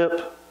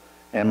slip,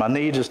 and my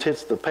knee just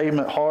hits the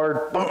pavement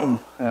hard, boom.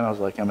 And I was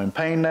like, I'm in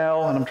pain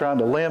now, and I'm trying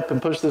to limp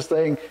and push this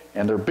thing,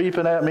 and they're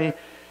beeping at me.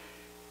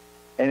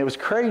 And it was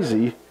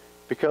crazy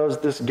because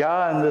this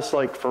guy in this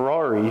like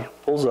Ferrari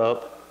pulls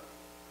up,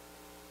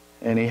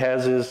 and he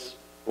has his,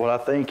 what I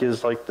think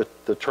is like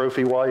the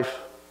trophy wife,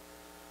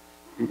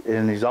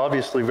 and he's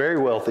obviously very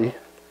wealthy,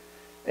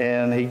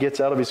 and he gets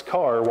out of his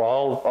car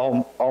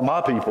while all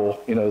my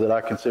people, that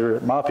I consider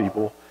my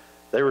people,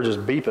 they were just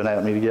beeping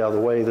at me to get out of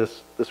the way.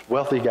 This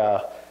wealthy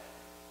guy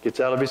gets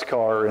out of his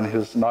car in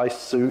his nice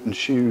suit and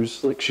shoes,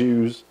 slick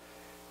shoes,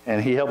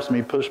 and he helps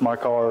me push my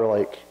car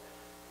like,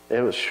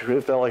 it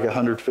felt like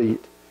 100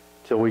 feet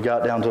till we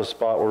got down to a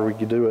spot where we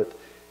could do it.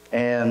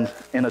 And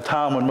in a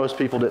time when most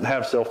people didn't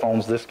have cell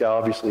phones, this guy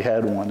obviously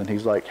had one. And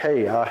he's like,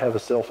 hey, I have a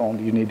cell phone.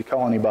 Do you need to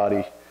call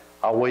anybody?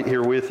 I'll wait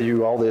here with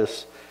you, all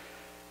this.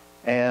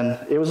 And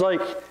it was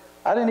like,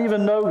 I didn't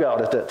even know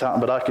God at that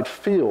time, but I could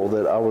feel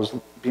that I was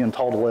being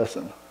taught a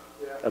lesson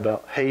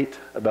about hate,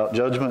 about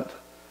judgment,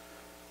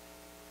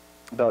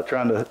 about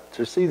trying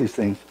to see these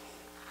things.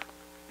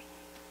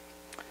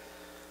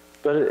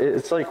 But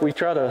it's like we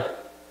try to,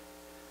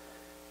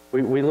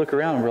 we look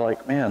around and we're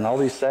like, man, all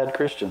these sad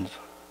Christians.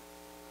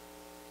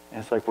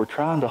 And it's like we're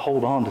trying to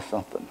hold on to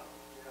something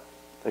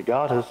that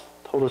God has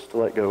told us to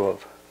let go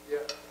of.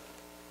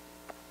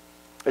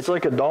 It's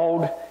like a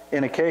dog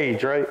in a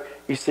cage, right?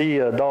 You see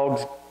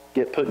dogs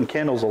get put in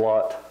kennels a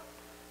lot. Have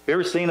you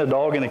ever seen a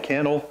dog in a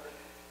kennel?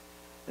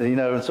 You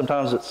know, and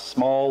sometimes it's a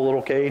small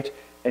little cage,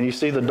 and you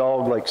see the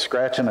dog like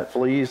scratching at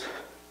fleas,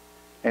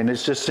 and it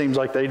just seems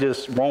like they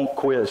just won't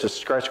quit. It's just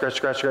scratch, scratch,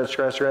 scratch, scratch,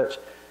 scratch, scratch,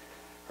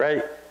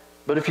 right?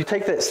 But if you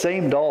take that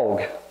same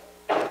dog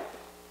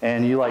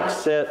and you like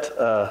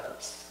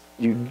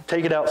you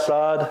take it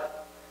outside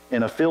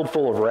in a field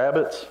full of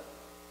rabbits,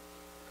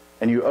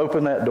 and you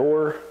open that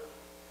door,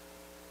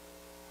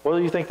 what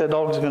do you think that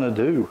dog's going to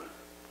do?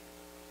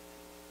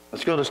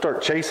 It's going to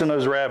start chasing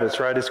those rabbits,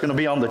 right? It's going to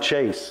be on the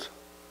chase,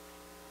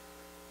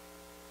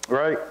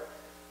 right?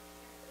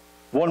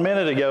 1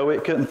 minute ago,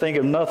 it couldn't think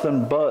of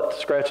nothing but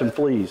scratching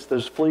fleas.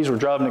 Those fleas were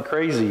driving it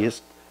crazy.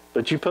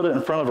 But you put it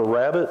in front of a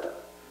rabbit,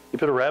 you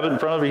put a rabbit in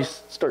front of it, you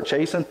start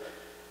chasing,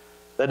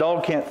 that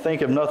dog can't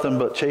think of nothing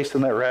but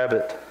chasing that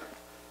rabbit.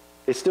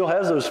 It still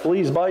has those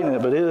fleas biting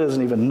it, but it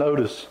doesn't even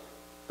notice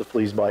the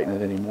fleas biting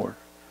it anymore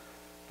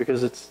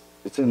because it's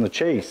in the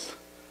chase.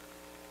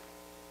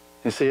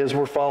 You see, as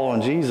we're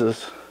following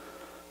Jesus,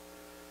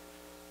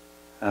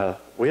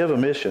 we have a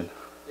mission.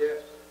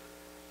 Yes.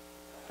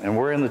 And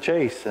we're in the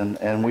chase,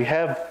 and we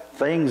have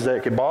things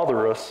that could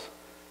bother us,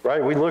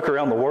 right? We look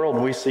around the world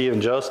and we see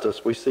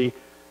injustice. We see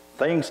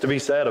things to be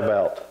sad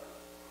about,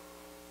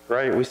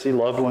 right? We see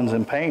loved ones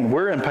in pain.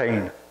 We're in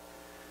pain.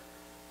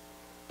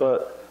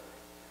 But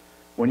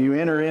when you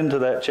enter into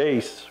that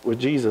chase with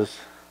Jesus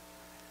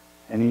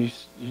and you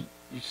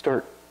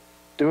start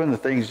doing the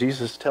things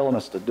Jesus is telling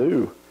us to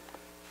do,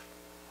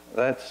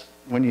 that's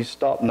when you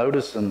stop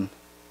noticing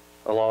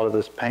a lot of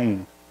this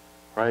pain,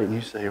 right? And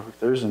you say,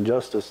 there's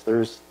injustice,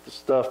 there's the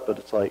stuff, but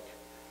it's like,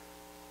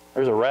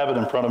 there's a rabbit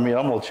in front of me,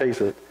 I'm going to chase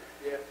it.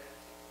 Yeah.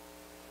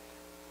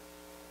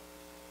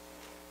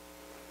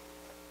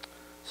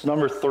 So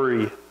number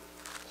 3, let's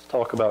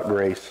talk about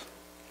grace.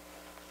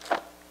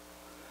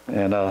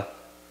 And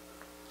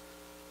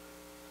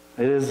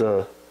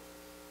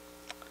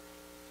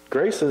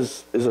grace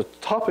is a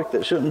topic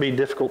that shouldn't be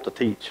difficult to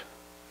teach.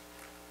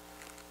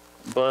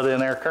 But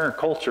in our current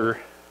culture,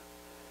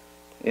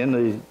 in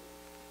the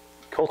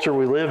culture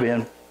we live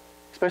in,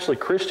 especially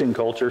Christian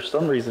culture, for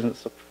some reason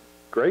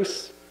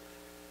grace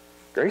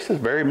is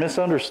very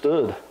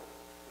misunderstood.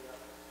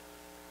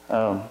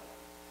 You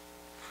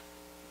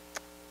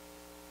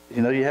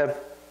know, you have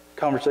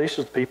conversations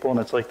with people and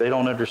it's like they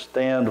don't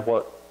understand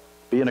what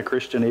being a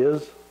Christian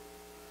is.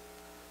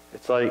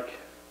 It's like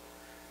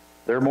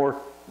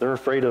they're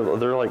afraid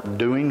of, they're like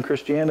doing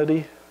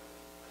Christianity.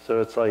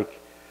 So it's like,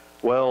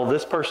 well,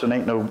 this person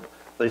ain't no,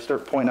 they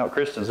start pointing out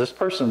Christians, this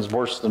person's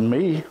worse than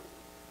me.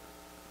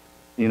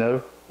 You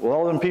know, well,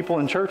 all them people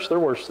in church, they're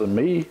worse than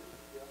me.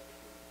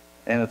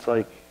 And it's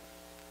like,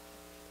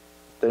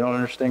 they don't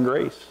understand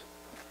grace.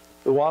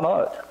 But why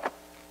not?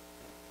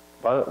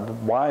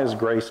 Why is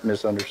grace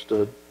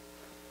misunderstood?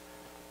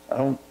 I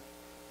don't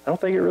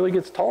think it really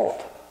gets taught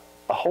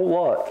a whole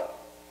lot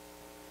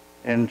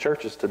in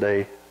churches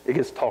today. It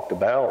gets talked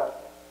about.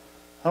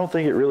 I don't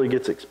think it really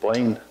gets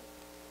explained.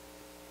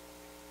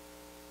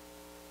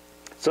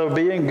 So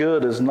being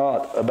good is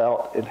not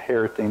about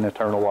inheriting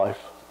eternal life.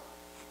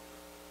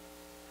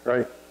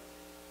 Right?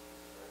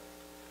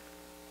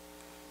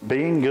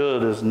 Being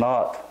good is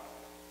not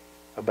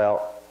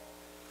about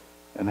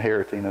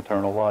inheriting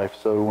eternal life.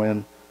 So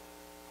when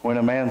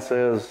a man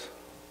says,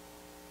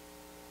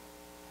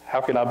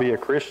 how can I be a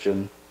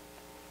Christian?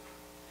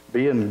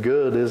 Being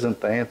good isn't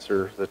the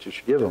answer that you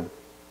should give him.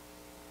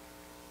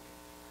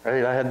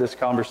 Right? I had this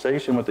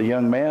conversation with a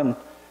young man,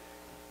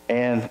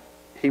 and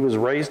he was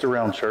raised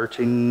around church.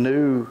 He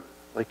knew,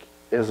 like,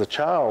 as a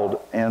child,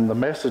 and the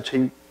message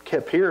he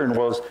kept hearing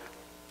was,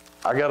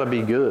 I got to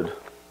be good.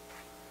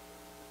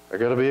 I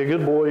got to be a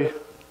good boy.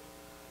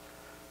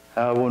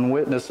 When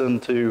witnessing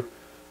to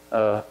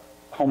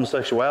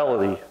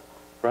homosexuality,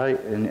 right?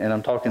 And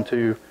I'm talking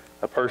to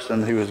a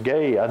person who is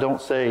gay. I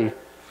don't say,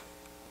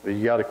 well,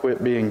 you got to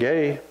quit being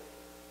gay,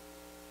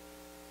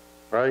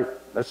 right?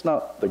 That's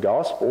not the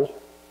gospel.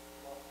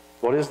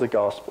 What is the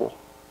gospel?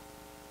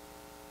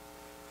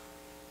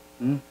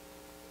 And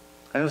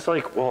it's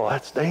like, well,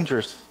 that's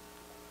dangerous.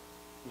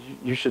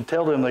 You should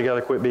tell them they got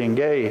to quit being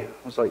gay. I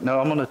was like, no,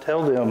 I'm going to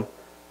tell them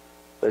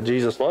that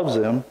Jesus loves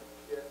them.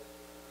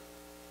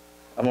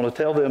 I'm going to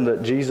tell them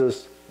that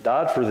Jesus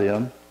died for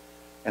them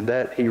and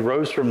that he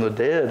rose from the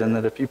dead, and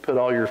that if you put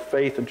all your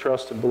faith and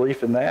trust and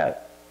belief in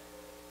that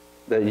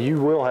you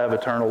will have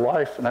eternal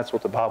life, and that's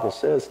what the Bible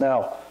says.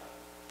 Now,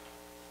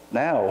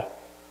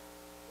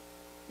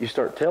 you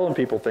start telling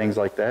people things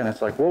like that, and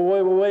it's like, well,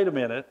 wait a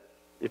minute.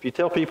 If you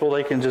tell people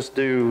they can just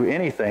do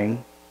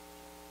anything,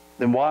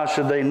 then why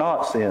should they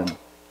not sin?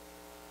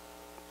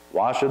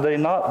 Why should they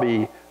not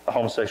be a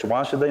homosexual?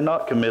 Why should they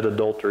not commit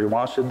adultery?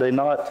 Why should they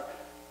not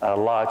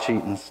lie,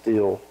 cheat, and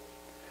steal?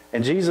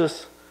 And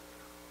Jesus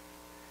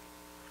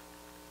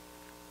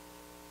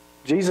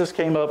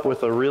came up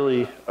with a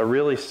really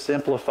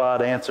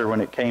simplified answer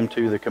when it came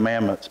to the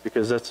commandments,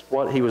 because that's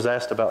what he was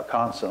asked about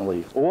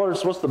constantly. Well,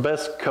 what's the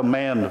best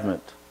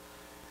commandment?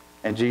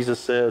 And Jesus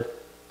said,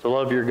 to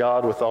love your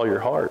God with all your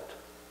heart.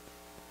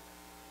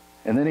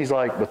 And then he's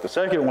like, but the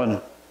second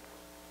one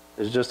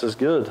is just as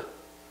good.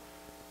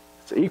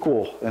 It's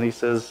equal. And he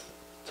says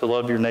to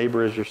love your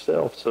neighbor as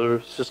yourself. So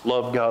it's just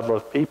love God,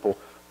 love people.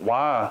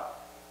 Why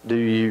do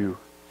you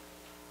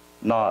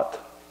not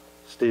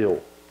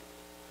steal?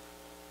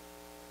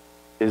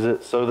 Is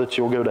it so that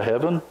you'll go to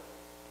heaven?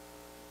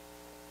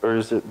 Or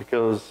is it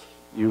because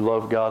you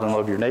love God and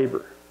love your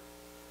neighbor?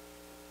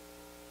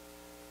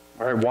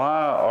 All right,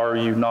 why are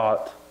you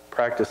not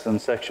practicing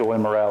sexual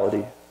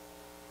immorality?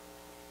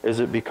 Is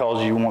it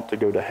because you want to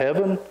go to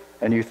heaven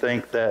and you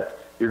think that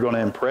you're going to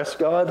impress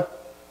God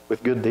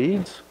with good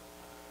deeds?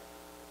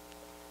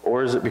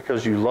 Or is it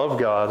because you love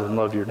God and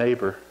love your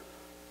neighbor?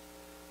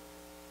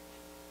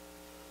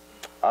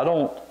 I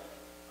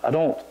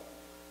don't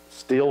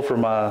steal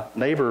from my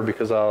neighbor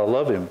because I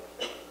love him.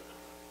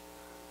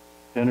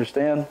 You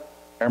understand?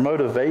 Our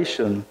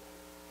motivation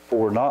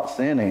for not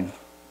sinning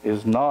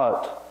is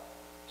not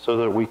so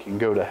that we can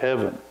go to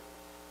heaven.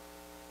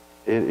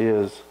 It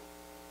is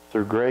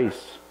through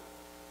grace,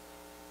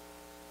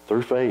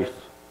 through faith.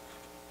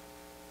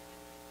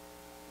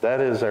 That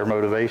is our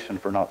motivation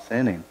for not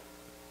sinning.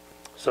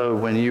 So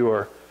when you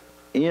are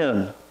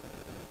in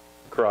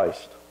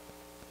Christ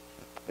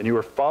and you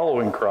are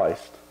following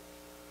Christ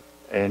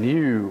and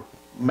you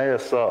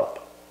mess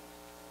up,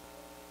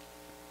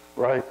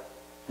 right?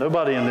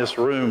 Nobody in this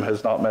room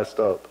has not messed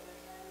up.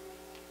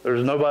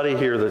 There's nobody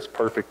here that's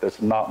perfect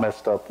that's not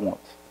messed up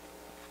once.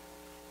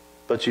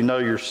 But you know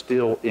you're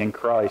still in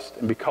Christ.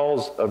 And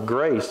because of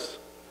grace,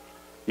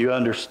 you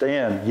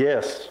understand,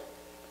 yes,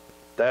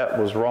 that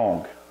was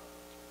wrong.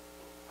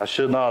 I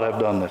should not have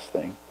done this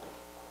thing.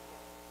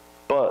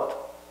 But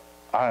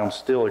I am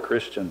still a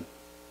Christian.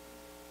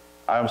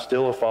 I am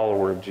still a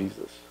follower of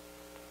Jesus.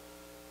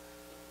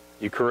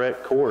 You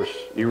correct course.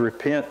 You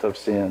repent of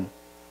sin.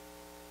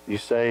 You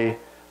say,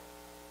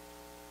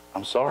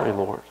 I'm sorry,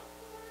 Lord.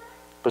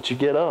 But you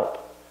get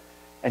up.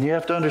 And you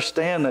have to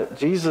understand that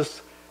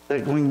Jesus,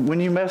 that when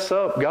you mess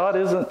up, God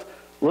isn't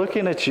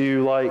looking at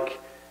you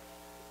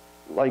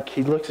like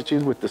he looks at you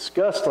with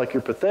disgust, like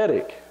you're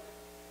pathetic.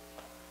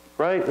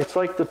 Right? It's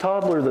like the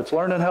toddler that's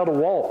learning how to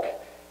walk.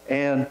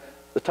 And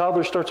the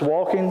toddler starts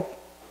walking,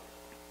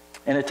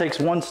 and it takes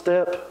one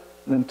step,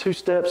 and then 2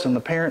 steps, and the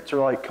parents are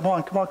like, come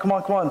on, come on, come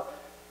on, come on.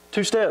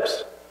 2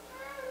 steps,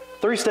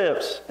 3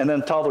 steps, and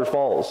then the toddler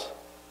falls.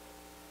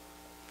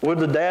 Would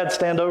the dad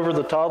stand over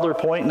the toddler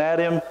pointing at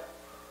him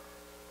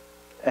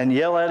and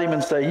yell at him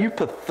and say, you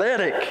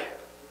pathetic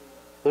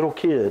little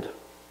kid,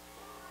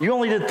 you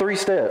only did 3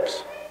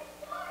 steps?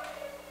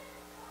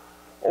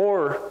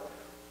 Or,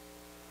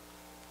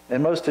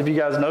 and most of you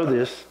guys know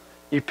this,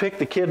 you pick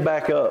the kid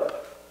back up.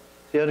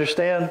 You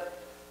understand?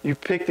 You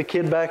pick the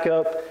kid back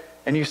up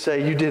and you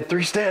say, you did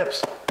 3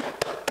 steps.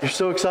 You're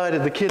so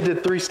excited. The kid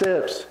did 3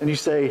 steps. And you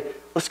say,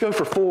 let's go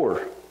for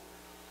 4.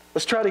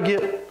 Let's try to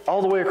get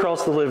all the way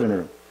across the living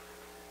room.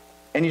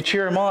 And you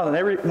cheer him on.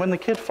 And when the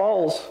kid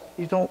falls,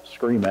 you don't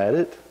scream at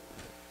it.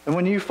 And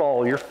when you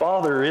fall, your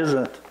father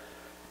isn't.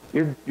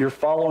 You're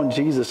following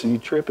Jesus and you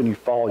trip and you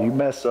fall. You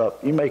mess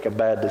up. You make a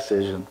bad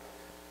decision.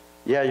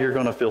 Yeah, you're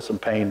going to feel some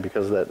pain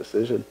because of that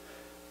decision.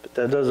 But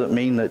that doesn't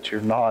mean that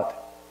you're not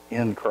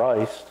in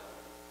Christ.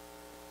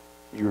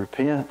 You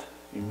repent.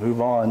 You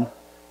move on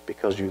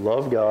because you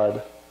love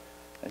God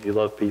and you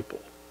love people.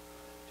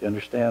 Do you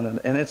understand?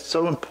 And it's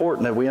so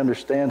important that we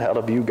understand how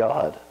to view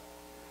God.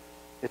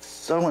 It's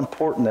so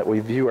important that we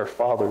view our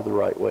Father the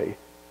right way.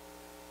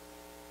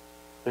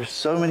 There's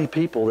so many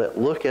people that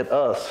look at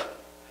us,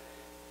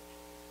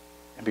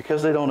 and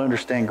because they don't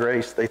understand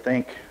grace, they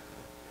think,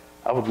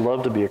 I would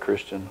love to be a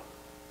Christian.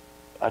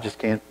 I just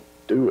can't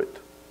do it.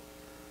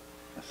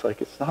 It's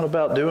like, it's not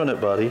about doing it,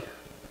 buddy.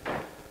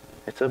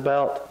 It's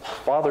about a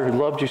Father who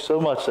loved you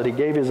so much that he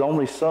gave his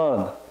only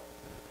Son,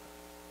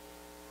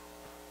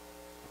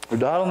 who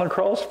died on the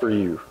cross for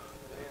you,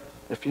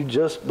 if you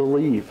just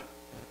believe.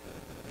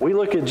 We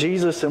look at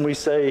Jesus and we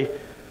say,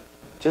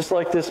 just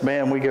like this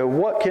man, we go,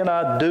 what can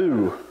I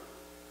do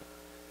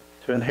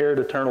to inherit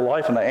eternal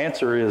life? And the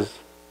answer is,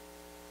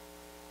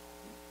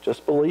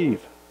 just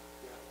believe.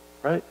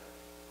 Right?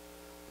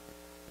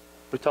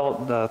 We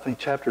taught, I think,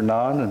 chapter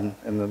 9,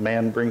 and the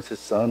man brings his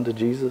son to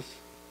Jesus.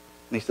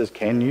 And he says,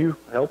 can you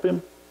help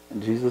him?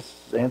 And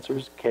Jesus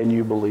answers, can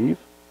you believe?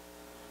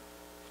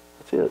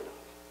 That's it.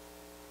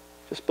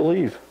 Just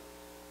believe.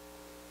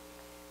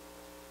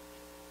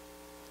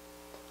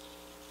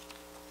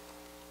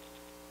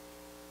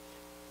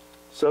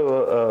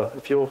 So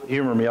if you'll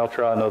humor me, I'll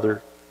try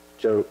another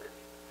joke.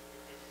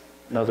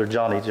 Another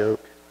Johnny joke.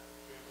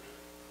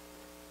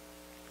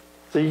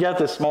 So you got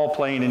this small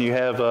plane and you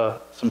have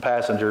some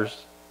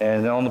passengers.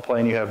 And on the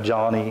plane you have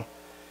Johnny.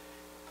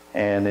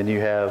 And then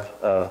you have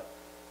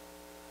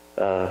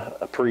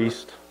a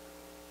priest.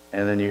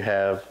 And then you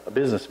have a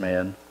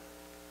businessman.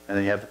 And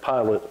then you have the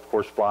pilot, of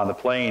course, flying the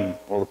plane.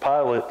 Well, the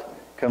pilot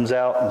comes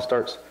out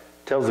and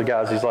tells the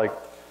guys, he's like,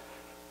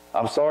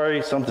 I'm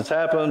sorry, something's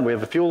happened. We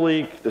have a fuel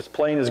leak. This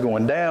plane is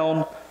going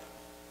down.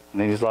 And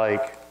then he's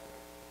like,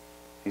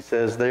 He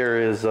says,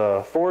 there is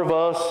 4 of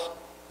us.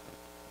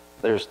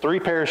 There's 3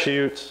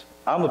 parachutes.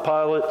 I'm the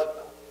pilot.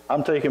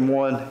 I'm taking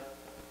one.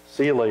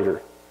 See you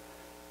later.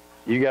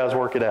 You guys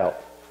work it out.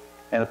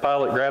 And the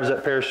pilot grabs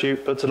that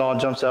parachute, puts it on,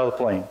 jumps out of the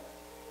plane.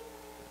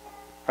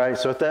 All right,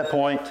 so at that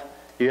point,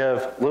 you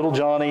have little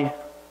Johnny,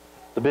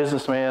 the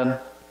businessman,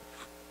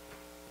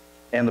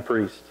 and the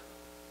priest.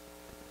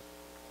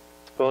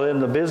 Well, then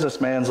the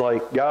businessman's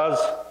like, guys,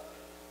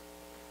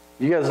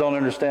 you guys don't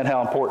understand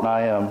how important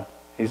I am.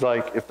 He's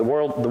like, if the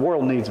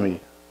world needs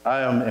me.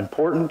 I am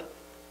important.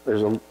 I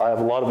have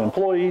a lot of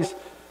employees.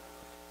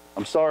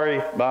 I'm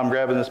sorry, but I'm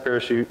grabbing this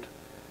parachute.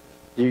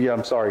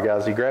 I'm sorry,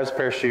 guys. He grabs the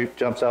parachute,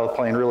 jumps out of the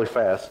plane really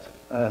fast,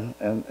 and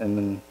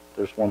then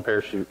there's one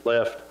parachute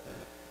left.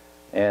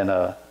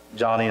 And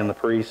Johnny and the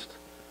priest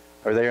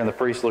are there, and the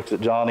priest looks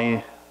at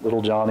Johnny,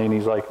 little Johnny, and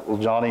he's like, well,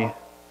 Johnny,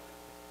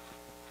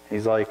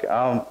 he's like,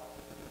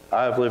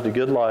 I've lived a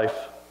good life.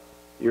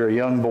 You're a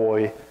young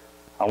boy.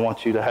 I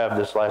want you to have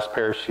this last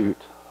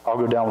parachute. I'll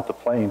go down with the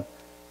plane.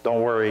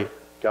 Don't worry.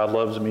 God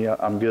loves me.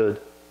 I'm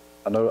good.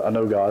 I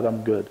know God.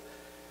 I'm good.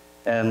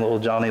 And little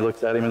Johnny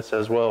looks at him and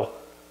says, well,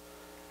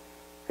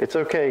 it's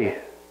okay.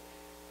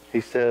 He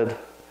said,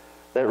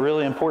 that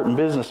really important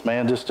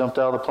businessman just jumped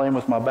out of the plane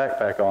with my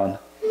backpack on.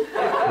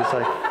 It's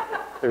like,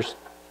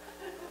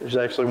 there's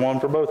actually one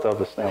for both of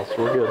us now, so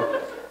we're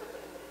good.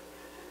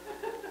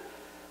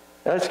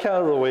 That's kind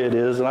of the way it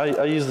is. And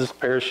I use this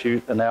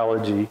parachute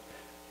analogy,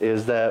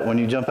 is that when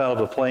you jump out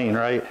of a plane,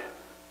 right?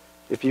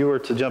 If you were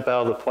to jump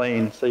out of the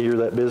plane, say you're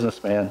that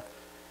businessman,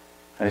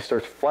 and he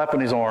starts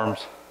flapping his arms,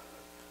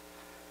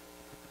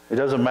 it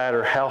doesn't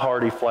matter how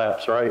hard he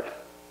flaps, right?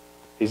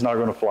 He's not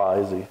going to fly,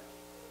 is he?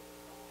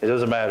 It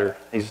doesn't matter.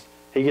 He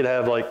could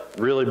have like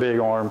really big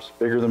arms,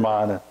 bigger than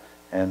mine,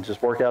 and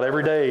just work out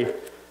every day.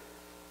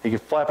 He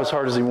could flap as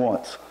hard as he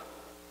wants.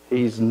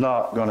 He's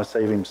not going to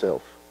save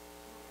himself.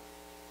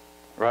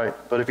 Right?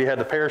 But if he had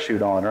the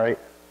parachute on, right?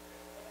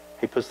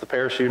 He puts the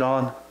parachute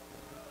on.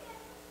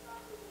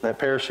 That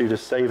parachute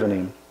is saving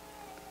him.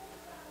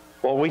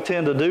 What we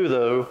tend to do,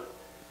 though,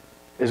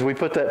 is we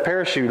put that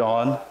parachute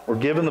on. We're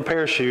given the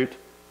parachute.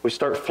 We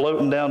start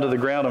floating down to the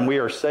ground, and we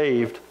are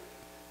saved.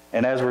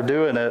 And as we're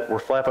doing it, we're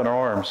flapping our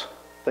arms,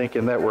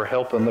 thinking that we're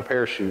helping the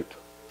parachute.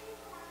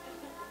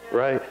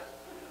 Right?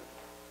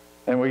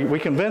 And we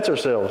convince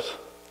ourselves,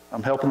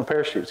 I'm helping the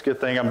parachute. It's a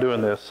good thing I'm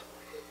doing this.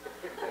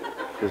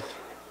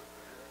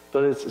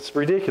 But it's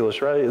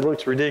ridiculous, right? It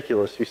looks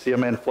ridiculous. You see a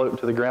man floating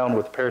to the ground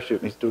with a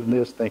parachute, and he's doing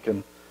this,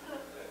 thinking,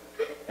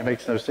 it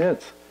makes no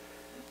sense.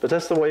 But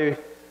that's the way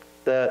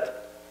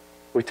that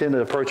we tend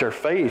to approach our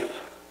faith.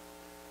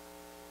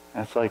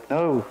 And it's like,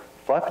 no,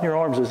 flapping your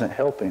arms isn't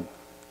helping.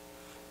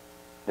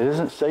 It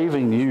isn't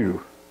saving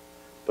you.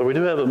 But we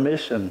do have a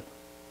mission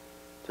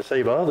to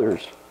save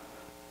others.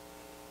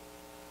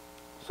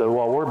 So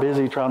while we're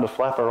busy trying to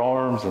flap our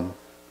arms and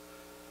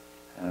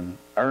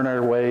earn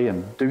our way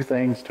and do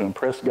things to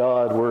impress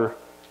God,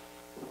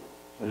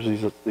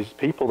 there's these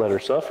people that are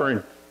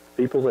suffering,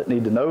 people that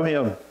need to know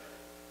Him.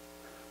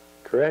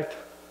 Correct?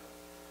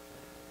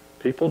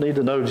 People need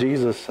to know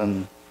Jesus,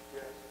 and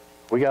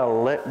we got to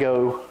let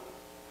go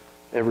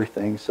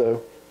everything.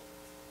 So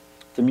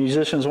the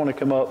musicians want to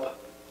come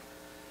up,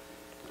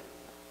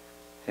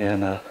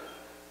 and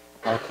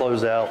I'll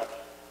close out.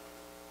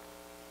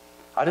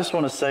 I just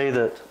want to say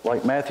that,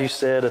 like Matthew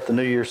said at the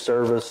New Year's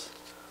service,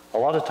 a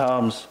lot of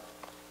times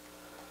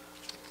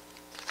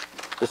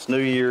this new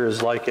year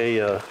is like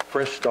a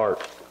fresh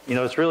start. You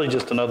know, it's really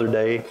just another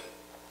day.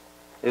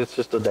 It's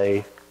just a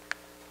day.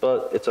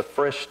 But it's a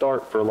fresh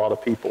start for a lot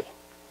of people.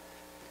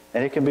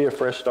 And it can be a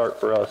fresh start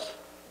for us.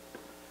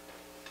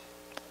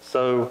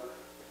 So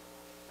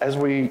as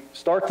we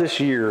start this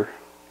year,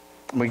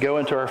 we go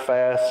into our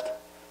fast,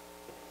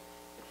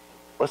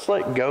 let's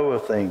let go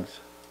of things.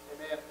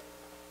 Amen.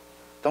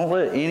 Don't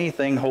let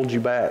anything hold you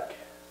back.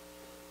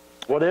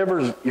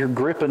 Whatever you're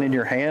gripping in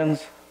your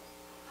hands,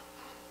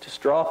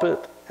 just drop it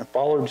and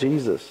follow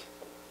Jesus.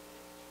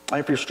 And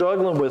if you're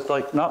struggling with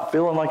not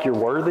feeling like you're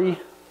worthy,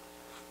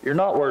 you're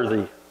not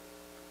worthy.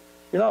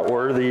 You're not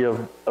worthy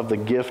of the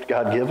gift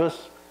God gave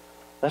us.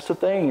 That's the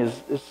thing,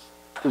 is it's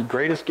the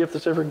greatest gift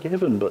that's ever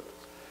given, but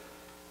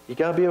you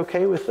got to be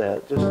okay with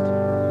that.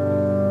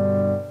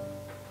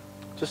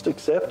 Just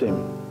accept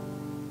Him.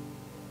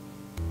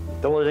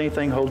 Don't let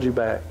anything hold you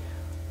back.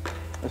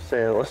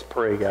 Let's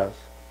pray, guys.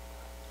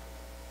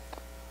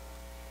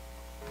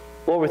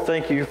 Lord, we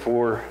thank You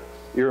for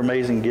Your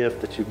amazing gift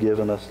that You've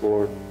given us,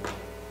 Lord.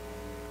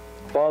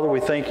 Father,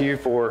 we thank You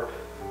for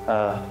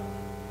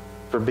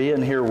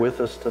being here with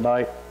us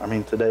today.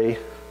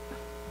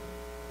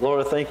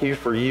 Lord, I thank You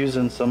for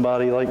using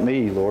somebody like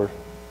me, Lord.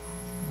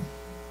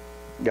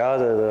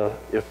 God,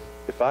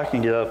 if I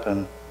can get up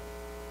and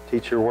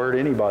teach Your word,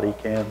 anybody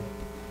can.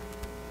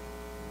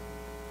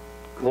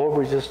 Lord,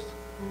 we just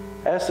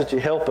ask that You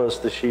help us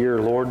this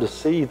year, Lord, to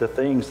see the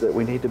things that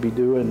we need to be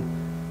doing,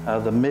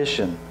 the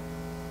mission,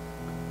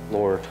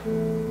 Lord.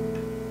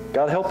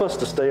 God, help us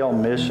to stay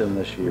on mission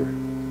this year.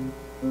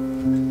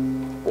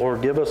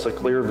 Lord, give us a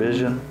clear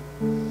vision.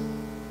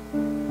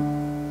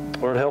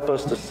 Lord, help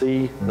us to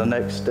see the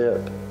next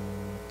step.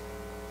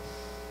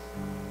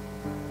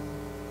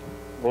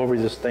 Lord, we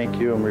just thank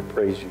you and we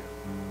praise you.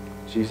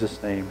 In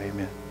Jesus' name,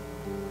 amen.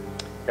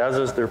 Guys,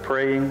 as they're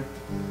praying,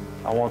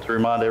 I want to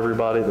remind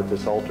everybody that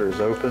this altar is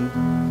open.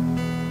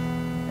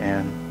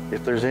 And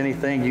if there's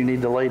anything you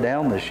need to lay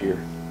down this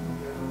year,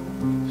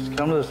 just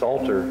come to this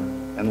altar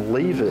and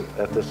leave it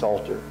at this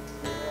altar.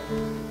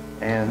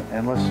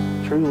 And let's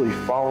truly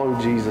follow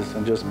Jesus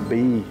and just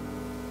be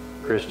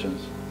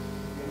Christians.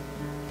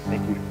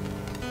 Thank you.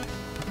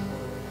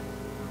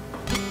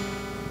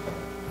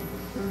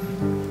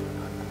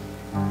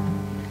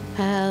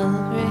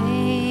 How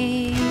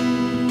great,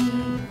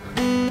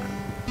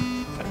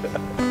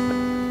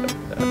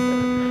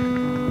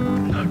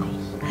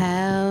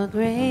 how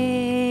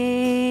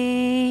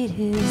great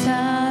is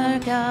our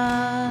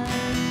God.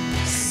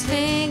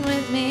 Sing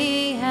with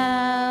me,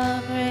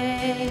 how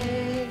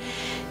great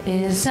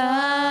is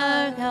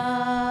our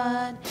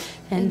God,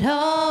 and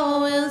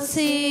all will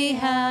see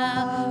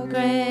how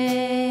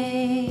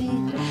great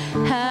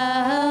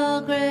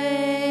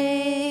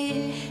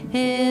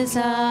is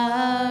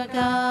our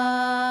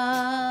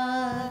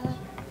God.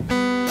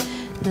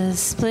 The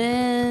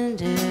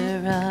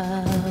splendor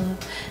of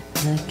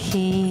the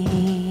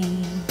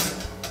King,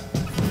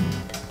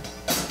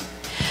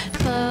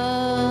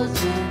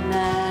 clothed in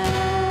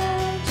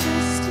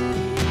majesty.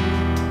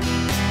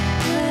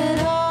 Let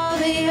all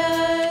the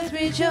earth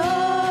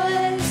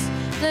rejoice.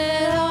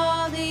 Let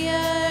all the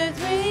earth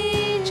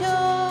rejoice.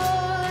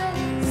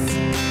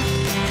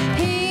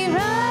 He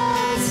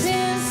wraps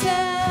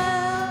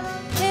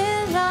himself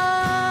in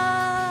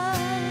light,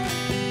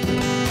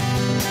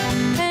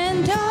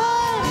 and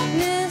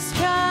darkness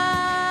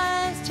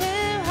tries to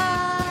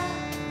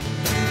hide,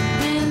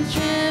 and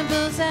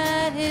trembles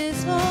at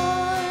his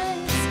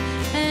voice,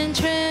 and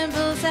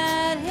trembles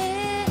at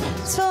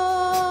his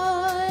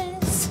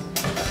voice.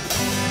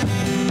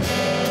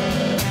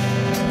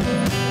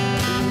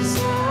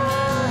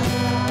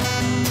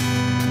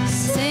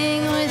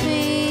 Sing with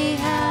me,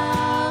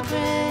 how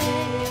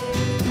great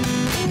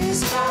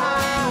is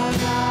our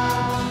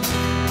God.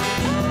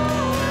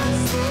 Oh,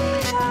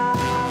 sing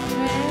how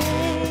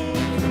great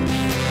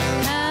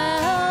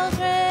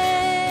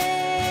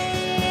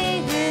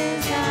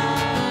is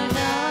our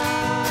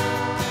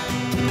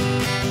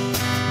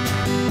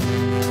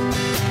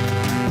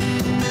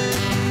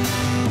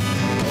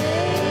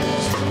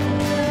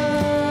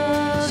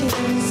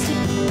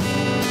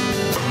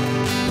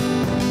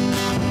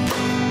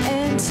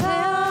and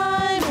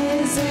time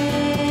is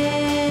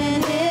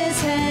in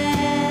his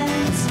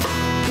hands,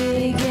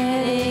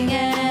 beginning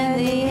and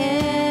the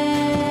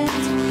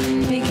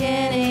end,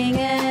 beginning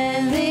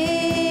and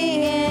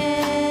the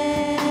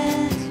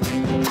end.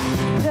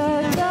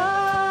 The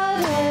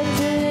Godhead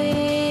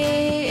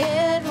three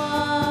in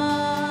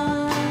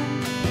one,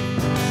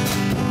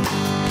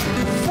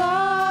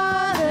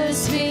 Father,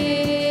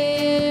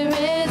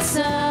 Spirit,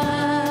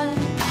 Son,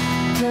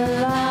 the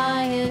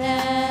Lion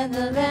and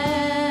the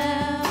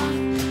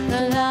Lamb,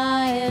 the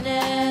Lion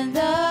and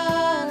the Lamb.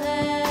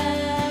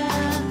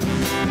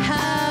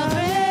 How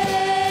great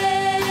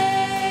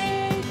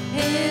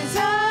is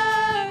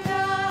our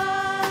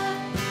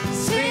God.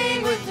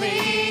 Sing with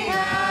me,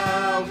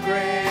 how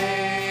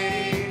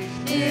great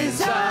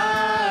is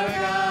our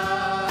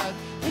God.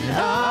 And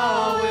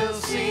all will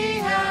see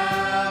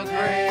how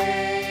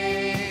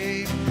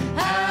great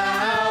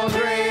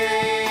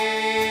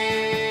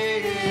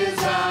is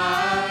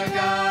our God.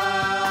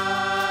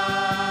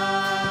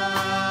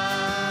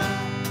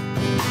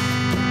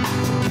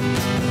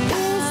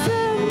 Is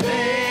the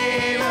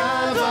name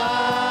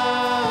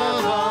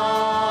above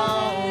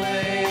all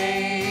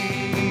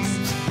names.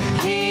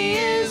 He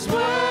is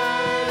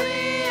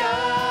worthy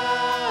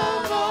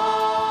of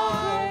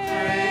all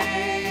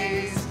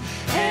praise,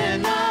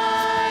 and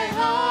my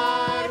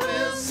heart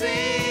will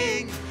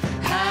sing,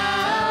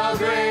 how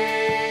great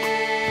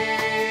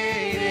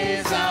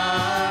is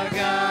our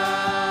God.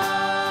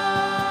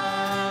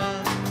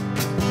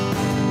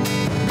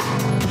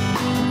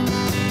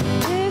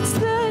 It's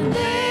the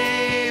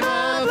name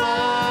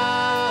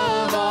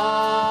above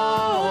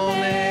all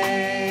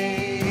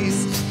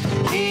names.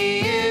 He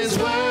is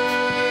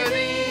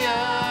worthy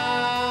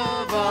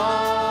of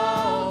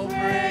all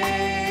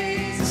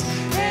praise,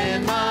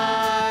 and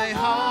my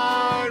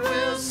heart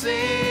will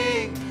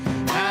sing,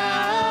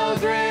 how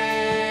great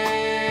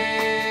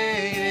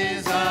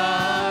is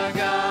our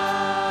God.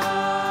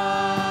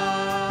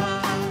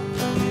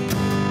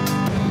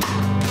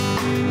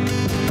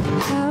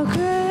 How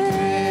great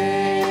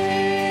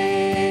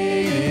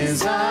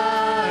is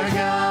our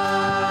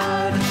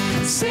God.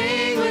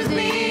 Sing with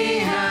me,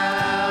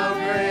 how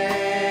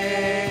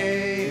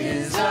great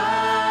is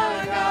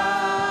our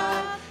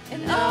God.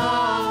 And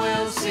all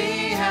will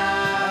see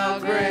how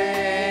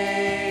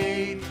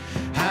great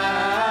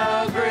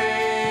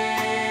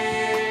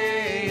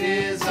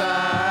is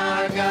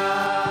our God.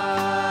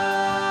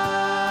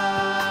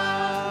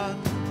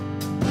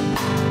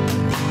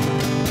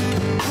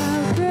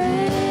 How great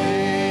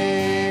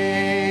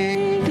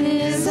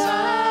is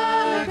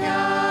our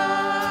God.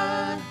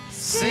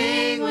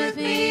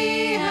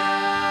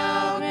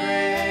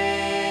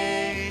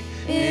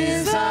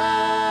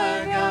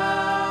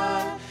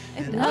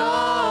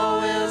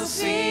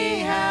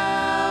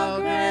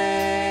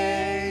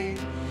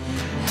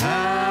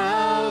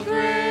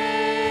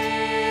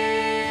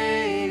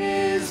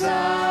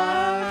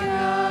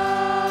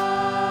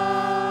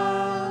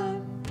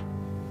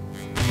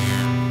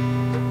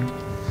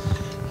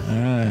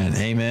 right,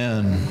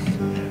 amen.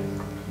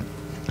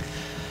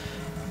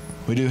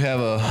 We do have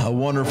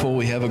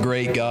we have a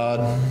great God.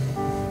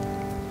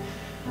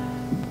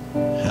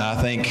 And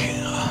I think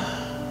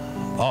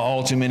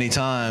all too many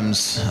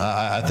times,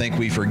 I think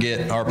we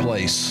forget our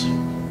place.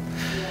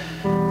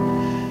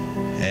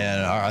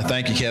 And I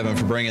thank you, Kevin,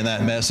 for bringing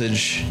that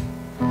message,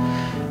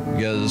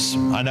 because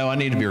I know I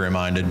need to be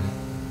reminded.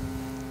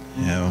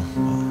 You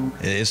know,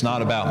 it's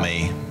not about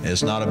me.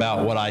 It's not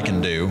about what I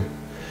can do.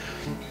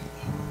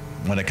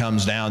 When it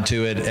comes down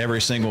to it,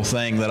 every single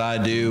thing that I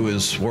do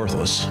is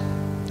worthless,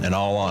 in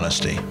all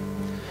honesty.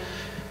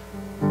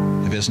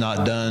 If it's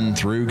not done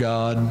through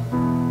God,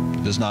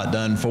 if it's not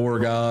done for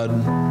God,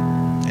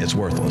 it's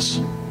worthless.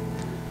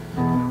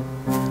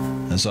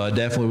 And so I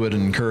definitely would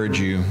encourage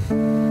you.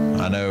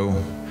 I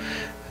know,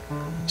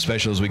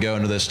 especially as we go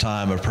into this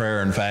time of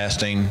prayer and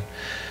fasting,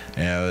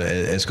 you know,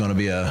 it's going to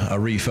be a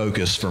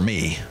refocus for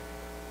me.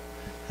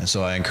 And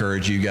so I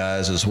encourage you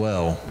guys as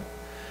well.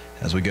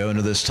 As we go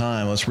into this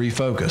time, let's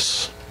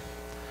refocus.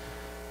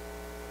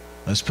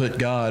 Let's put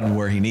God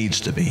where he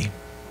needs to be,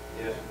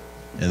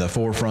 in the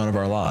forefront of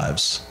our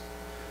lives.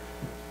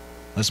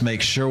 Let's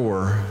make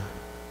sure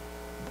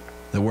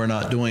that we're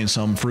not doing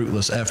some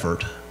fruitless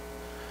effort,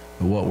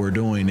 but what we're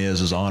doing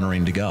is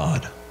honoring to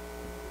God.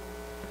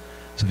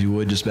 So if you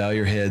would just bow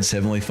your heads.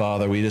 Heavenly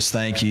Father, we just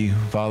thank you.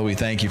 Father, we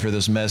thank you for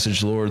this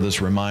message, Lord,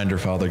 this reminder,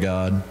 Father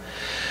God.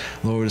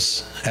 Lord,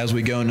 as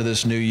we go into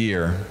this new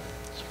year,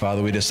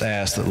 Father, we just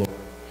ask that, Lord,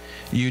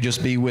 you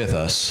just be with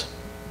us.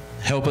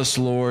 Help us,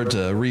 Lord, to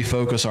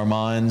refocus our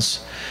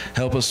minds.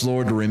 Help us,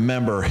 Lord, to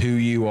remember who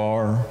you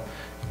are,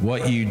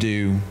 what you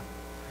do.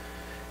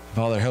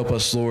 Father, help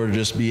us, Lord, to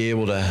just be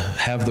able to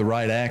have the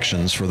right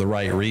actions for the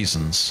right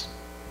reasons.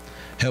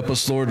 Help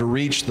us, Lord, to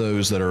reach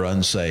those that are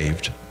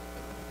unsaved.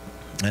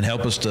 And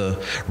help us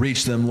to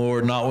reach them,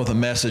 Lord, not with a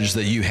message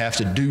that you have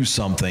to do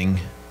something,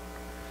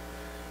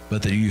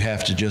 but that you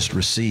have to just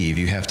receive.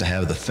 You have to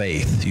have the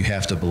faith. You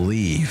have to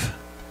believe.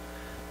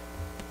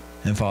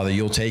 And Father,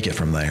 you'll take it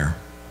from there.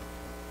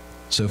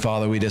 So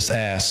Father, we just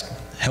ask,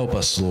 help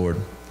us, Lord.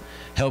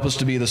 Help us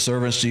to be the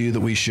servants to you that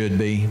we should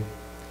be.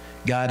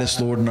 Guide us,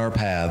 Lord, in our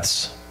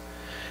paths.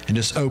 And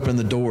just open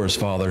the doors,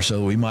 Father, so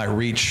that we might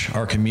reach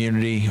our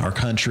community, our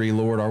country,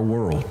 Lord, our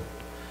world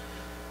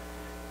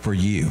for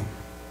you.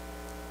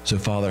 So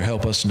Father,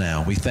 help us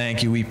now. We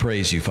thank you. We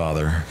praise you,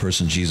 Father.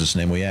 First in Jesus'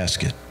 name we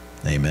ask it.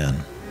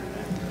 Amen.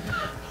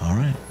 All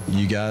right.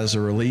 You guys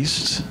are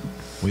released.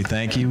 We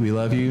thank you. We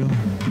love you.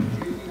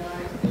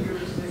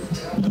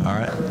 All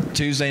right.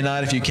 Tuesday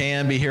night, if you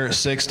can, be here at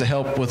 6 to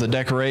help with the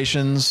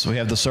decorations. We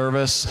have the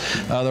service.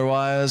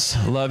 Otherwise,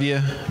 love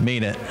you.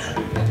 Mean it.